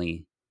they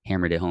definitely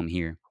hammered it home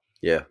here.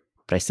 Yeah.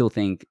 But I still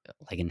think,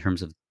 like, in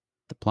terms of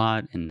the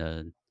plot and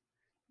the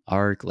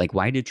arc, like,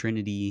 why did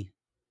Trinity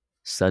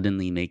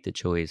suddenly make the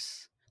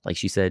choice? Like,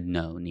 she said,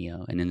 no,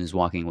 Neo, and then is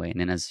walking away. And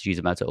then as she's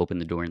about to open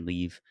the door and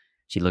leave,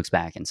 she looks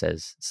back and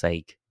says,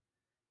 psych,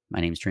 my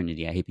name's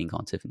Trinity. I hate being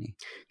called Tiffany.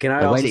 Can I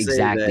Like, why also say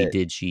exactly that?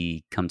 did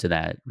she come to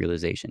that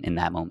realization in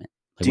that moment?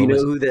 Like, Do you what know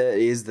was it? who that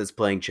is that's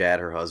playing Chad,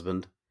 her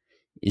husband?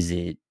 Is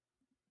it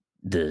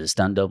the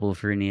stunt double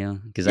for Neo?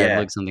 Because I Yeah.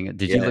 looked something.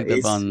 Did you Yeah. look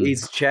up on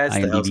It's Chad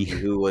IMDb? Stahelski,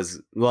 who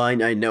was, well,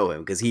 I know him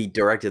because he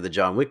directed the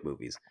John Wick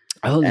movies.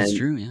 Oh, that's And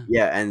true. Yeah,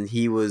 yeah, and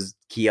he was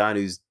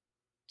Keanu's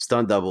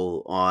stunt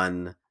double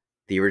on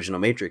the original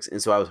Matrix.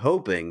 And so I was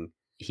hoping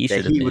he that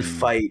should have he would been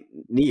fight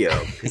Neo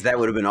because that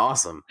would have been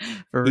awesome.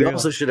 for He real.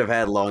 also should have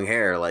had long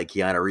hair like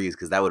Keanu Reeves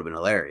because that would have been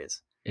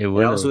hilarious. It It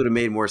would also have. would have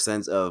made more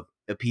sense of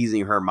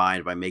appeasing her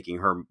mind by making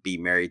her be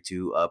married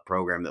to a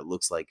program that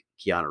looks like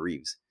Keanu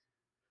Reeves.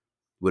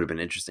 Would have been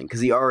interesting because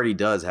he already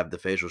does have the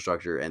facial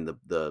structure and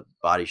the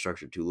body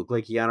structure to look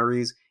like Keanu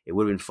Reeves. It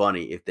would have been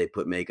funny if they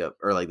put makeup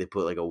or like they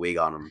put like a wig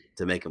on him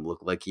to make him look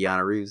like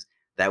Keanu Reeves.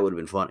 That would have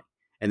been funny.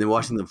 And then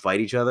watching them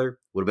fight each other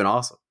would have been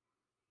awesome.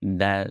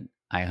 That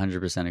I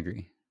 100%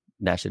 agree.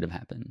 That should have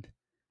happened.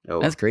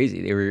 Oh, That's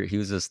crazy. He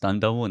was a stunt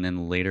double, and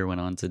then later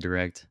went on to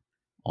direct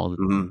all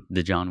mm-hmm.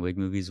 the John Wick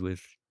movies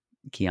with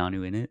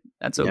Keanu in it.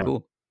 That's so Yeah.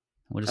 cool.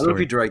 What a I don't know if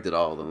he story. directed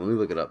all of them. Let me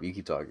look it up. You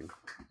keep talking.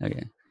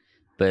 Okay.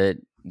 But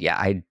yeah,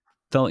 I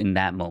felt in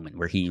that moment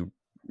where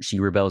she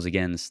rebels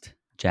against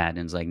Chad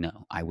and is like,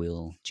 no, I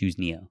will choose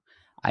Neo.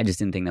 I just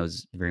didn't think that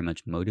was very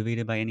much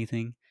motivated by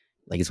anything.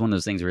 Like it's one of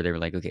those things where they were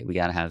like, okay, we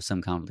got to have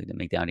some conflict to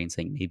make the audience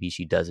think maybe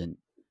she doesn't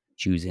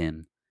choose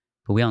him.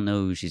 But we all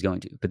know she's going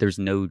to. But there's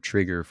no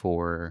trigger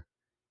for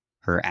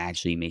her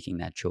actually making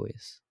that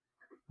choice,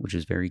 which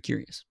is very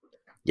curious.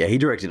 Yeah, he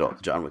directed all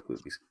the John Wick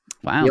movies.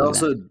 Wow. He Look at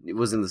also that.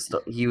 was in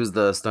he was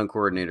the stunt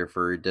coordinator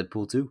for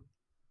Deadpool 2.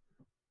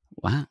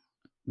 Wow.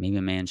 Maybe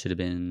a man should have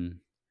been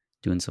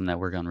doing some of that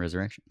work on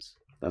Resurrections.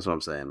 That's what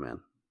I'm saying, man.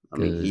 I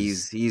mean,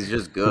 Because he's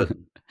just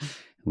good.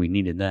 we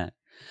needed that.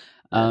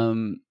 Yeah.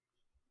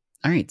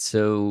 All right.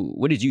 So,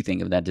 what did you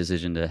think of that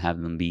decision to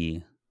have them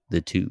be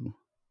the two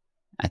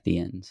at the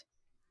end,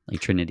 like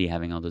Trinity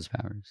having all those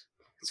powers?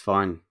 It's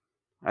fine.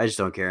 I just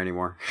don't care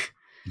anymore.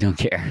 You don't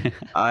care.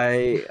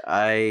 I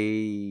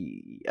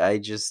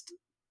just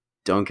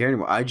don't care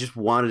anymore. I just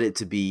wanted it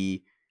to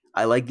be.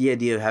 I like the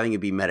idea of having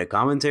it be meta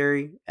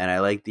commentary, and I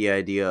like the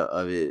idea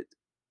of it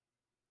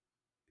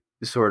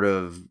sort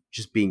of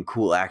just being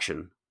cool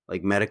action,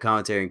 like meta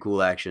commentary and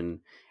cool action,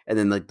 and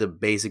then like the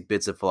basic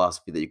bits of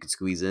philosophy that you could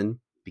squeeze in,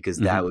 because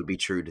that would be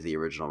true to the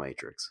original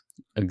Matrix.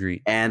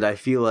 Agreed. And I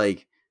feel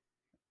like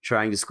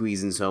trying to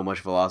squeeze in so much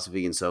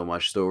philosophy and so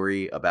much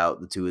story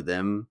about the two of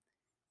them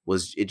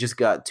it just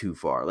got too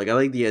far. Like, I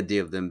like the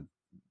idea of them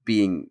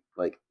being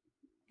like,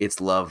 it's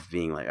love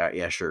being like,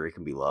 yeah, sure, it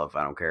can be love,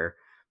 I don't care,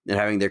 and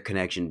having their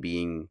connection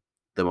being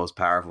the most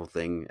powerful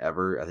thing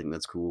ever. I think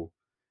that's cool.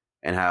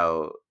 And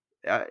how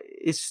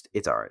it's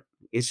all right.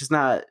 It's just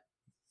not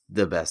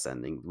the best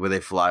ending where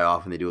they fly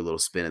off and they do a little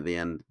spin at the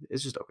end.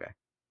 It's just okay.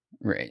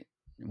 Right.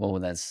 Well,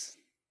 that's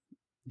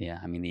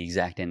I mean, the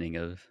exact ending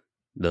of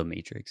the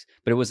Matrix,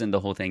 but it wasn't the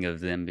whole thing of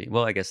them being.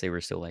 Well, I guess they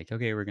were still like,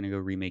 okay, we're gonna go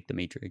remake the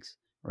Matrix.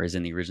 Whereas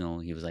in the original,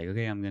 he was like,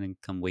 okay, I'm gonna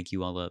come wake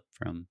you all up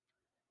from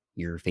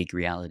your fake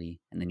reality,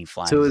 and then he So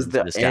flies is into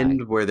the the sky.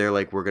 end where they're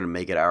like, we're gonna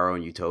make it our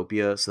own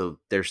utopia? So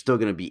they're still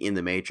gonna be in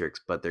the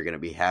Matrix, but they're gonna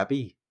be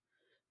happy?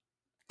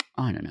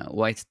 I don't know.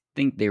 Well, I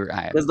think they were.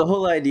 Because the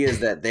whole idea is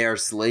that they are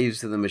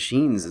slaves to the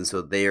machines, and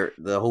so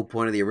the whole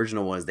point of the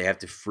original one is they have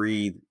to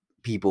free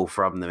people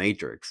from the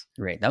Matrix.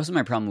 Right. That was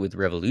my problem with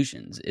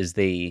Revolutions, is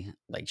they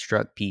like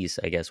struck peace,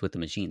 I guess, with the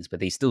machines, but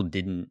they still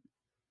didn't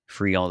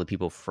free all the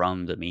people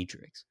from the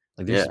Matrix.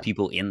 Like there's just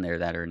people in there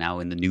that are now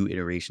in the new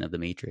iteration of the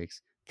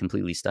Matrix,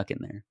 completely stuck in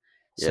there.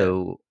 Yeah.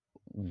 So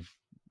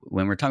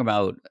when we're talking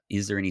about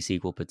is there any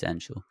sequel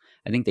potential,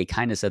 I think they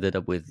kind of set it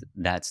up with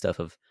that stuff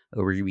of,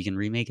 oh, we can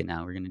remake it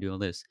now, we're going to do all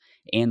this,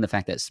 and the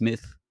fact that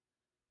Smith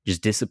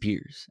just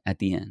disappears at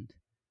the end.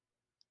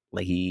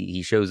 Like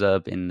he shows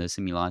up in the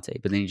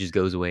Simulate, but then he just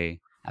goes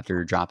away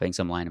after dropping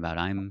some line about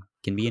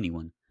can be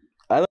anyone.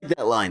 I like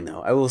that line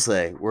though. I will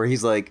say, where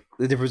he's like,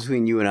 the difference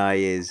between you and I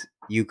is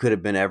you could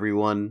have been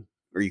everyone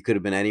or you could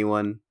have been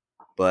anyone,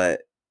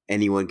 but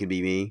anyone could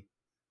be me.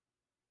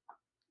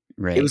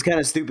 Right. It was kind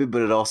of stupid,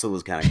 but it also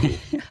was kind of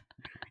cool.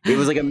 It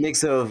was like a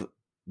mix of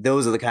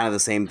those are the kind of the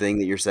same thing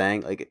that you're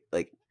saying. Like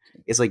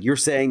it's like you're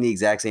saying the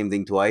exact same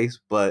thing twice,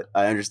 but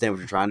I understand what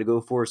you're trying to go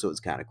for, so it's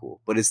kind of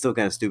cool. But it's still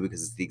kind of stupid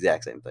because it's the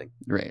exact same thing.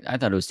 Right. I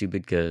thought it was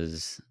stupid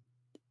because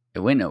it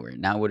went nowhere.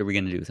 Now what are we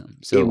going to do with them?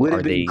 So it would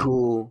have been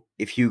cool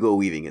if Hugo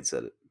Weaving had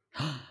said it.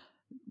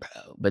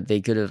 Bro, but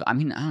they could have. I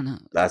mean, I don't know.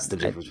 That's the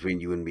difference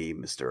between you and me,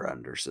 Mr.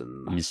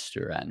 Anderson.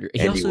 Mr. Anderson.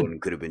 Anyone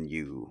could have been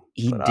you,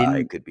 but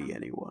I could be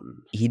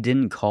anyone. He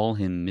didn't call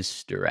him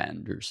Mr.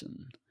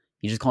 Anderson.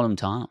 He just called him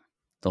Tom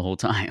the whole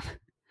time.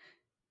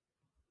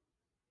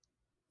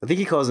 I think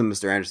he calls him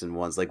Mr. Anderson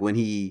once. Like when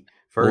he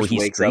first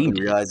wakes up and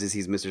realizes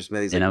he's Mr.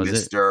 Smith, he's like,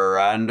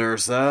 Mr.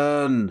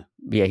 Anderson.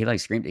 Yeah, he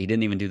like screamed it. He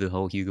didn't even do the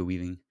whole Hugo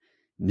Weaving.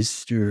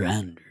 Mr.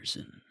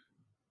 Anderson.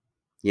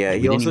 Yeah,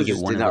 he also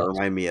just did not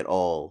remind me at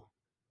all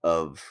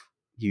of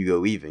Hugo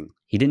Weaving.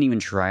 He didn't even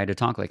try to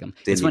talk like him.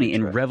 It's funny,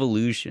 in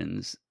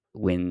Revolutions,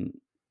 when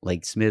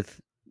like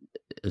Smith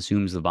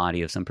assumes the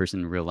body of some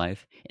person in real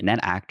life, and that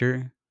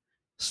actor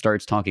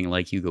starts talking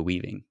like Hugo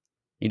Weaving.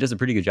 He does a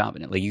pretty good job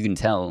in it. Like you can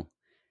tell,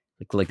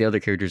 like the other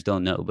characters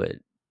don't know, but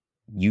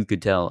you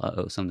could tell,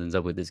 oh, something's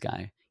up with this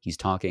guy. He's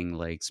talking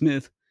like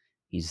Smith.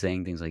 He's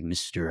saying things like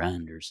Mr.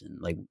 Anderson.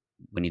 Like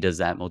when he does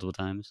that multiple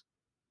times,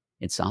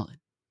 it's solid.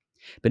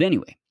 But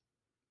anyway,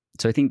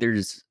 so I think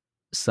there's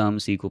some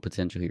sequel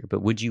potential here,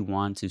 but would you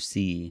want to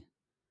see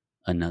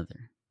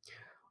another?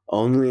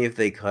 Only if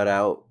they cut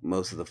out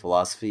most of the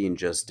philosophy and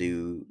just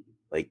do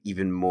like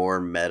even more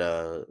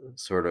meta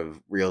sort of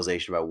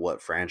realization about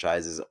what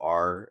franchises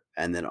are,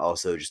 and then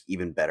also just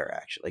even better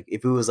action. Like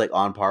if it was like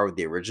on par with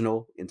the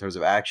original in terms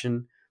of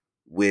action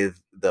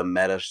with the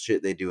meta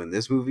shit they do in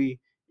this movie,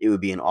 it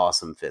would be an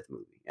awesome fifth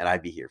movie and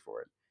I'd be here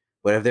for it.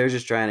 But if they're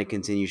just trying to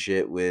continue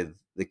shit with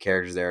the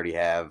characters they already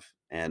have,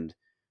 and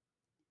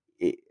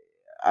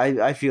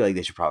I feel like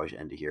they should probably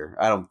end it here.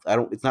 I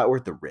don't. It's not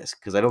worth the risk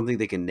because I don't think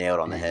they can nail it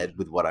on the head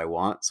with what I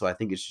want. So I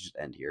think it should just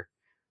end here.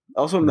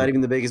 Also, I'm not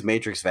even the biggest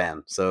Matrix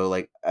fan, so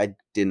like I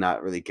did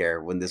not really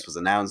care when this was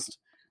announced.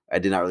 I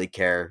did not really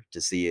care to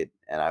see it,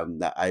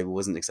 and I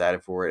wasn't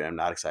excited for it. And I'm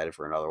not excited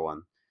for another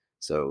one.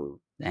 So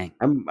dang,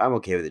 I'm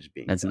okay with it just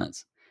being. That's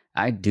nuts.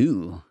 I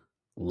do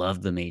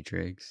love the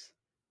Matrix.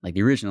 Like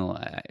the original,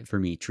 for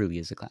me, truly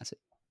is a classic.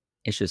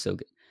 It's just so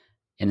good.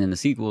 And then the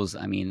sequels,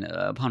 I mean,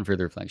 upon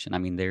further reflection, I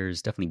mean,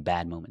 there's definitely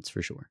bad moments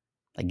for sure.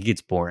 Like, it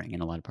gets boring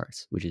in a lot of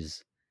parts, which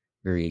is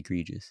very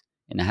egregious.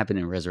 And it happened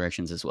in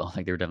Resurrections as well.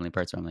 Like, there were definitely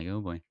parts where I'm like,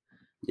 oh boy.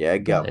 Yeah, it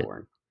got But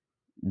boring.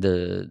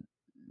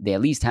 they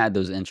at least had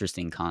those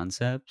interesting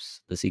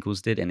concepts, the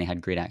sequels did, and they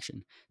had great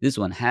action. This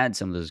one had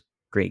some of those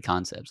great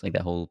concepts, like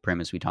that whole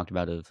premise we talked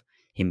about of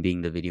him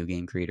being the video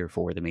game creator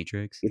for The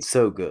Matrix. It's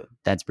so good.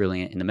 That's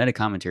brilliant. And the meta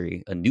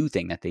commentary, a new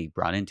thing that they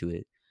brought into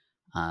it,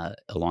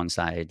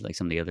 alongside like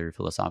some of the other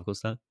philosophical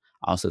stuff,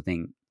 I also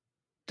think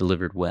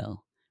delivered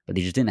well. But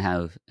they just didn't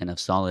have enough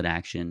solid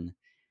action,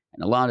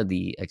 and a lot of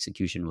the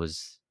execution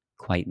was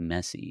quite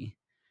messy.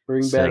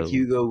 Bring back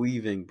Hugo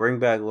Weaving. Bring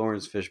back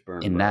Lawrence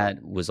Fishburne. And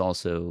that was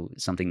also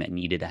something that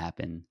needed to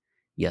happen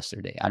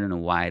yesterday. I don't know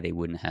why they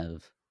wouldn't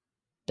have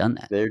done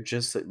that.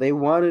 They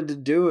wanted to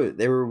do it.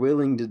 They were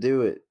willing to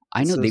do it.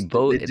 I know, they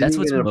both. That's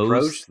what's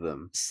most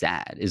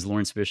sad is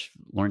Lawrence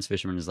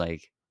Fishburne is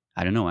like,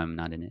 I don't know, I'm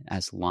not in it.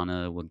 Ask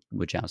Lana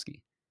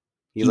Wachowski.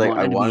 He's like,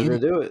 I wanted to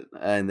do it,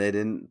 and they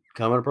didn't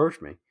come and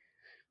approach me.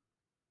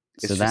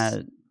 So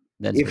that's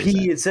if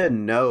he had said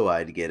no,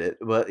 I'd get it.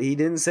 But he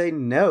didn't say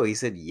no. He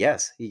said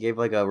yes. He gave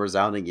like a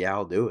resounding yeah,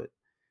 I'll do it.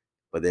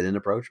 But they didn't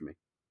approach me.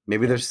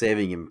 Maybe they're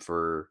saving him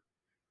for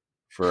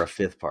a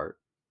fifth part.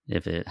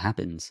 If it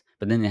happens.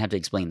 But then they have to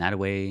explain that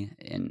away.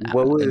 And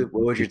what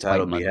would your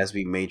title be? It has to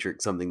be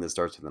Matrix, something that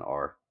starts with an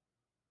R.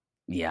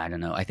 Yeah, I don't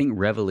know. I think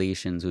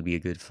Revelations would be a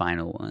good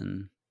final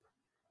one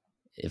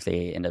if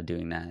they end up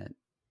doing that.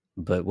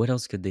 But what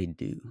else could they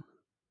do?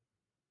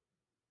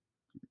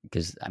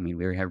 Because, I mean,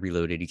 we already have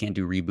Reloaded. You can't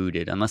do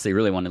Rebooted unless they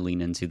really want to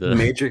lean into the...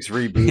 Matrix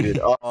Rebooted.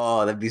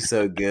 Oh, that'd be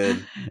so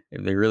good.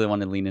 If they really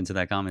want to lean into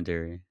that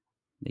commentary,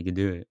 they could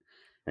do it.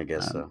 I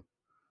guess so.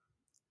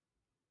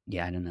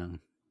 Yeah, I don't know.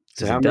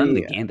 So they've done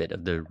the gambit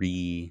of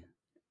the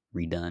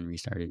redone,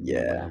 restarted.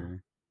 Yeah.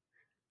 Whatever.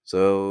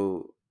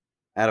 So,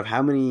 out of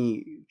how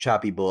many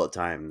choppy bullet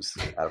times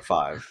out of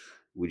 5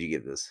 would you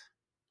give this?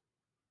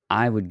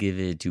 I would give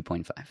it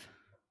 2.5.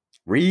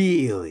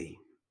 Really?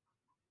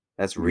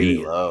 That's really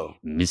low.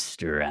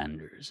 Mr.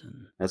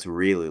 Anderson. That's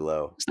really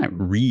low. It's not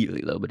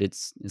really low, but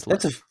it's low.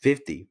 That's a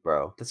 50,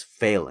 bro. That's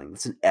failing.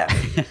 That's an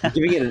F. I'm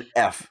giving it an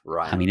F,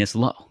 Ryan. I mean, it's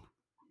low.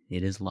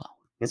 It is low.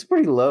 It's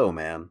pretty low,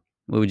 man.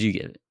 What would you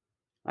give it?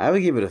 I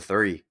would give it a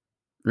 3.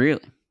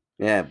 Really?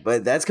 Yeah,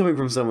 but that's coming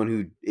from someone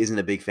who isn't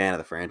a big fan of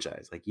the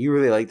franchise. Like, you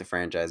really like the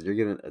franchise. You're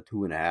giving it a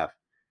 2.5.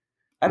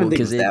 I didn't think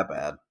it was that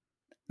bad.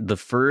 The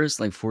first,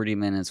 40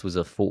 minutes was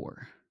a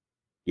 4.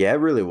 Yeah, it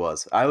really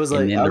was. I was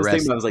like,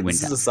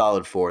 this is a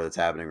solid 4 that's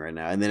happening right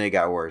now. And then it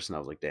got worse, and I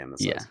was like, damn, that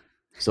sucks. Yeah.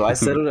 So I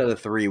settled at a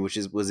 3, which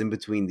was in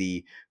between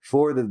the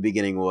 4 that the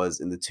beginning was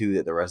and the 2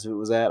 that the rest of it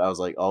was at. I was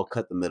like, I'll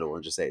cut the middle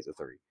and just say it's a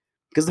 3.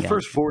 Because the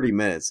first 40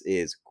 minutes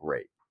is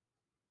great.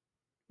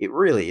 It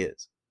really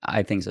is.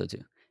 I think so,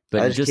 too.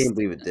 But I just can't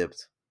believe it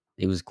dipped.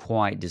 It was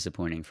quite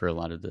disappointing for a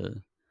lot of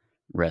the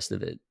rest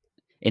of it.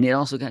 And it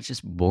also got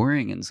just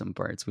boring in some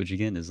parts, which,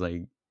 again, is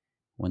like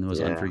one of the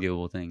most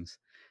unforgivable things.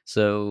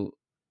 So...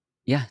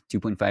 yeah,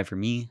 2.5 for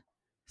me,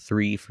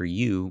 3 for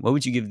you. What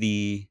would you give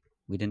we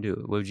didn't do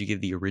it. What would you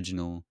give the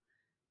original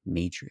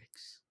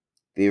Matrix?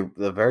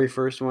 The very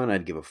first one,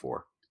 I'd give a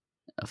 4.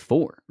 A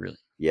 4, really?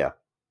 Yeah.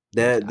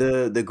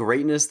 The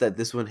greatness that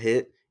this one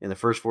hit in the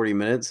first 40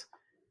 minutes,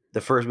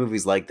 the first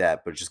movie's like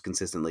that, but just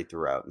consistently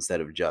throughout instead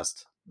of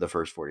just the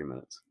first 40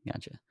 minutes.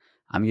 Gotcha.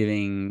 I'm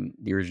giving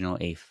the original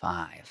a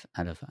 5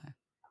 out of 5.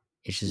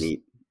 It's just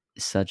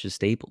such a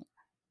staple.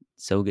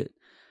 So good.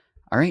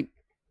 All right.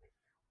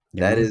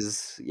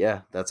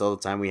 That's all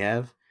the time we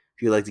have.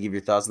 If you'd like to give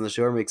your thoughts on the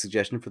show or make a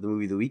suggestion for the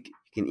movie of the week,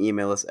 you can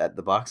email us at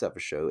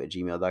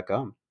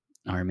theboxofficeshow@gmail.com.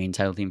 Our main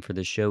title theme for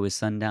the show is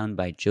Sundown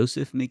by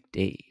Joseph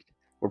McDade.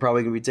 We're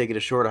probably going to be taking a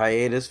short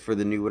hiatus for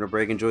the new winter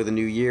break. Enjoy the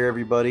new year,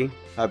 everybody.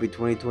 Happy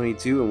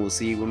 2022, and we'll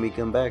see you when we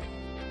come back.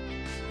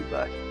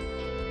 Goodbye,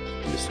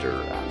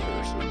 Mr.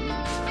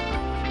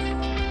 Anderson.